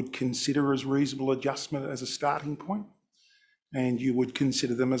that you would consider as reasonable adjustment as a starting point, and you would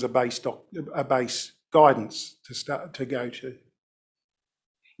consider them as a base guidance to go to.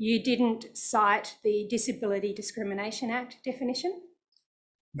 You didn't cite the Disability Discrimination Act definition?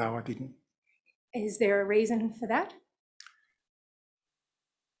 No, I didn't. Is there a reason for that?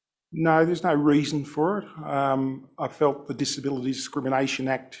 No, there's no reason for it. I felt the Disability Discrimination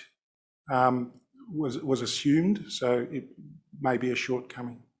Act was assumed, so it may be a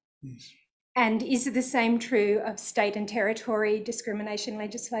shortcoming, yes. And is the same true of state and territory discrimination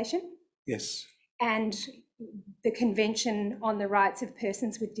legislation? Yes. And the Convention on the Rights of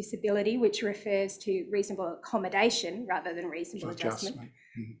Persons with Disability, which refers to reasonable accommodation rather than reasonable adjustment?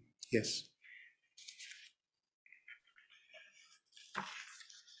 Yes.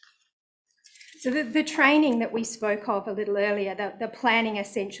 So the training that we spoke of a little earlier, the planning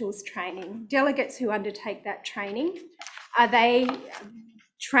essentials training, delegates who undertake that training, are they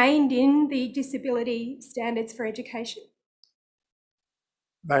trained in the disability standards for education?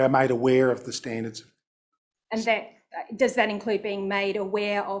 They are made aware of the standards. And does that include being made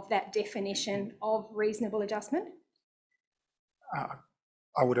aware of that definition of reasonable adjustment?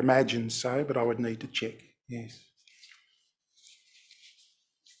 I would imagine so, but I would need to check, yes.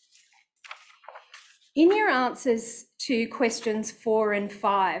 In your answers to questions 4 and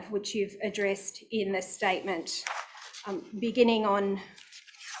 5, which you've addressed in the statement, beginning on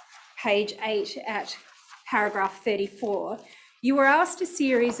page 8 at paragraph 34, you were asked a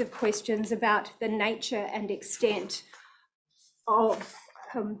series of questions about the nature and extent of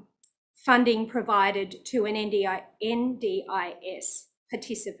funding provided to an NDIS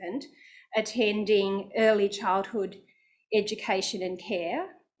participant attending early childhood education and care,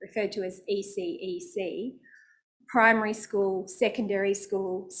 referred to as ECEC, primary school, secondary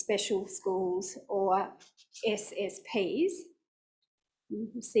school, special schools, or SSPs.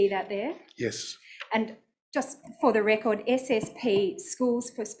 You see that there? Yes. And just for the record, SSP,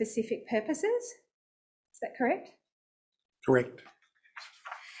 schools for specific purposes, is that correct? Correct.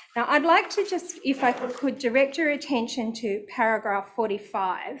 Now, I'd like to just, if I could, direct your attention to paragraph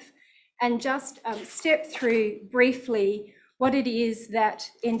 45 and just step through briefly what it is that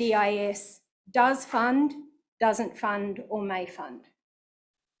NDIS does fund, doesn't fund, or may fund.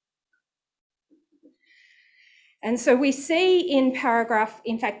 And so we see in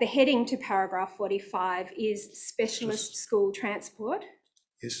fact, the heading to paragraph 45 is specialist school transport.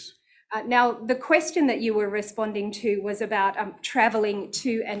 Yes. Now, the question that you were responding to was about travelling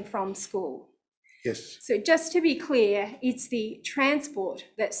to and from school. Yes. So just to be clear, it's the transport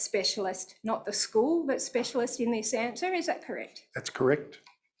that's specialist, not the school that's specialist in this answer. Is that correct? That's correct.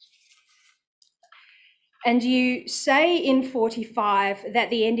 And you say in 45 that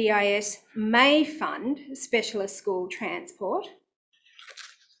the NDIS may fund specialist school transport.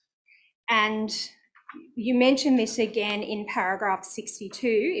 And you mention this again in paragraph 62.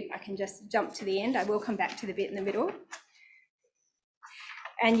 If I can just jump to the end, I will come back to the bit in the middle.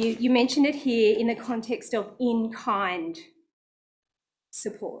 And you mention it here in the context of in-kind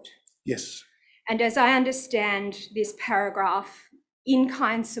support. Yes. And as I understand this paragraph,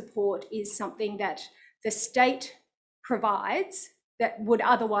 in-kind support is something that the state provides that would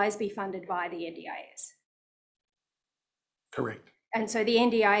otherwise be funded by the NDIS. Correct. And so the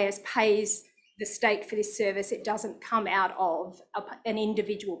NDIS pays the state for this service. It doesn't come out of an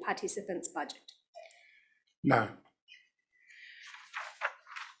individual participant's budget. No.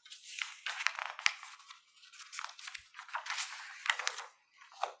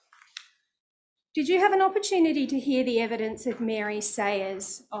 Did you have an opportunity to hear the evidence of Mary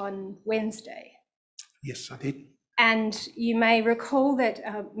Sayers on Wednesday? Yes, I did. And you may recall that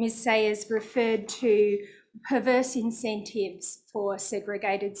Ms. Sayers referred to perverse incentives for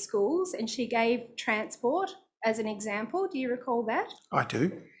segregated schools, and she gave transport as an example. Do you recall that? I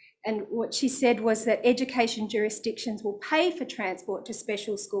do. And what she said was that education jurisdictions will pay for transport to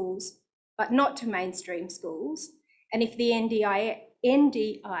special schools, but not to mainstream schools. And if the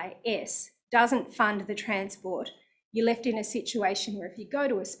NDIS doesn't fund the transport, you're left in a situation where if you go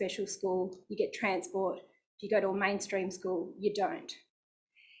to a special school, you get transport. If you go to a mainstream school, you don't.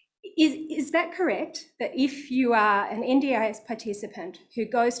 Is that correct, that if you are an NDIS participant who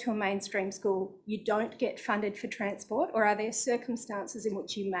goes to a mainstream school, you don't get funded for transport, or are there circumstances in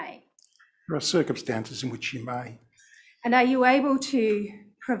which you may? There are circumstances in which you may. And are you able to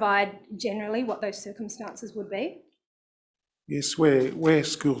provide generally what those circumstances would be? Yes, where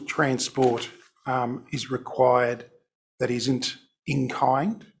school transport is required that isn't in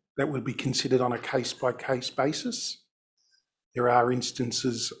kind, that would be considered on a case-by-case basis. There are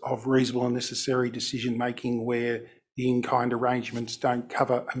instances of reasonable and necessary decision-making where the in-kind arrangements don't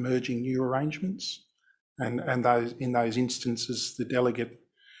cover emerging new arrangements. And in those instances, the delegate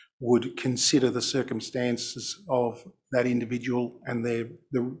would consider the circumstances of that individual and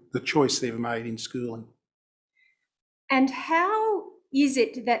the choice they've made in schooling. And how is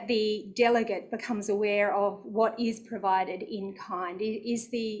it that the delegate becomes aware of what is provided in kind? Is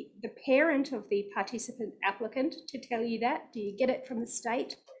the parent of the participant applicant to tell you that? Do you get it from the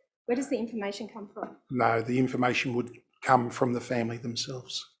state? Where does the information come from? No, the information would come from the family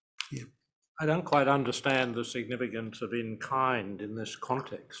themselves. Yeah. I don't quite understand the significance of in kind in this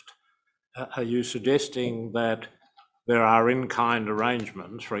context. Are you suggesting that there are in kind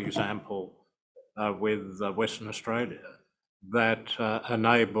arrangements, for example, with Western Australia, that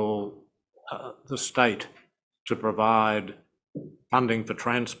enable the state to provide funding for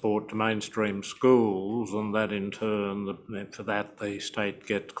transport to mainstream schools, and that in turn, for that, the state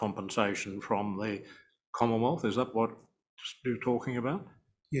gets compensation from the Commonwealth? Is that what you're talking about?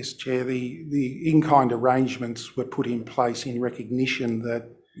 Yes, Chair. The in-kind arrangements were put in place in recognition that...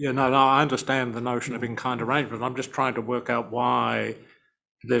 Yeah, no, I understand the notion of in-kind arrangements. I'm just trying to work out why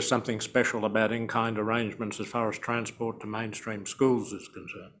there's something special about in-kind arrangements as far as transport to mainstream schools is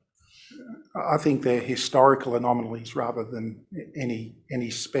concerned. I think they're historical anomalies rather than any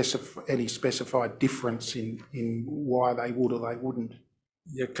specified difference in why they would or they wouldn't.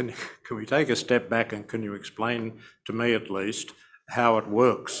 Yeah, can we take a step back and can you explain to me at least how it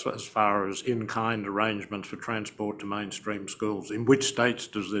works as far as in-kind arrangements for transport to mainstream schools? In which states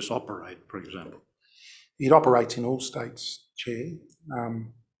does this operate, for example? It operates in all states, Chair,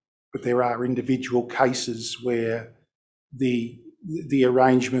 but there are individual cases where the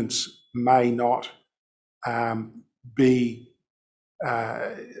arrangements may not be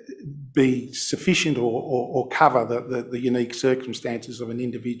sufficient or cover the unique circumstances of an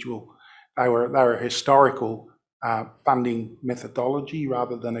individual. They were a historical funding methodology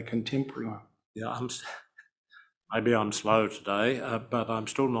rather than a contemporary one. Yeah, maybe I'm slow today, but I'm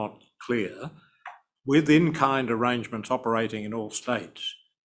still not clear. With in-kind arrangements operating in all states,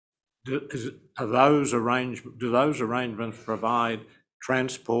 do those arrangements provide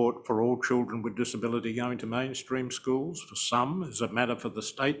transport for all children with disability going to mainstream schools? For some, is it a matter for the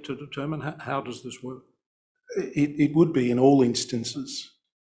state to determine? How does this work? It would be in all instances,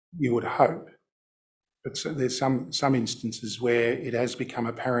 you would hope. But there's some instances where it has become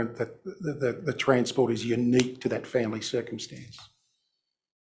apparent that the transport is unique to that family circumstance.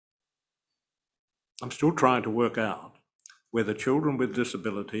 I'm still trying to work out whether children with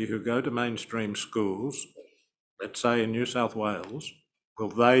disability who go to mainstream schools, let's say in New South Wales, will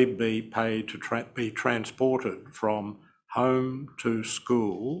they be paid to be transported from home to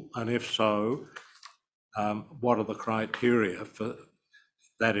school? And if so, what are the criteria for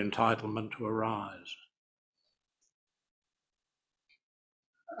that entitlement to arise?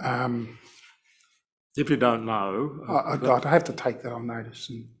 If you don't know... I'd have to take that on notice.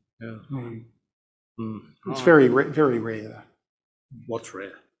 And, yeah. It's very rare. What's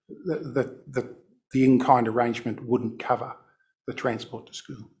rare? The in-kind arrangement wouldn't cover the transport to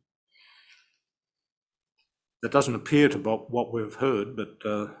school. That doesn't appear to be what we've heard, but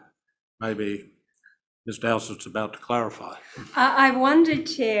maybe Ms Dowsett's about to clarify. I wondered,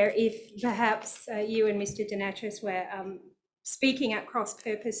 Chair, if perhaps you and Mr Dinatris were speaking at cross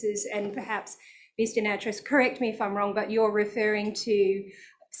purposes, and perhaps Mr Dinatris, correct me if I'm wrong, but you're referring to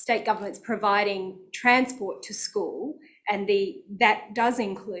state governments providing transport to school, and that does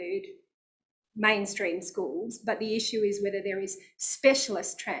include mainstream schools, but the issue is whether there is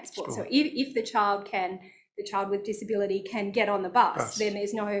specialist transport. Sure. So if the child with disability can get on the bus, then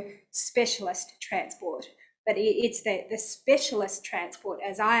there's no specialist transport. But it's the specialist transport,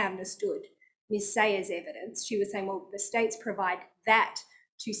 as I understood Ms Sayer's evidence. She was saying, well, the states provide that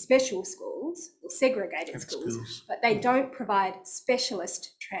to special schools or segregated schools, but they don't provide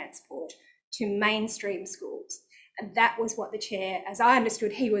specialist transport to mainstream schools. And that was what the chair, as I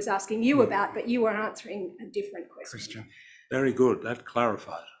understood, he was asking you about, but you were answering a different question. Very good. That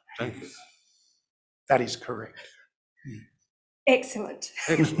clarifies. Thank you. That is correct. Excellent.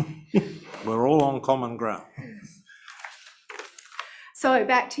 Excellent. We're all on common ground. So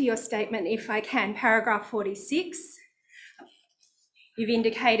back to your statement, if I can, paragraph 46. You've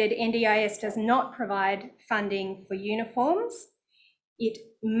indicated NDIS does not provide funding for uniforms. It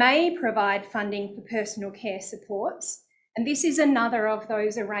may provide funding for personal care supports, And this is another of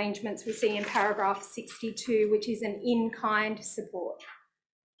those arrangements we see in paragraph 62, which is an in-kind support.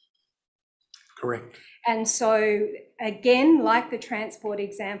 Correct. And so again, like the transport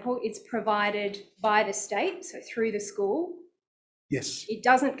example, it's provided by the state, so through the school. Yes. It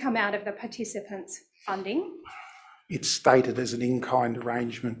doesn't come out of the participants' funding. It's stated as an in-kind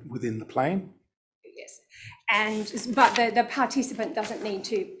arrangement within the plan. Yes. But the participant doesn't need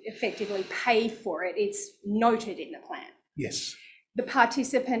to effectively pay for it. It's noted in the plan. Yes. The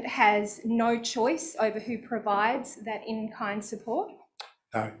participant has no choice over who provides that in-kind support.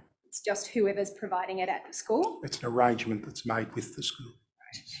 No. It's just whoever's providing it at the school. It's an arrangement that's made with the school.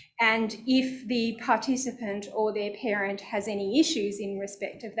 And if the participant or their parent has any issues in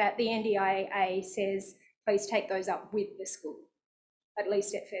respect of that, the NDIA says, please take those up with the school, at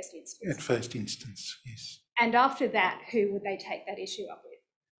least at first instance. At first instance, yes. And after that, who would they take that issue up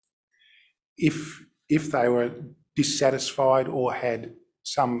with? If they were dissatisfied or had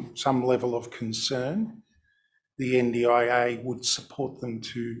some level of concern, the NDIA would support them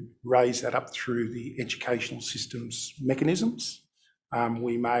to raise that up through the educational system's mechanisms.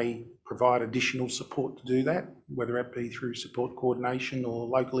 We may provide additional support to do that, whether it be through support coordination or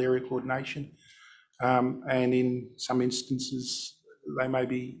local area coordination. And in some instances, they may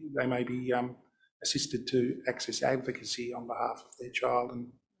be assisted to access advocacy on behalf of their child and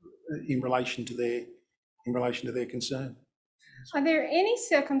in relation to their concern. Are there any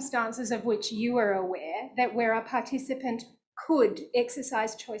circumstances of which you are aware that where a participant could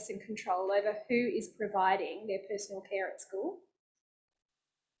exercise choice and control over who is providing their personal care at school?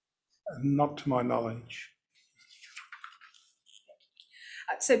 Not to my knowledge.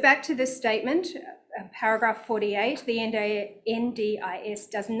 So back to the statement, paragraph 48, the NDIS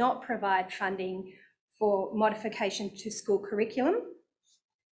does not provide funding for modification to school curriculum.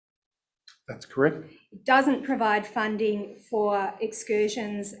 That's correct. It doesn't provide funding for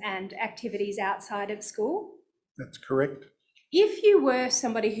excursions and activities outside of school. That's correct. If you were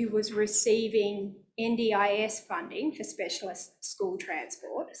somebody who was receiving NDIS funding for specialist school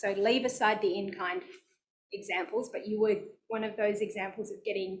transport, so leave aside the in-kind examples, but you were one of those examples of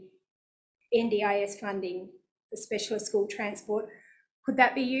getting NDIS funding for specialist school transport, could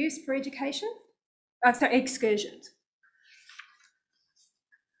that be used for education? Sorry, excursions.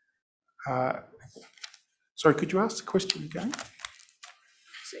 Sorry, could you ask the question again?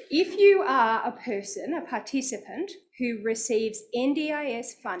 So if you are a person, a participant, who receives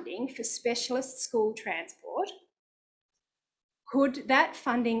NDIS funding for specialist school transport, could that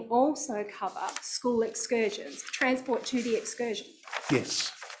funding also cover school excursions, transport to the excursion?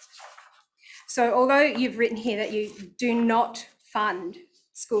 Yes. So although you've written here that you do not fund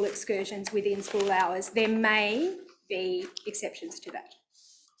school excursions within school hours, there may be exceptions to that.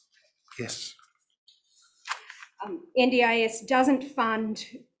 Yes. NDIS doesn't fund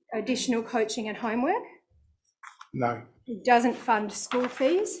additional coaching and homework. No. It doesn't fund school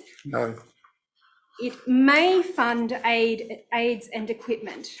fees. No. It may fund aids and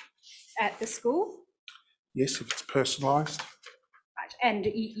equipment at the school. Yes, if it's personalised. Right. And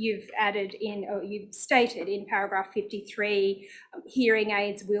you've added in, or you've stated in paragraph 53, hearing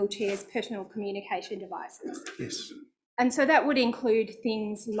aids, wheelchairs, personal communication devices. Yes. And so that would include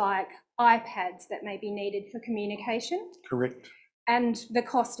things like iPads that may be needed for communication. Correct. And the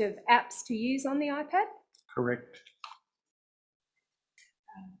cost of apps to use on the iPad. Correct.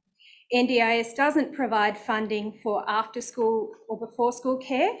 NDIS doesn't provide funding for after school or before school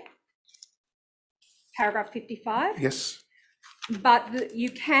care. Paragraph 55. Yes. But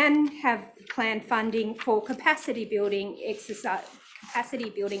you can have planned funding for capacity building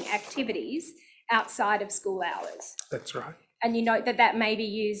activities outside of school hours. That's right. And you note that that may be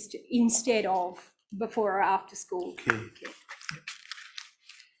used instead of before or after school care.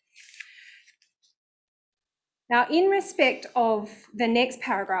 Now, in respect of the next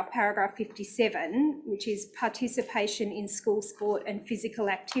paragraph, paragraph 57, which is participation in school sport and physical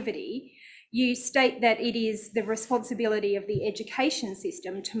activity, you state that it is the responsibility of the education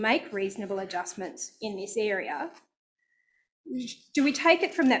system to make reasonable adjustments in this area. Do we take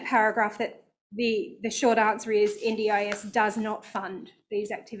it from that paragraph that the short answer is NDIS does not fund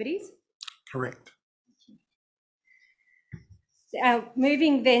these activities? Correct.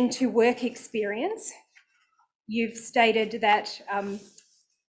 Moving then to work experience, you've stated that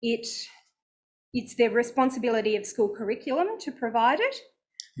it's the responsibility of school curriculum to provide it.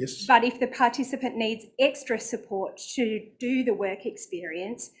 Yes. But if the participant needs extra support to do the work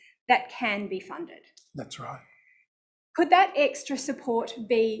experience, that can be funded. That's right. Could that extra support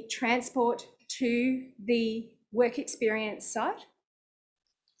be transport to the work experience site?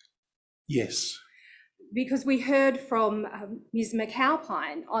 Yes. because we heard from Ms.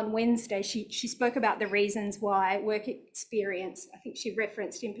 McAlpine on Wednesday. She spoke about the reasons why work experience, I think she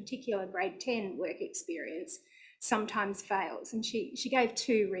referenced in particular grade 10 work experience, sometimes fails. And she gave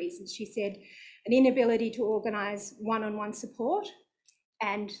two reasons. She said an inability to organise one-on-one support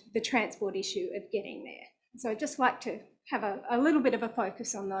and the transport issue of getting there. So I'd just like to have a little bit of a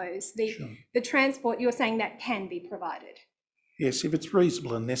focus on those. The transport, you're saying that can be provided? Yes, if it's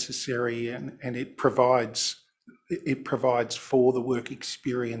reasonable and necessary and it provides for the work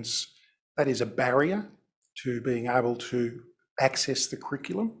experience, that is a barrier to being able to access the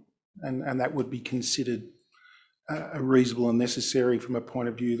curriculum, and that would be considered a reasonable and necessary from a point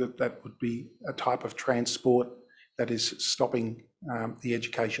of view that would be a type of transport that is stopping the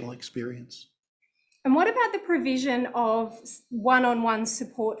educational experience. And what about the provision of one-on-one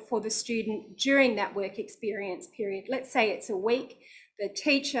support for the student during that work experience period? Let's say it's a week, the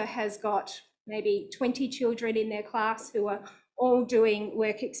teacher has got maybe 20 children in their class who are all doing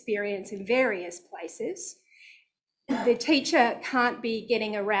work experience in various places. The teacher can't be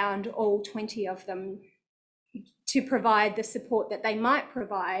getting around all 20 of them to provide the support that they might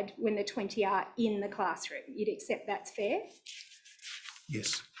provide when the 20 are in the classroom. You'd accept that's fair?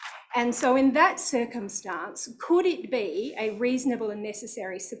 Yes. And so in that circumstance, could it be a reasonable and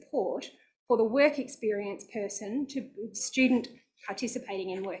necessary support for the work experience person, student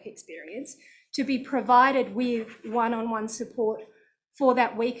participating in work experience, to be provided with one-on-one support for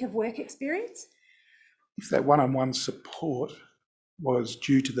that week of work experience? If that one-on-one support was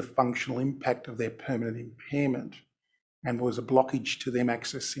due to the functional impact of their permanent impairment and was a blockage to them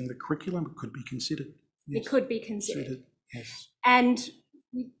accessing the curriculum, it could be considered. Yes. It could be considered. Yes. And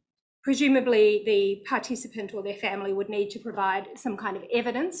presumably the participant or their family would need to provide some kind of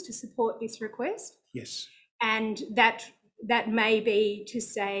evidence to support this request. Yes. And that may be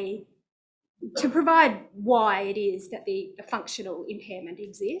to provide why it is that the functional impairment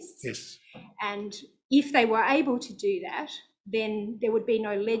exists. Yes. And if they were able to do that, then there would be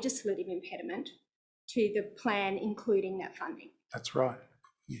no legislative impediment to the plan including that funding. That's right.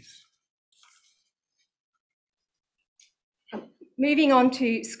 Yes. Moving on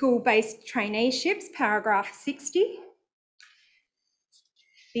to school-based traineeships, paragraph 60.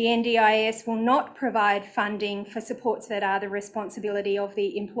 The NDIS will not provide funding for supports that are the responsibility of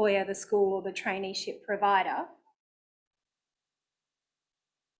the employer, the school, or the traineeship provider.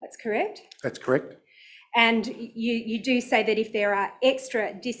 That's correct? That's correct. And you do say that if there are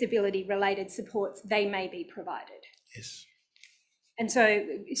extra disability-related supports, they may be provided. Yes. And so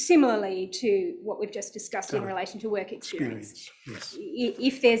similarly to what we've just discussed in relation to work experience. Yes.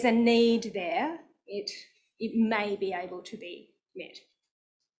 If there's a need there, it may be able to be met.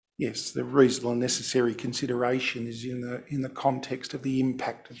 Yes, the reasonable and necessary consideration is in the context of the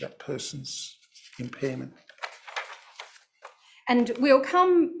impact of that person's impairment. And we'll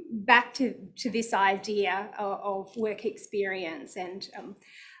come back to this idea of work experience and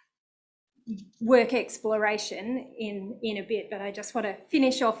work exploration in a bit, but I just want to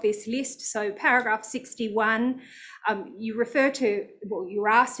finish off this list. So paragraph 61, you refer to, well, you were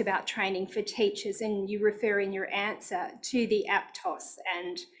asked about training for teachers and you refer in your answer to the APTOS,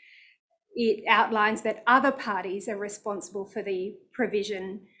 and it outlines that other parties are responsible for the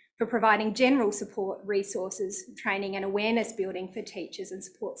provision for providing general support, resources, training and awareness building for teachers and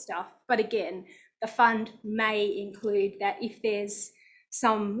support staff. But again, the fund may include that if there's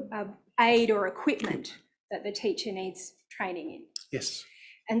some aid or equipment that the teacher needs training in. Yes.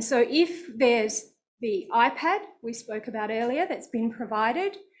 And so if there's the iPad we spoke about earlier that's been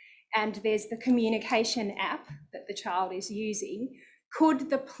provided, and there's the communication app that the child is using, could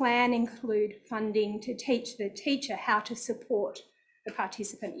the plan include funding to teach the teacher how to support the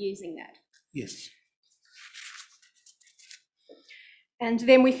participant using that? Yes. And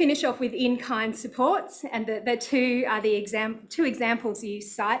then we finish off with in-kind supports, and the two examples you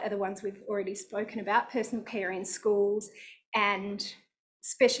cite are the ones we've already spoken about: personal care in schools and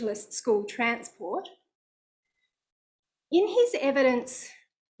specialist school transport. In his evidence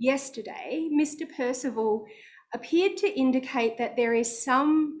yesterday, Mr. Percival appeared to indicate that there is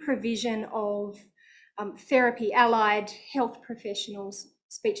some provision of therapy, allied health professionals,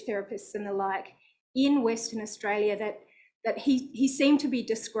 speech therapists and the like, in Western Australia that he seemed to be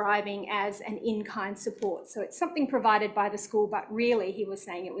describing as an in-kind support. So it's something provided by the school, but really he was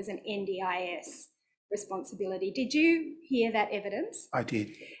saying it was an NDIS responsibility. Did you hear that evidence? I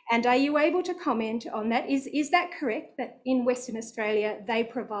did. And are you able to comment on that? Is that correct, that in Western Australia they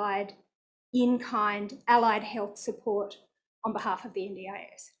provide in-kind allied health support on behalf of the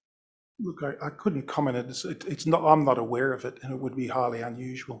NDIS? Look, I couldn't comment. It's not. I'm not aware of it, and it would be highly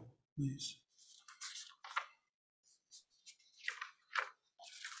unusual. Yes.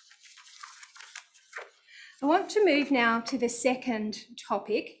 I want to move now to the second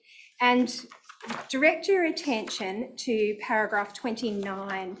topic and direct your attention to paragraph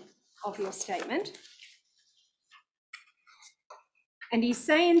 29 of your statement. And you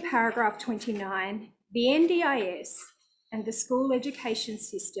say in paragraph 29, the NDIS and the school education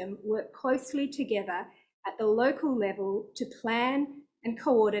system work closely together at the local level to plan and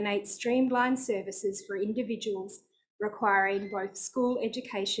coordinate streamlined services for individuals requiring both school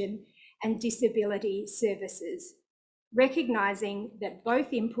education and disability services, recognising that both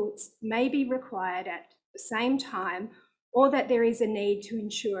inputs may be required at the same time or that there is a need to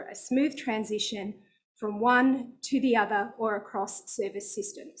ensure a smooth transition from one to the other or across service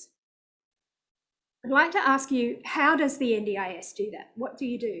systems. I'd like to ask you, how does the NDIS do that? What do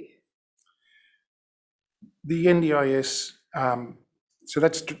you do? The NDIS, so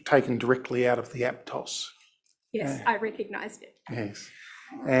that's taken directly out of the APTOS. Yes, I recognised it. Yes.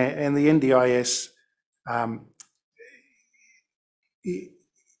 And the NDIS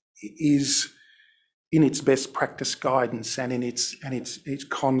is in its best practice guidance and in its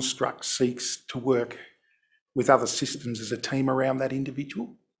construct seeks to work with other systems as a team around that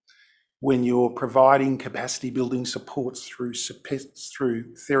individual. When you're providing capacity building supports through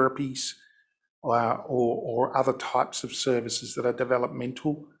therapies or other types of services that are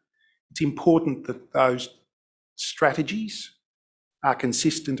developmental, it's important that those strategies are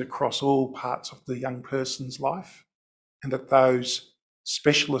consistent across all parts of the young person's life and that those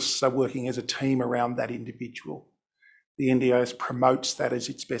specialists are working as a team around that individual. The NDIS promotes that as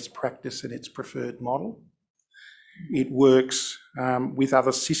its best practice and its preferred model. It works with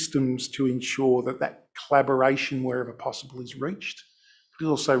other systems to ensure that that collaboration wherever possible is reached. It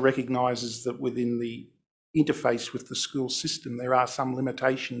also recognises that within the interface with the school system, there are some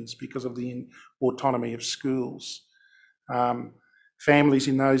limitations because of the autonomy of schools. Families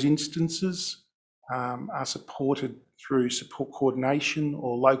in those instances are supported through support coordination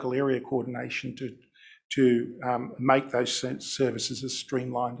or local area coordination to make those services as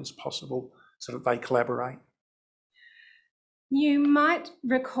streamlined as possible so that they collaborate. You might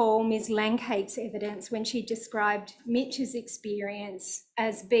recall Ms. Langcake's evidence when she described Mitch's experience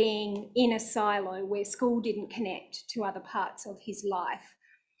as being in a silo where school didn't connect to other parts of his life.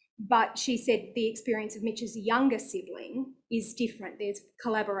 But she said the experience of Mitch's younger sibling is different. There's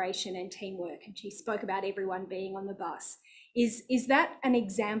collaboration and teamwork, and she spoke about everyone being on the bus. Is that an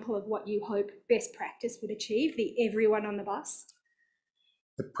example of what you hope best practice would achieve, the everyone on the bus?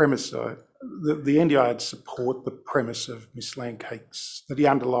 The premise, the NDI would support the premise of Ms. Langcake's, the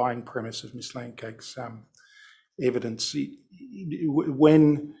underlying premise of Ms. Langcake's evidence.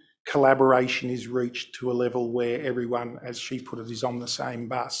 When collaboration is reached to a level where everyone, as she put it, is on the same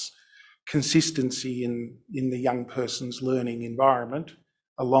bus, consistency in the young person's learning environment,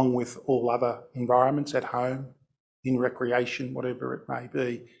 along with all other environments at home, in recreation, whatever it may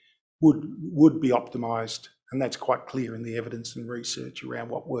be, would be optimised. And that's quite clear in the evidence and research around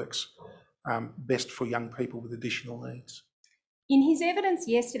what works best for young people with additional needs. In his evidence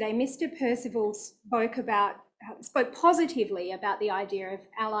yesterday, Mr. Percival spoke positively about the idea of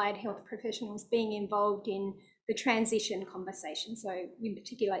allied health professionals being involved in the transition conversation, so in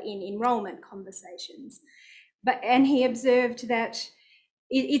particular in enrolment conversations. And he observed that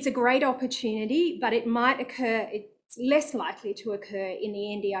it's a great opportunity, but it's less likely to occur in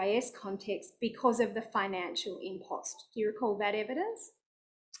the NDIS context because of the financial impost. Do you recall that evidence?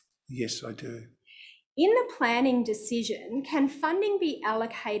 Yes, I do. In the planning decision, can funding be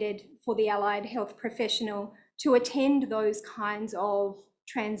allocated for the allied health professional to attend those kinds of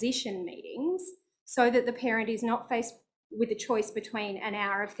transition meetings so that the parent is not faced with a choice between an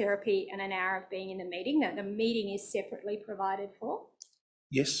hour of therapy and an hour of being in the meeting, that the meeting is separately provided for?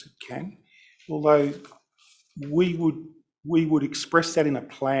 Yes, it can. Although we would express that in a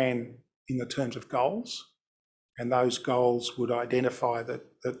plan in the terms of goals, and those goals would identify that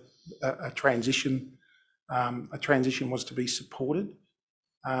a transition was to be supported.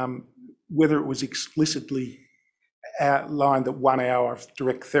 Whether it was explicitly outlined that 1 hour of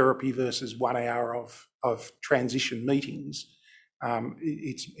direct therapy versus 1 hour of transition meetings,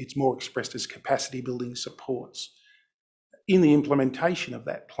 it's more expressed as capacity building supports. In the implementation of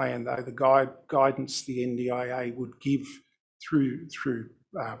that plan, though, the guidance the NDIA would give through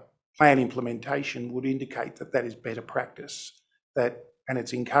plan implementation would indicate that that is better practice, and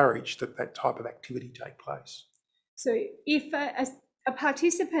it's encouraged that type of activity take place. So if a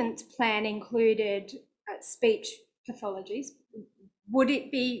participant's plan included speech pathologies, would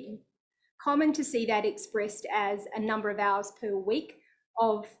it be common to see that expressed as a number of hours per week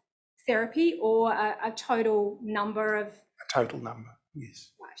of therapy or a total number of... A total number,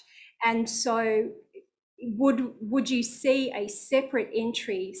 yes. Right. And so would you see a separate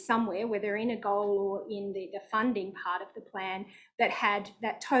entry somewhere, whether in a goal or in the funding part of the plan, that had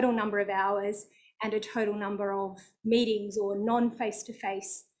that total number of hours and a total number of meetings or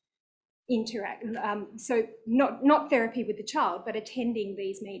non-face-to-face interact, so not therapy with the child, but attending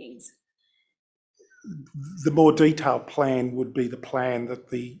these meetings? The more detailed plan would be the plan that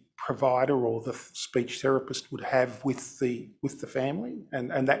the provider or the speech therapist would have with the family,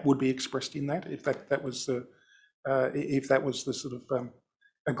 and that would be expressed in that, if that was the sort of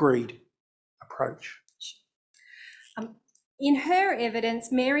agreed approach. In her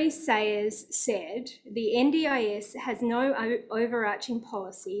evidence, Mary Sayers said the NDIS has no overarching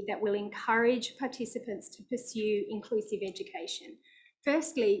policy that will encourage participants to pursue inclusive education.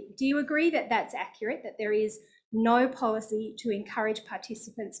 Firstly, do you agree that that's accurate, that there is no policy to encourage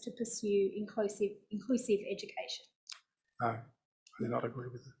participants to pursue inclusive education? No, I do not agree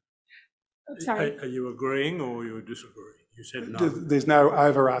with that. Sorry. Are you agreeing or you disagreeing? You said no. There's no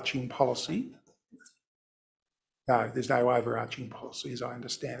overarching policy. No, there's no overarching policy, as I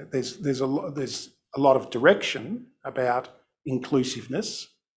understand it. There's a lot of direction about inclusiveness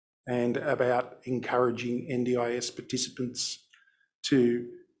and about encouraging NDIS participants to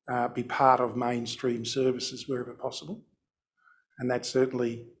be part of mainstream services wherever possible, and that's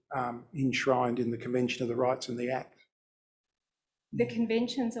certainly enshrined in the Convention of the Rights and the Act. The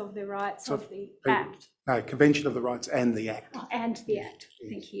Conventions of the Rights of the Act? No, Convention of the Rights and the Act. Oh, and the Act,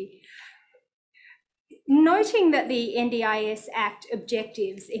 thank you. Noting that the NDIS Act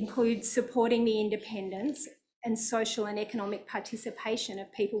objectives include supporting the independence and social and economic participation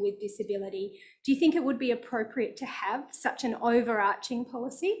of people with disability, do you think it would be appropriate to have such an overarching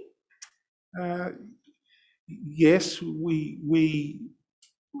policy? Yes, the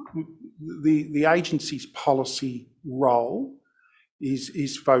agency's policy role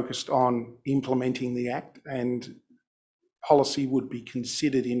is focused on implementing the Act, and policy would be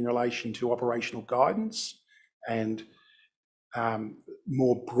considered in relation to operational guidance and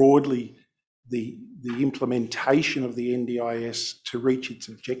more broadly the implementation of the NDIS to reach its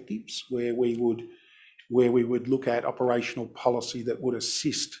objectives, where we would look at operational policy that would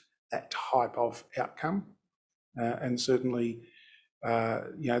assist that type of outcome, and certainly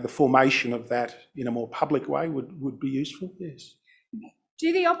the formation of that in a more public way would be useful. Yes.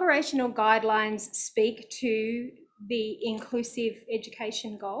 Do the operational guidelines speak to the inclusive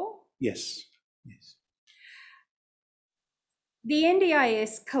education goal? Yes. Yes. The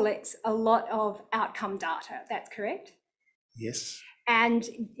NDIS collects a lot of outcome data, that's correct? Yes. And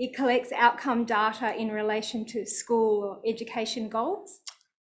it collects outcome data in relation to school or education goals?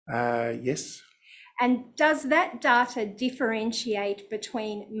 Yes. And does that data differentiate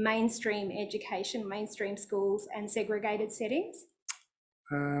between mainstream education, mainstream schools, and segregated settings?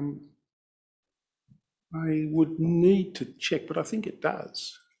 I would need to check, but I think it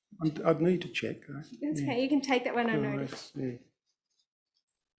does. I'd need to check. That's okay, you can take that one on notice. Yeah.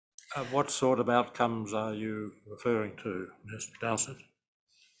 What sort of outcomes are you referring to, Ms. Dowsett?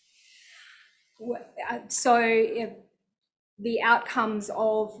 The outcomes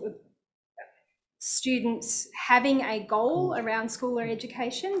of students having a goal around school or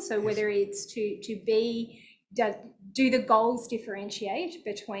education, so whether it's do the goals differentiate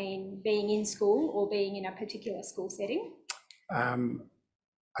between being in school or being in a particular school setting? I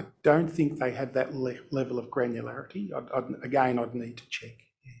don't think they have that level of granularity. I'd need to check.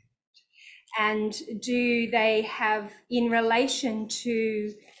 Yeah. And do they have, in relation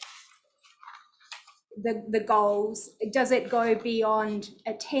to the goals, does it go beyond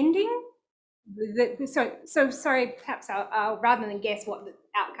attending? So sorry, perhaps I'll rather than guess what the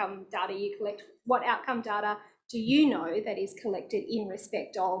outcome data you collect, what outcome data do you know that is collected in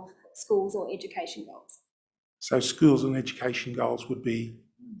respect of schools or education goals? So schools and education goals would be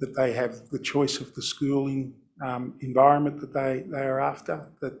that they have the choice of the schooling environment that they are after,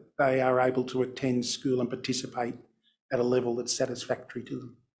 that they are able to attend school and participate at a level that's satisfactory to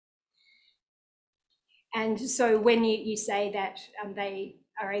them. And so when you say that they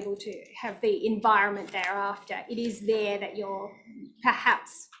are able to have the environment thereafter, it is there that you're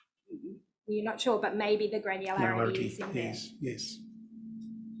perhaps, you're not sure, but maybe the granularity is in there. Yes.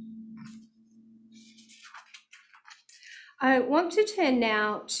 I want to turn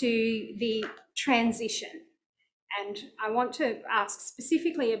now to the transition, and I want to ask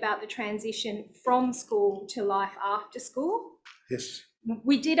specifically about the transition from school to life after school. Yes.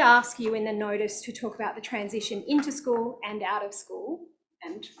 We did ask you in the notice to talk about the transition into school and out of school,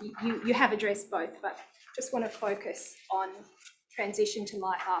 and you have addressed both, but just want to focus on transition to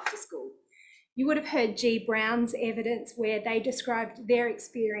life after school. You would have heard G. Brown's evidence where they described their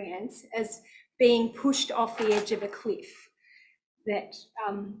experience as being pushed off the edge of a cliff, that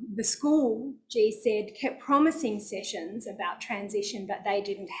the school, G said, kept promising sessions about transition, but they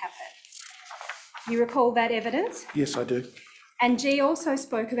didn't happen. You recall that evidence? Yes, I do. And G also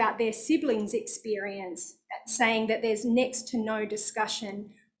spoke about their siblings' experience, saying that there's next to no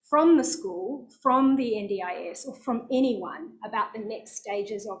discussion from the school, from the NDIS, or from anyone about the next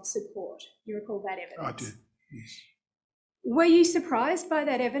stages of support. You recall that evidence? I do, yes. Were you surprised by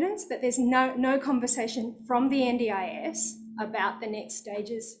that evidence, that there's no conversation from the NDIS about the next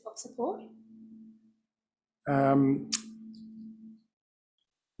stages of support?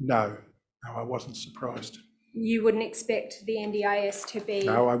 No, I wasn't surprised. You wouldn't expect the NDIS to be...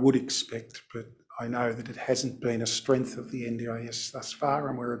 No, I would expect, but I know that it hasn't been a strength of the NDIS thus far,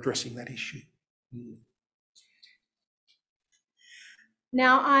 and we're addressing that issue.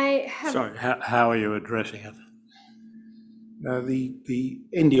 Now, I have... Sorry, how are you addressing it? The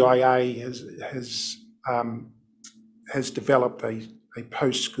NDIA has developed a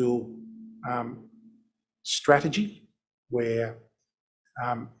post-school strategy where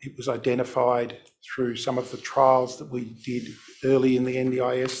it was identified through some of the trials that we did early in the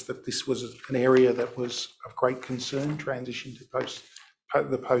NDIS that this was an area that was of great concern. Transition to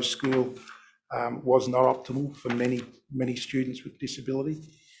the post-school was not optimal for many students with disability.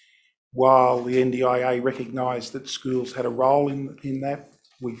 While the NDIA recognised that schools had a role in that,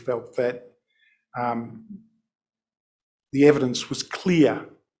 we felt that the evidence was clear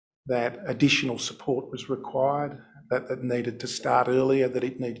that additional support was required, that needed to start earlier, that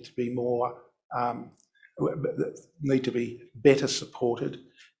it needed to be better supported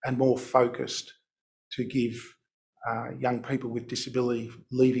and more focused to give young people with disability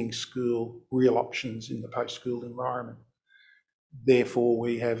leaving school real options in the post-school environment. Therefore,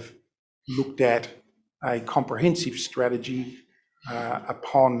 we have looked at a comprehensive strategy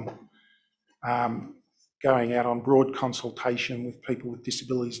upon going out on broad consultation with people with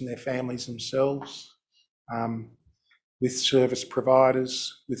disabilities and their families themselves, with service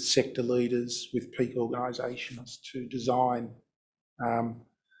providers, with sector leaders, with peak organisations to design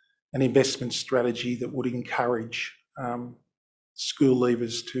an investment strategy that would encourage school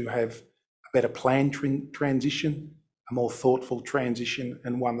leavers to have a better planned transition, a more thoughtful transition,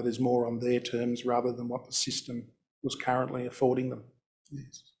 and one that is more on their terms rather than what the system was currently affording them.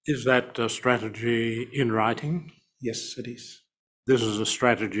 Yes. Is that a strategy in writing? Yes, it is. This is a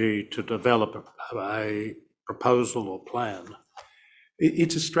strategy to develop a proposal or plan?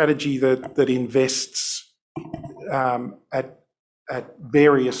 It's a strategy that invests at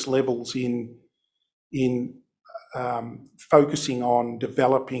various levels in focusing on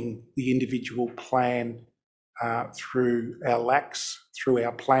developing the individual plan through our LACs, through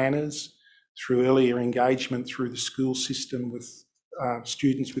our planners, through earlier engagement through the school system with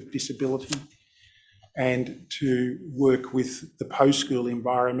students with disability, and to work with the post-school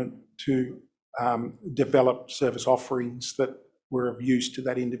environment to develop service offerings that were of use to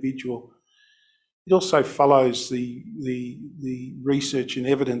that individual. It also follows the research and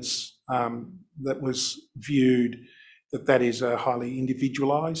evidence that was viewed that is a highly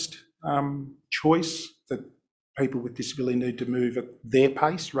individualised choice, that people with disability need to move at their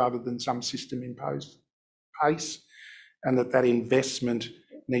pace rather than some system-imposed pace, and that investment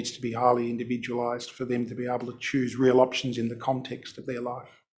needs to be highly individualised for them to be able to choose real options in the context of their life.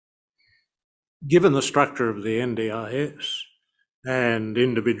 Given the structure of the NDIS and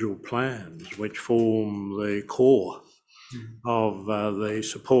individual plans, which form the core of the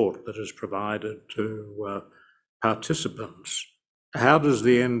support that is provided to participants, how does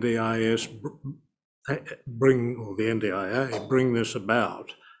the NDIS or the NDIA bring this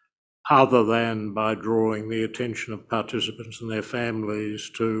about, other than by drawing the attention of participants and their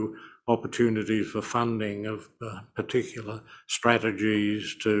families to opportunities for funding of particular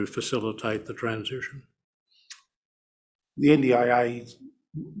strategies to facilitate the transition? The NDIA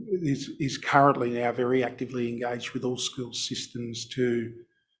is currently now very actively engaged with all school systems to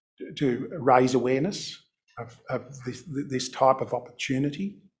raise awareness of this type of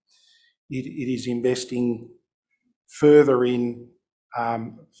opportunity. It is investing further in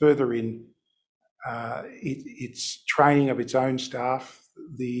its training of its own staff,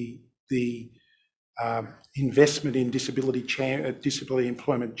 the investment in disability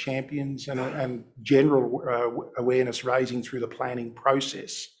employment champions, and general awareness raising through the planning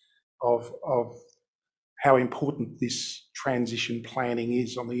process of how important this transition planning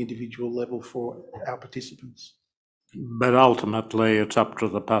is on the individual level for our participants. But ultimately, it's up to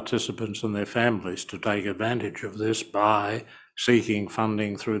the participants and their families to take advantage of this by seeking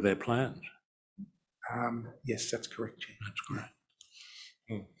funding through their plans. Yes, that's correct, Chair. That's correct.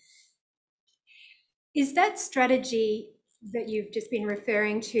 Is that strategy that you've just been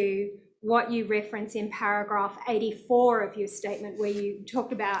referring to what you reference in paragraph 84 of your statement, where you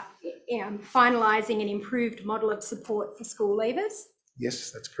talked about finalising an improved model of support for school leavers?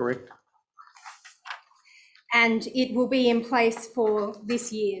 Yes, that's correct. And it will be in place for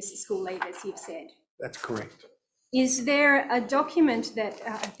this year's school leavers, you've said? That's correct. Is there a document that,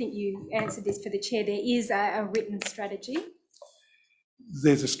 I think you answered this for the chair, there is a written strategy?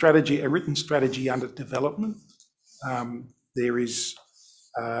 There's a written strategy under development. There is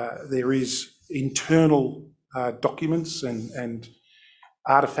internal documents and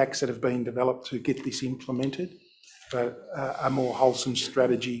artefacts that have been developed to get this implemented, but a more wholesome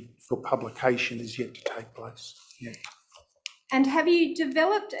strategy for publication is yet to take place. Yeah. And have you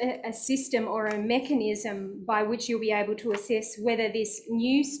developed a system or a mechanism by which you'll be able to assess whether this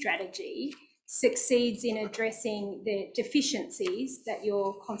new strategy succeeds in addressing the deficiencies that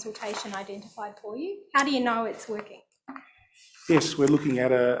your consultation identified for you? How do you know it's working? Yes, we're looking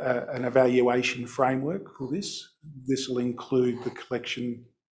at an evaluation framework for this. This will include the collection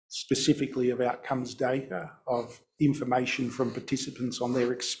specifically of outcomes data, of information from participants on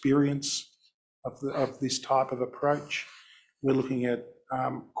their experience of this type of approach. We're looking at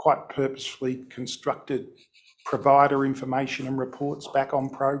quite purposefully constructed provider information and reports back on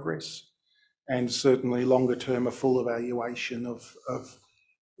progress, and certainly longer term a full evaluation of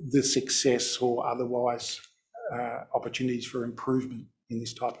the success or otherwise opportunities for improvement in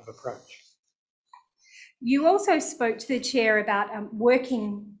this type of approach. You also spoke to the chair about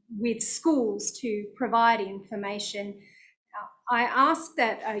working with schools to provide information. I asked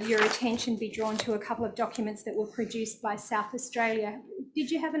that your attention be drawn to a couple of documents that were produced by South Australia. Did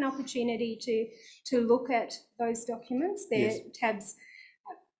you have an opportunity to look at those documents? They're Yes. tabs,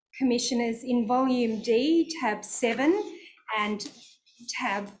 Commissioners, in Volume D, tab 7 and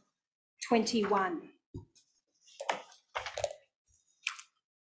tab 21.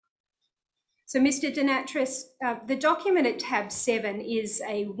 So, Mr. Dinatris, the document at tab 7 is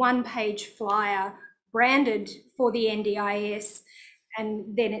a one-page flyer branded for the NDIS,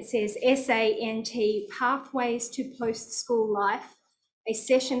 and then it says SANT Pathways to Post-School Life, a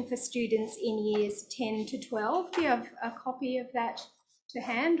session for students in years 10 to 12. Do you have a copy of that to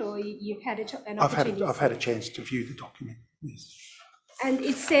hand, or you've had an opportunity? I've had a chance to view the document, yes. And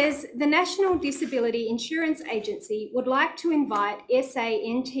it says, the National Disability Insurance Agency would like to invite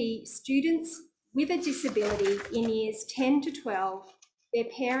SANT students with a disability in years 10 to 12, their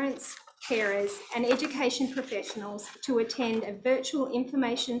parents, carers and education professionals to attend a virtual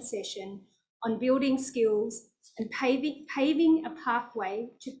information session on building skills and paving a pathway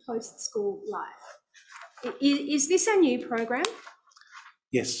to post-school life. Is this a new program?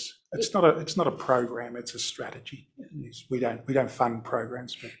 Yes, it's not a program, it's a strategy. Yes, we don't fund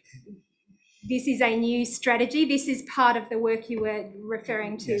programs, but This is a new strategy. This is part of the work you were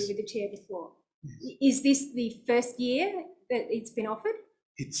referring to Yes. with the chair before. Yes. Is this the first year that it's been offered?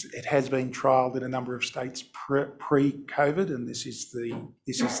 it has been trialled in a number of states pre-COVID, and this is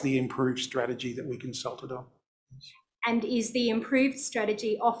the improved strategy that we consulted on. And is the improved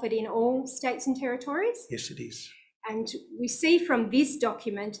strategy offered in all states and territories? Yes, it is. And we see from this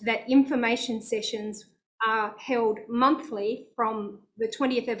document that information sessions are held monthly from the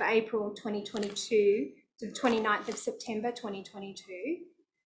 20th of April 2022 to the 29th of September 2022.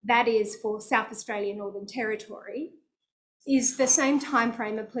 That is for South Australia, Northern Territory. Is the same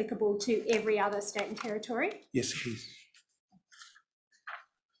timeframe applicable to every other state and territory? Yes, it is.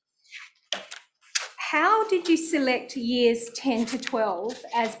 How did you select years 10 to 12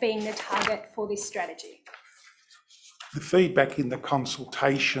 as being the target for this strategy? The feedback in the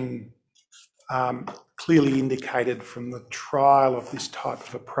consultation clearly indicated from the trial of this type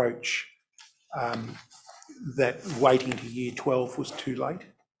of approach that waiting to year 12 was too late,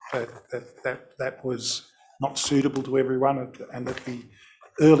 that was not suitable to everyone, and that the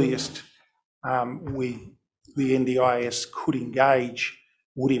earliest the NDIS could engage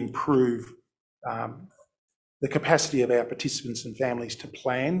would improve the capacity of our participants and families to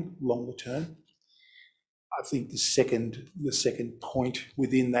plan longer term. I think the second point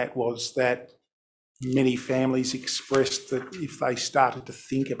within that was that many families expressed that if they started to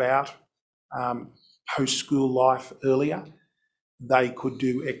think about post-school life earlier, they could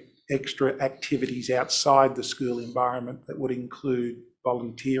do extra activities outside the school environment that would include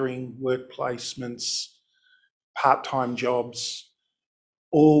volunteering, work placements, part-time jobs,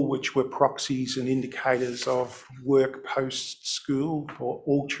 all which were proxies and indicators of work post-school for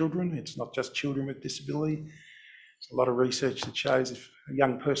all children. It's not just children with disability. There's a lot of research that shows if a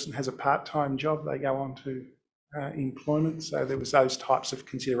young person has a part-time job, they go on to employment. So there was those types of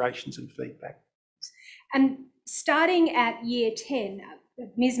considerations and feedback. And starting at year 10,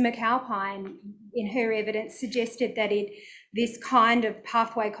 Ms. McAlpine, in her evidence, suggested that this kind of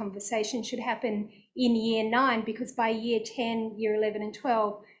pathway conversation should happen in year 9, because by year 10, year 11 and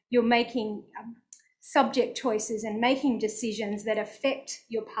 12, you're making subject choices and making decisions that affect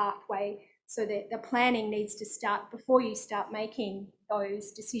your pathway, so that the planning needs to start before you start making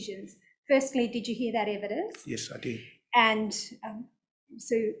those decisions. Firstly, did you hear that evidence? Yes, I did. And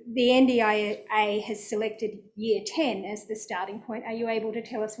so the NDIA has selected year 10 as the starting point. Are you able to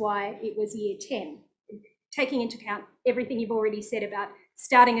tell us why it was year 10? Taking into account everything you've already said about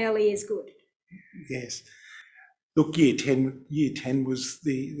starting early is good. Yes. Look, year 10 was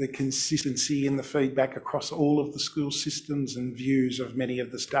the consistency in the feedback across all of the school systems and views of many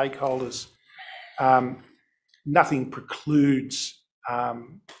of the stakeholders. Nothing precludes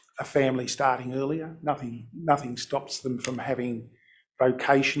a family starting earlier. Nothing stops them from having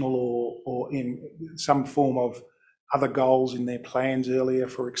vocational or in some form of other goals in their plans earlier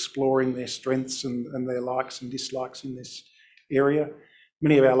for exploring their strengths and their likes and dislikes in this area.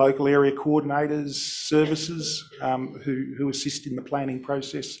 Many of our local area coordinators, services who assist in the planning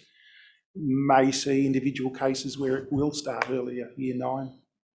process may see individual cases where it will start earlier, year 9.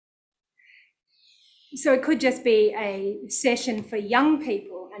 So it could just be a session for young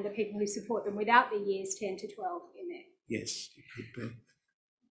people and the people who support them without the years 10 to 12 in there. Yes, it could be.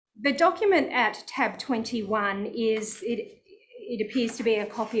 The document at tab 21 it appears to be a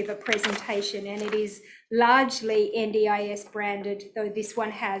copy of a presentation, and it is largely NDIS branded, though this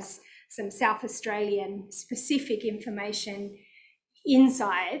one has some South Australian specific information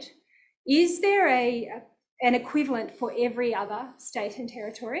inside. Is there an equivalent for every other state and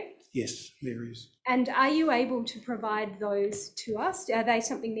territory? Yes, there is. And are you able to provide those to us? Are they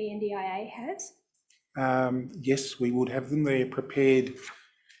something the NDIA has? Yes, we would have them. They're prepared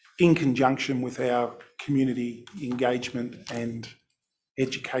in conjunction with our community engagement and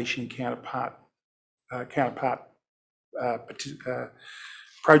education counterpart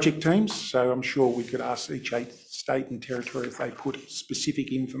project teams. So I'm sure we could ask each state and territory if they put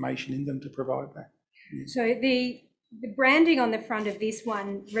specific information in them to provide that. Yeah. So the branding on the front of this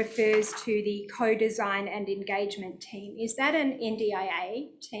one refers to the co-design and engagement team. Is that an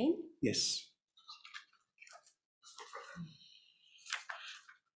NDIA team? Yes.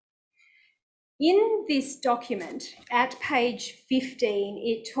 In this document, at page 15,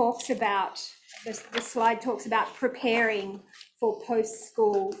 it talks about, the slide talks about preparing for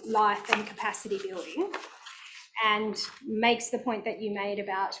post-school life and capacity building, and makes the point that you made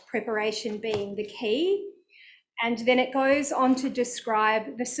about preparation being the key. And then it goes on to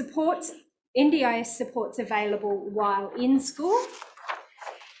describe the supports, NDIS supports available while in school,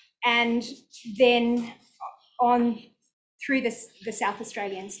 and then on through the South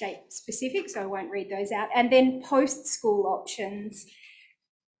Australian state specific, so I won't read those out, and then post-school options.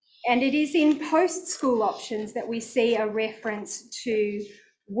 And it is in post-school options that we see a reference to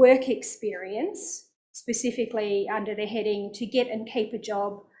work experience, specifically under the heading to get and keep a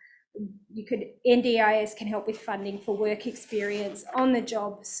job. NDIS can help with funding for work experience, on the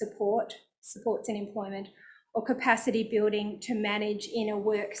job supports in employment, or capacity building to manage in a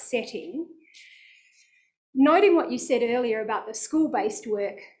work setting. Noting what you said earlier about the school-based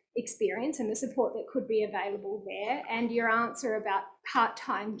work experience and the support that could be available there, and your answer about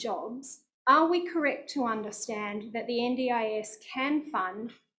part-time jobs, are we correct to understand that the NDIS can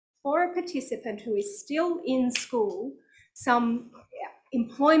fund for a participant who is still in school some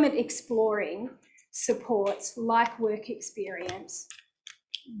employment exploring supports like work experience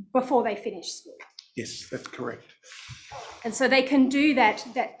before they finish school? Yes, that's correct. And so they can do that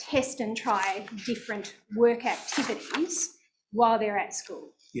test and try different work activities while they're at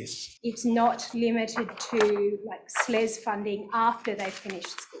school. Yes. It's not limited to like SLES funding after they've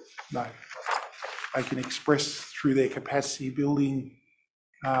finished school. No. They can express through their capacity building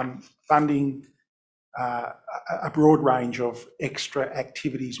funding a broad range of extra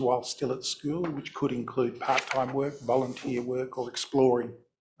activities while still at school, which could include part-time work, volunteer work, or exploring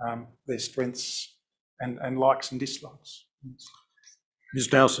their strengths and likes and dislikes. Ms.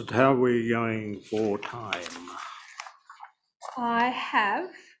 Dowsett, how are we going for time? I have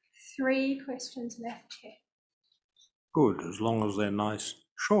 3 questions left, Chair. Good, as long as they're nice,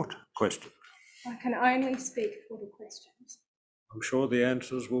 short questions. I can only speak for the questions. I'm sure the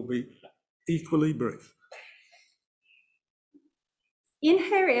answers will be equally brief. In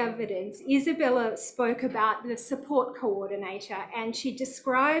her evidence, Isabella spoke about the support coordinator, and she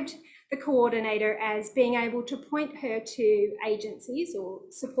described the coordinator as being able to point her to agencies or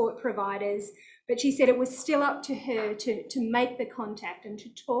support providers, but she said it was still up to her to make the contact and to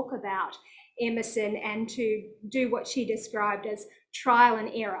talk about Emerson and to do what she described as trial and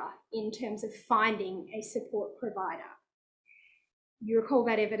error in terms of finding a support provider. You recall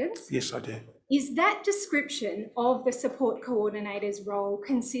that evidence? Yes, I do. Is that description of the support coordinator's role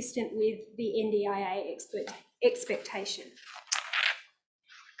consistent with the NDIA expectation?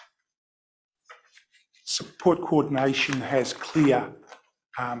 Support coordination has clear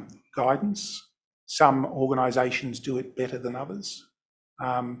guidance. Some organisations do it better than others.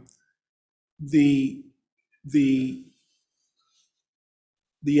 The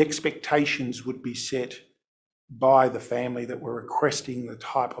expectations would be set by the family that were requesting the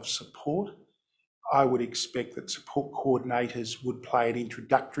type of support. I would expect that support coordinators would play an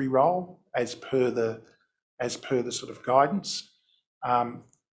introductory role as per the sort of guidance.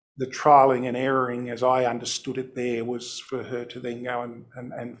 The trialling and erroring, as I understood it there, was for her to then go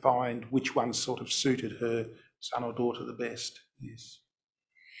and find which one sort of suited her son or daughter the best. Yes.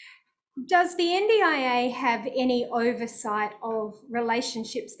 Does the NDIA have any oversight of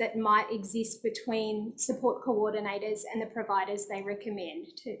relationships that might exist between support coordinators and the providers they recommend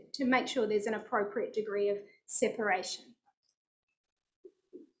to make sure there's an appropriate degree of separation?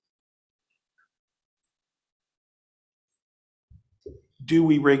 Do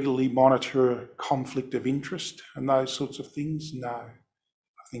we regularly monitor conflict of interest and those sorts of things? No.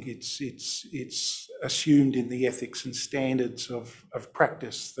 I think it's assumed in the ethics and standards of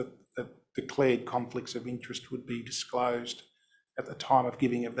practice that declared conflicts of interest would be disclosed at the time of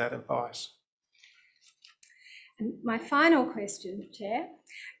giving of that advice. And my final question, Chair.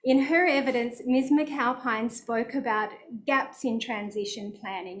 In her evidence, Ms McAlpine spoke about gaps in transition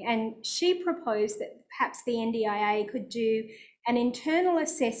planning, and she proposed that perhaps the NDIA could do an internal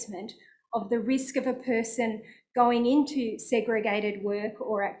assessment of the risk of a person going into segregated work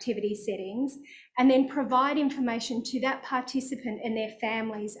or activity settings, and then provide information to that participant and their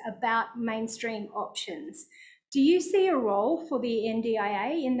families about mainstream options. Do you see a role for the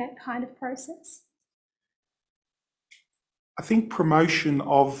NDIA in that kind of process? I think promotion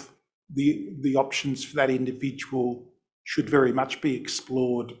of the options for that individual should very much be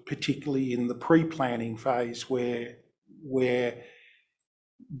explored, particularly in the pre-planning phase where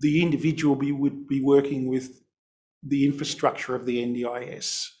the individual would be working with the infrastructure of the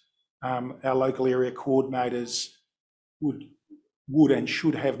NDIS. Our local area coordinators would and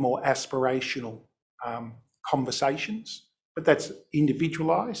should have more aspirational conversations, but that's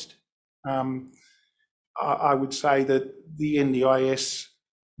individualised. I would say that the NDIS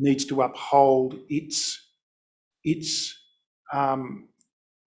needs to uphold its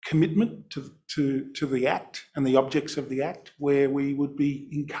commitment to the Act and the objects of the Act, where we would be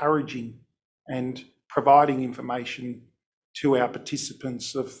encouraging and providing information to our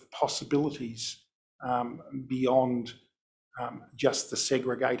participants of possibilities beyond just the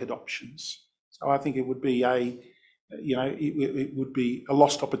segregated options. So I think it would be it would be a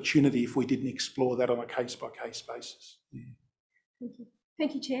lost opportunity if we didn't explore that on a case-by-case basis. Yeah. Thank you.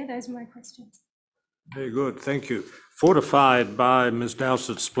 Thank you, Chair. Those are my questions. Very good, thank you. Fortified by Ms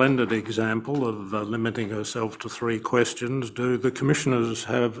Dowsett's splendid example of limiting herself to 3 questions, do the Commissioners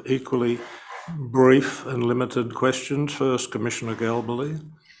have equally brief and limited questions? First, Commissioner Galbally.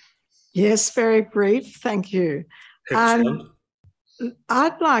 Yes, very brief, thank you. Excellent.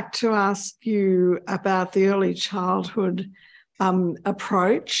 I'd like to ask you about the early childhood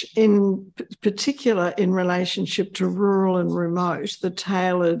approach, in particular in relationship to rural and remote, the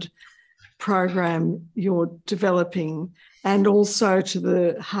tailored program you're developing, and also to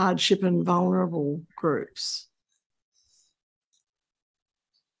the hardship and vulnerable groups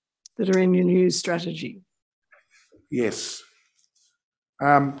that are in your new strategy. Yes.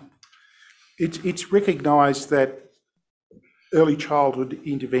 It's recognised that early childhood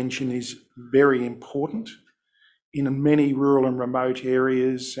intervention is very important. In many rural and remote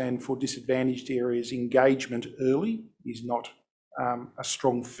areas and for disadvantaged areas, engagement early is not a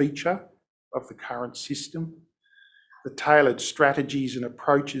strong feature of the current system. The tailored strategies and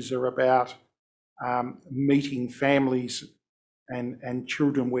approaches are about meeting families and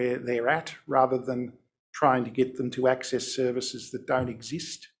children where they're at, rather than trying to get them to access services that don't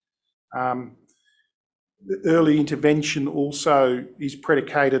exist. The early intervention also is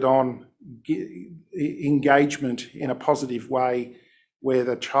predicated on engagement in a positive way, where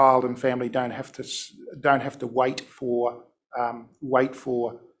the child and family don't have to wait for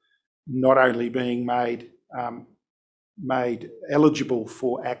not only being made eligible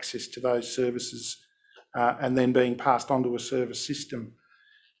for access to those services and then being passed on to a service system.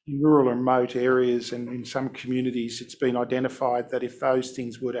 In rural and remote areas and in some communities, it's been identified that if those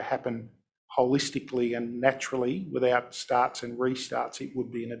things were to happen holistically and naturally without starts and restarts, it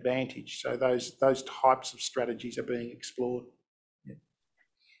would be an advantage. So those types of strategies are being explored. Yeah.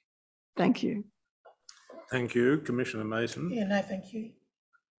 Thank you. Thank you, Commissioner Mason. Yeah, no, thank you.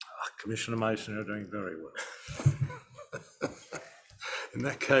 Commissioner Mason, you're doing very well. In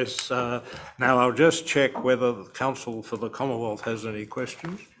that case, now I'll just check whether the Counsel for the Commonwealth has any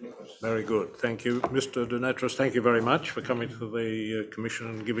questions. Very good, thank you. Mr Donatris, thank you very much for coming to the Commission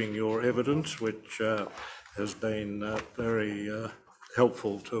and giving your evidence, which has been very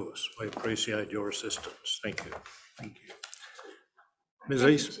helpful to us. We appreciate your assistance. Thank you. Thank you. Ms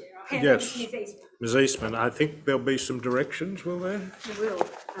Eastman. Yes, Ms Eastman, I think there'll be some directions, will there? There will.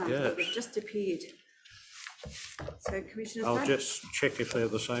 Yes. They've just appeared. So, Commissioner, I'll just check if they're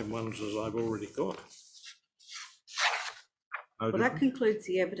the same ones as I've already got. Well, that concludes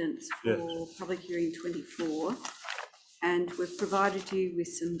the evidence for Yes. public hearing 24, and we've provided you with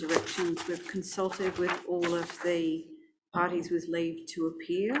some directions. We've consulted with all of the parties with leave to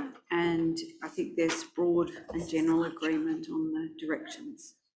appear, and I think there's broad and general agreement on the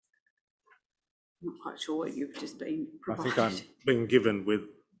directions. I'm not quite sure what you've just been provided. I think I'm being given with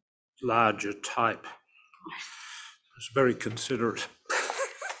larger type. It's very considerate.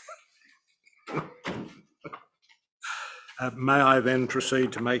 May I then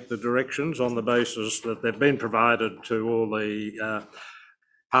proceed to make the directions on the basis that they've been provided to all the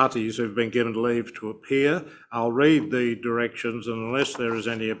parties who've been given leave to appear? I'll read the directions, and unless there is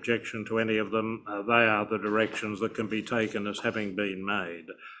any objection to any of them, they are the directions that can be taken as having been made.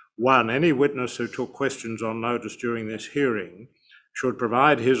 1, any witness who took questions on notice during this hearing should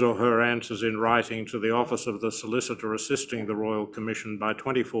provide his or her answers in writing to the Office of the Solicitor assisting the Royal Commission by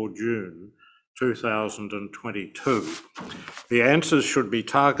 24 June 2022. The answers should be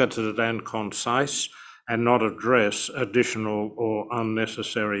targeted and concise and not address additional or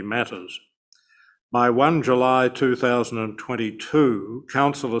unnecessary matters. By 1 July 2022,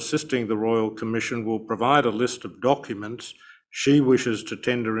 Counsel assisting the Royal Commission will provide a list of documents she wishes to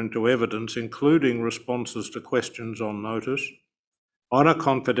tender into evidence, including responses to questions on notice, on a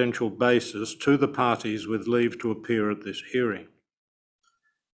confidential basis to the parties with leave to appear at this hearing.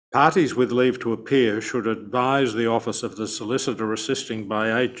 Parties with leave to appear should advise the Office of the Solicitor assisting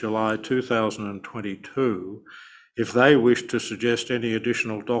by 8 July 2022 if they wish to suggest any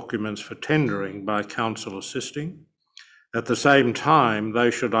additional documents for tendering by Counsel assisting. At the same time,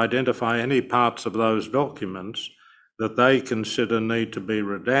 they should identify any parts of those documents that they consider need to be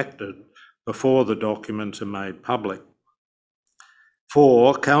redacted before the documents are made public.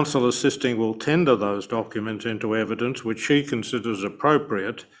 4, Counsel assisting will tender those documents into evidence which she considers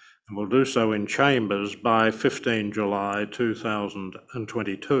appropriate and will do so in chambers by 15 July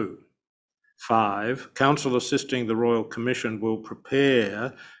 2022. 5, Counsel assisting the Royal Commission will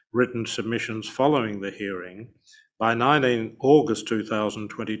prepare written submissions following the hearing. By 19 August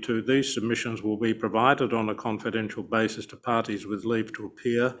 2022, these submissions will be provided on a confidential basis to parties with leave to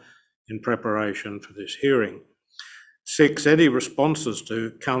appear in preparation for this hearing. 6, any responses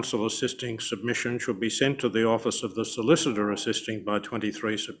to Counsel assisting submission should be sent to the Office of the Solicitor assisting by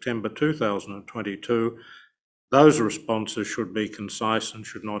 23 September 2022. Those responses should be concise and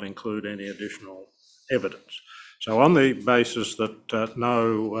should not include any additional evidence. So on the basis that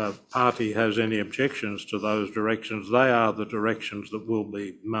no party has any objections to those directions, they are the directions that will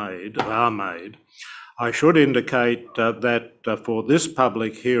be made, are made. I should indicate that for this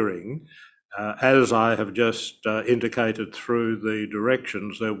public hearing, as I have just indicated through the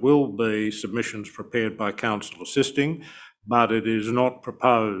directions, there will be submissions prepared by Counsel assisting, but it is not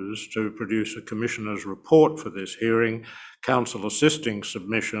proposed to produce a Commissioner's report for this hearing. Counsel assisting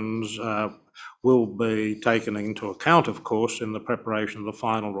submissions will be taken into account, of course, in the preparation of the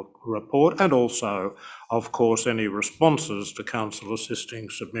final report, and also, of course, any responses to Counsel assisting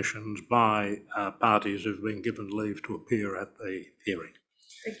submissions by parties who've been given leave to appear at the hearing.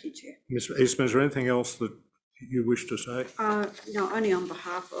 Thank you, Chair. Ms Eastman, is there anything else that you wish to say? No, only on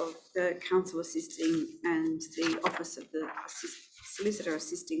behalf of the Counsel assisting and the Office of the Solicitor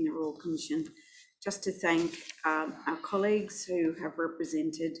assisting the Royal Commission, just to thank our colleagues who have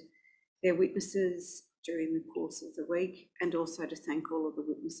represented their witnesses during the course of the week, and also to thank all of the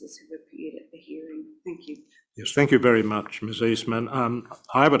witnesses who appeared at the hearing. Thank you. Yes, thank you very much, Ms Eastman.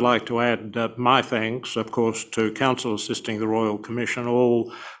 I would like to add my thanks, of course, to Counsel assisting the Royal Commission,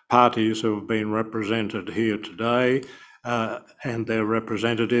 all parties who have been represented here today and their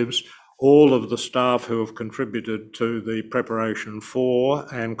representatives, all of the staff who have contributed to the preparation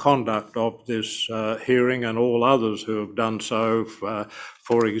for and conduct of this hearing, and all others who have done so.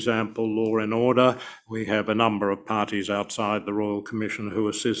 For example, Law and Order. We have a number of parties outside the Royal Commission who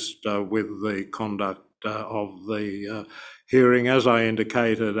assist with the conduct of the hearing. As I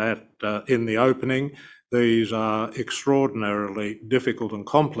indicated in the opening, these are extraordinarily difficult and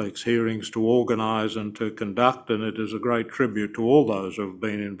complex hearings to organise and to conduct, and it is a great tribute to all those who have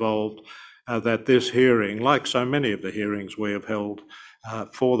been involved that this hearing, like so many of the hearings we have held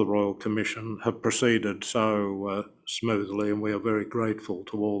for the Royal Commission, have proceeded so smoothly, and we are very grateful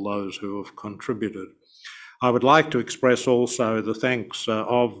to all those who have contributed. I would like to express also the thanks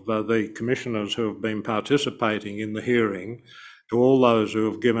of the commissioners who have been participating in the hearing, to all those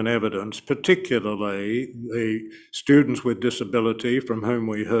who have given evidence, particularly the students with disability from whom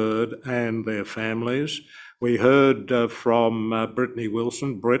we heard and their families. We heard from Brittany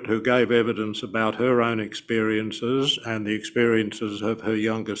Wilson, Britt, who gave evidence about her own experiences and the experiences of her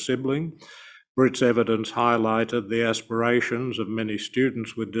younger sibling. Britt's evidence highlighted the aspirations of many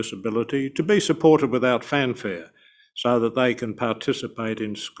students with disability to be supported without fanfare, so that they can participate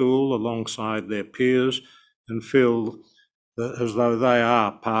in school alongside their peers and feel as though they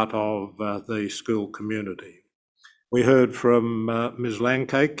are part of the school community. We heard from Ms.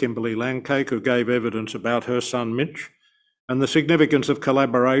 Langcake, Kimberly Langcake, who gave evidence about her son Mitch and the significance of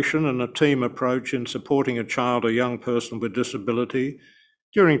collaboration and a team approach in supporting a child or young person with disability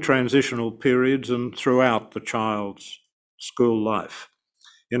during transitional periods and throughout the child's school life.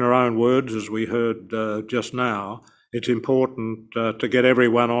 In her own words, as we heard just now, it's important to get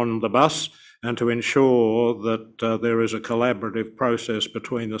everyone on the bus and to ensure that there is a collaborative process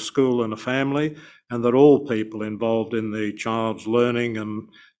between the school and the family, and that all people involved in the child's learning and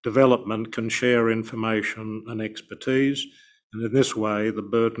development can share information and expertise. And in this way, the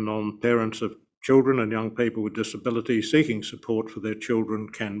burden on parents of children and young people with disabilities seeking support for their children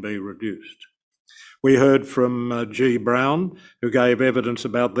can be reduced. We heard from G. Brown, who gave evidence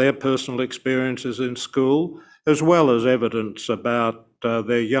about their personal experiences in school, as well as evidence about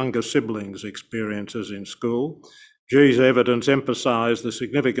their younger siblings' experiences in school. G's evidence emphasised the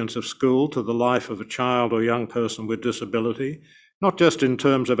significance of school to the life of a child or young person with disability, not just in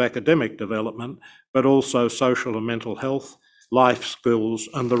terms of academic development, but also social and mental health, life skills,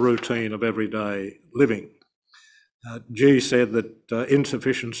 and the routine of everyday living. G said that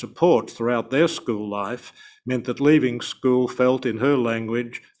insufficient support throughout their school life meant that leaving school felt, in her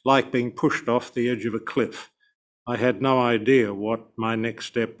language, like being pushed off the edge of a cliff. I had no idea what my next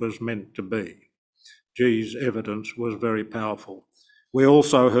step was meant to be. G's evidence was very powerful. We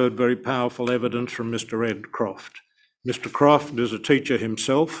also heard very powerful evidence from Mr. Ed Croft. Mr. Croft is a teacher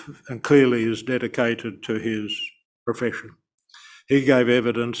himself and clearly is dedicated to his profession. He gave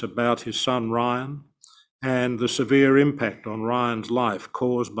evidence about his son Ryan and the severe impact on Ryan's life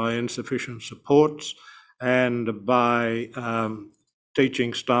caused by insufficient supports and by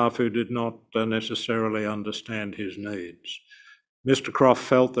teaching staff who did not necessarily understand his needs. Mr. Croft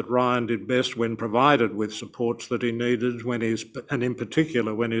felt that Ryan did best when provided with supports that he needed, and in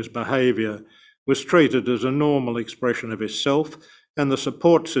particular when his behaviour was treated as a normal expression of himself, and the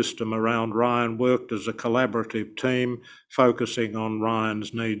support system around Ryan worked as a collaborative team focusing on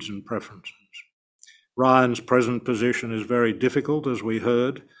Ryan's needs and preferences. Ryan's present position is very difficult, as we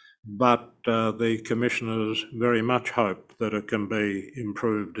heard, but the commissioners very much hope that it can be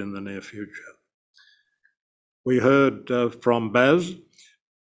improved in the near future. We heard from Baz.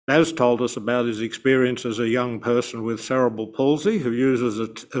 Baz told us about his experience as a young person with cerebral palsy who uses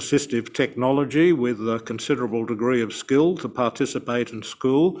assistive technology with a considerable degree of skill to participate in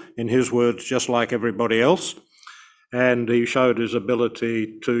school, in his words, just like everybody else. And he showed his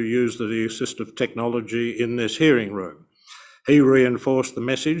ability to use the assistive technology in this hearing room. He reinforced the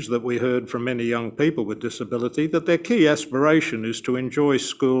message that we heard from many young people with disability, that their key aspiration is to enjoy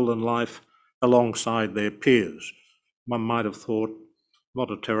school and life alongside their peers. One might have thought,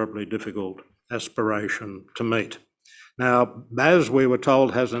 what a terribly difficult aspiration to meet. Now, Baz, we were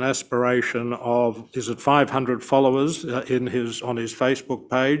told, has an aspiration of, is it 500 followers on his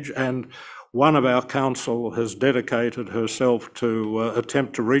Facebook page, and one of our council has dedicated herself to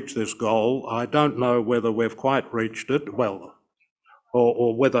attempt to reach this goal. I don't know whether we've quite reached it, well,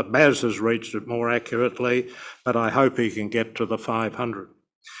 or whether Baz has reached it more accurately, but I hope he can get to the 500.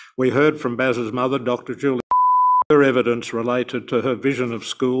 We heard from Baz's mother, Dr. Julie, her evidence related to her vision of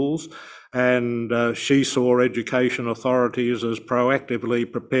schools, and she saw education authorities as proactively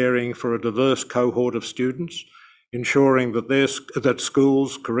preparing for a diverse cohort of students, ensuring that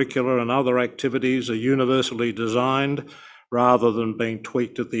schools, curricula and other activities are universally designed, rather than being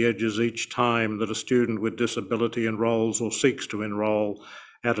tweaked at the edges each time that a student with disability enrolls or seeks to enrol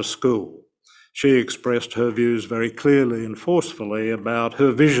at a school. She expressed her views very clearly and forcefully about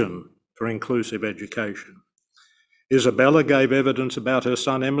her vision for inclusive education. Isabella gave evidence about her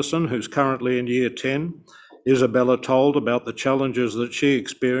son Emerson, who's currently in Year 10. Isabella told about the challenges that she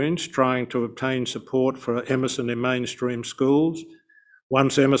experienced trying to obtain support for Emerson in mainstream schools.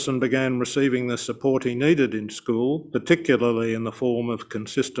 Once Emerson began receiving the support he needed in school, particularly in the form of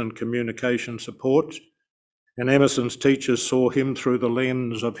consistent communication support, and Emerson's teachers saw him through the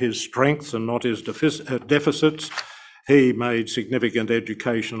lens of his strengths and not his deficits, he made significant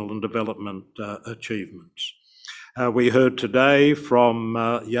educational and development achievements. We heard today from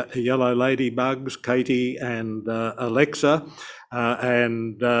Yellow Ladybugs, Katie and Alexa,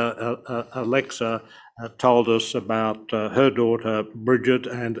 and Alexa told us about her daughter Bridget,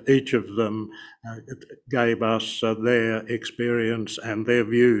 and each of them gave us their experience and their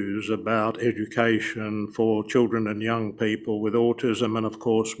views about education for children and young people with autism. And of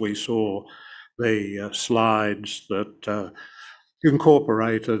course, we saw the slides that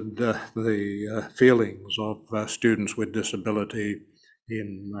incorporated the feelings of students with disability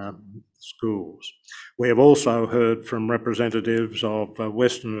in schools. We have also heard from representatives of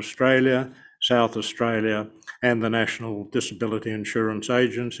Western Australia, South Australia, and the National Disability Insurance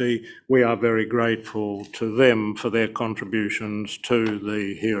Agency. We are very grateful to them for their contributions to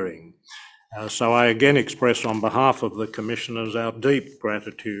the hearing. So I again express on behalf of the Commissioners our deep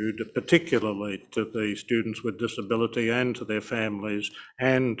gratitude, particularly to the students with disability and to their families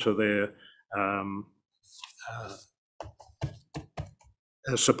and to their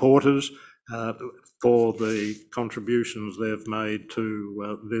supporters for the contributions they've made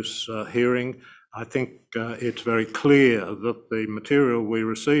to this hearing. I think it's very clear that the material we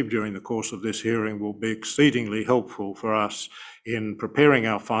received during the course of this hearing will be exceedingly helpful for us in preparing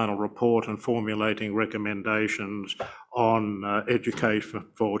our final report and formulating recommendations on education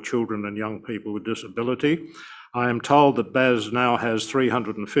for children and young people with disability. I am told that Baz now has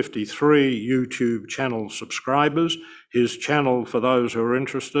 353 YouTube channel subscribers. His channel, for those who are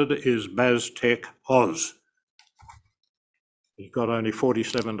interested, is Baz Tech Oz. He's got only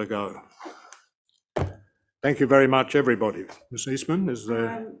 47 to go. Thank you very much, everybody. Ms. Eastman, is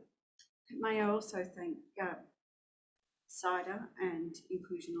there? May I also thank CIDA and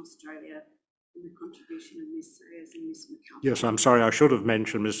Inclusion Australia and the contribution of Ms. Sayers and Ms. McCallum. Yes, I'm sorry, I should have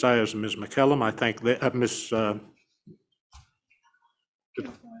mentioned Ms. Sayers and Ms. McCallum. I thank Ms.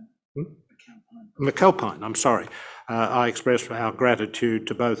 McAlpine, I'm sorry. I express our gratitude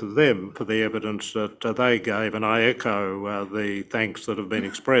to both of them for the evidence that they gave, and I echo the thanks that have been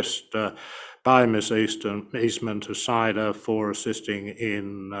expressed by Ms. Eastman to CIDA for assisting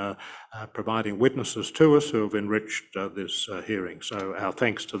in providing witnesses to us who have enriched this hearing. So our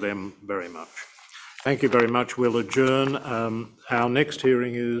thanks to them very much. Thank you very much. We'll adjourn. Our next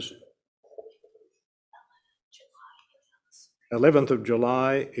hearing is 11th of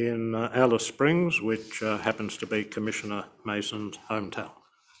July in Alice Springs, which happens to be Commissioner Mason's hometown.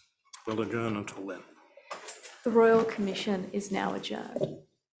 We'll adjourn until then. The Royal Commission is now adjourned.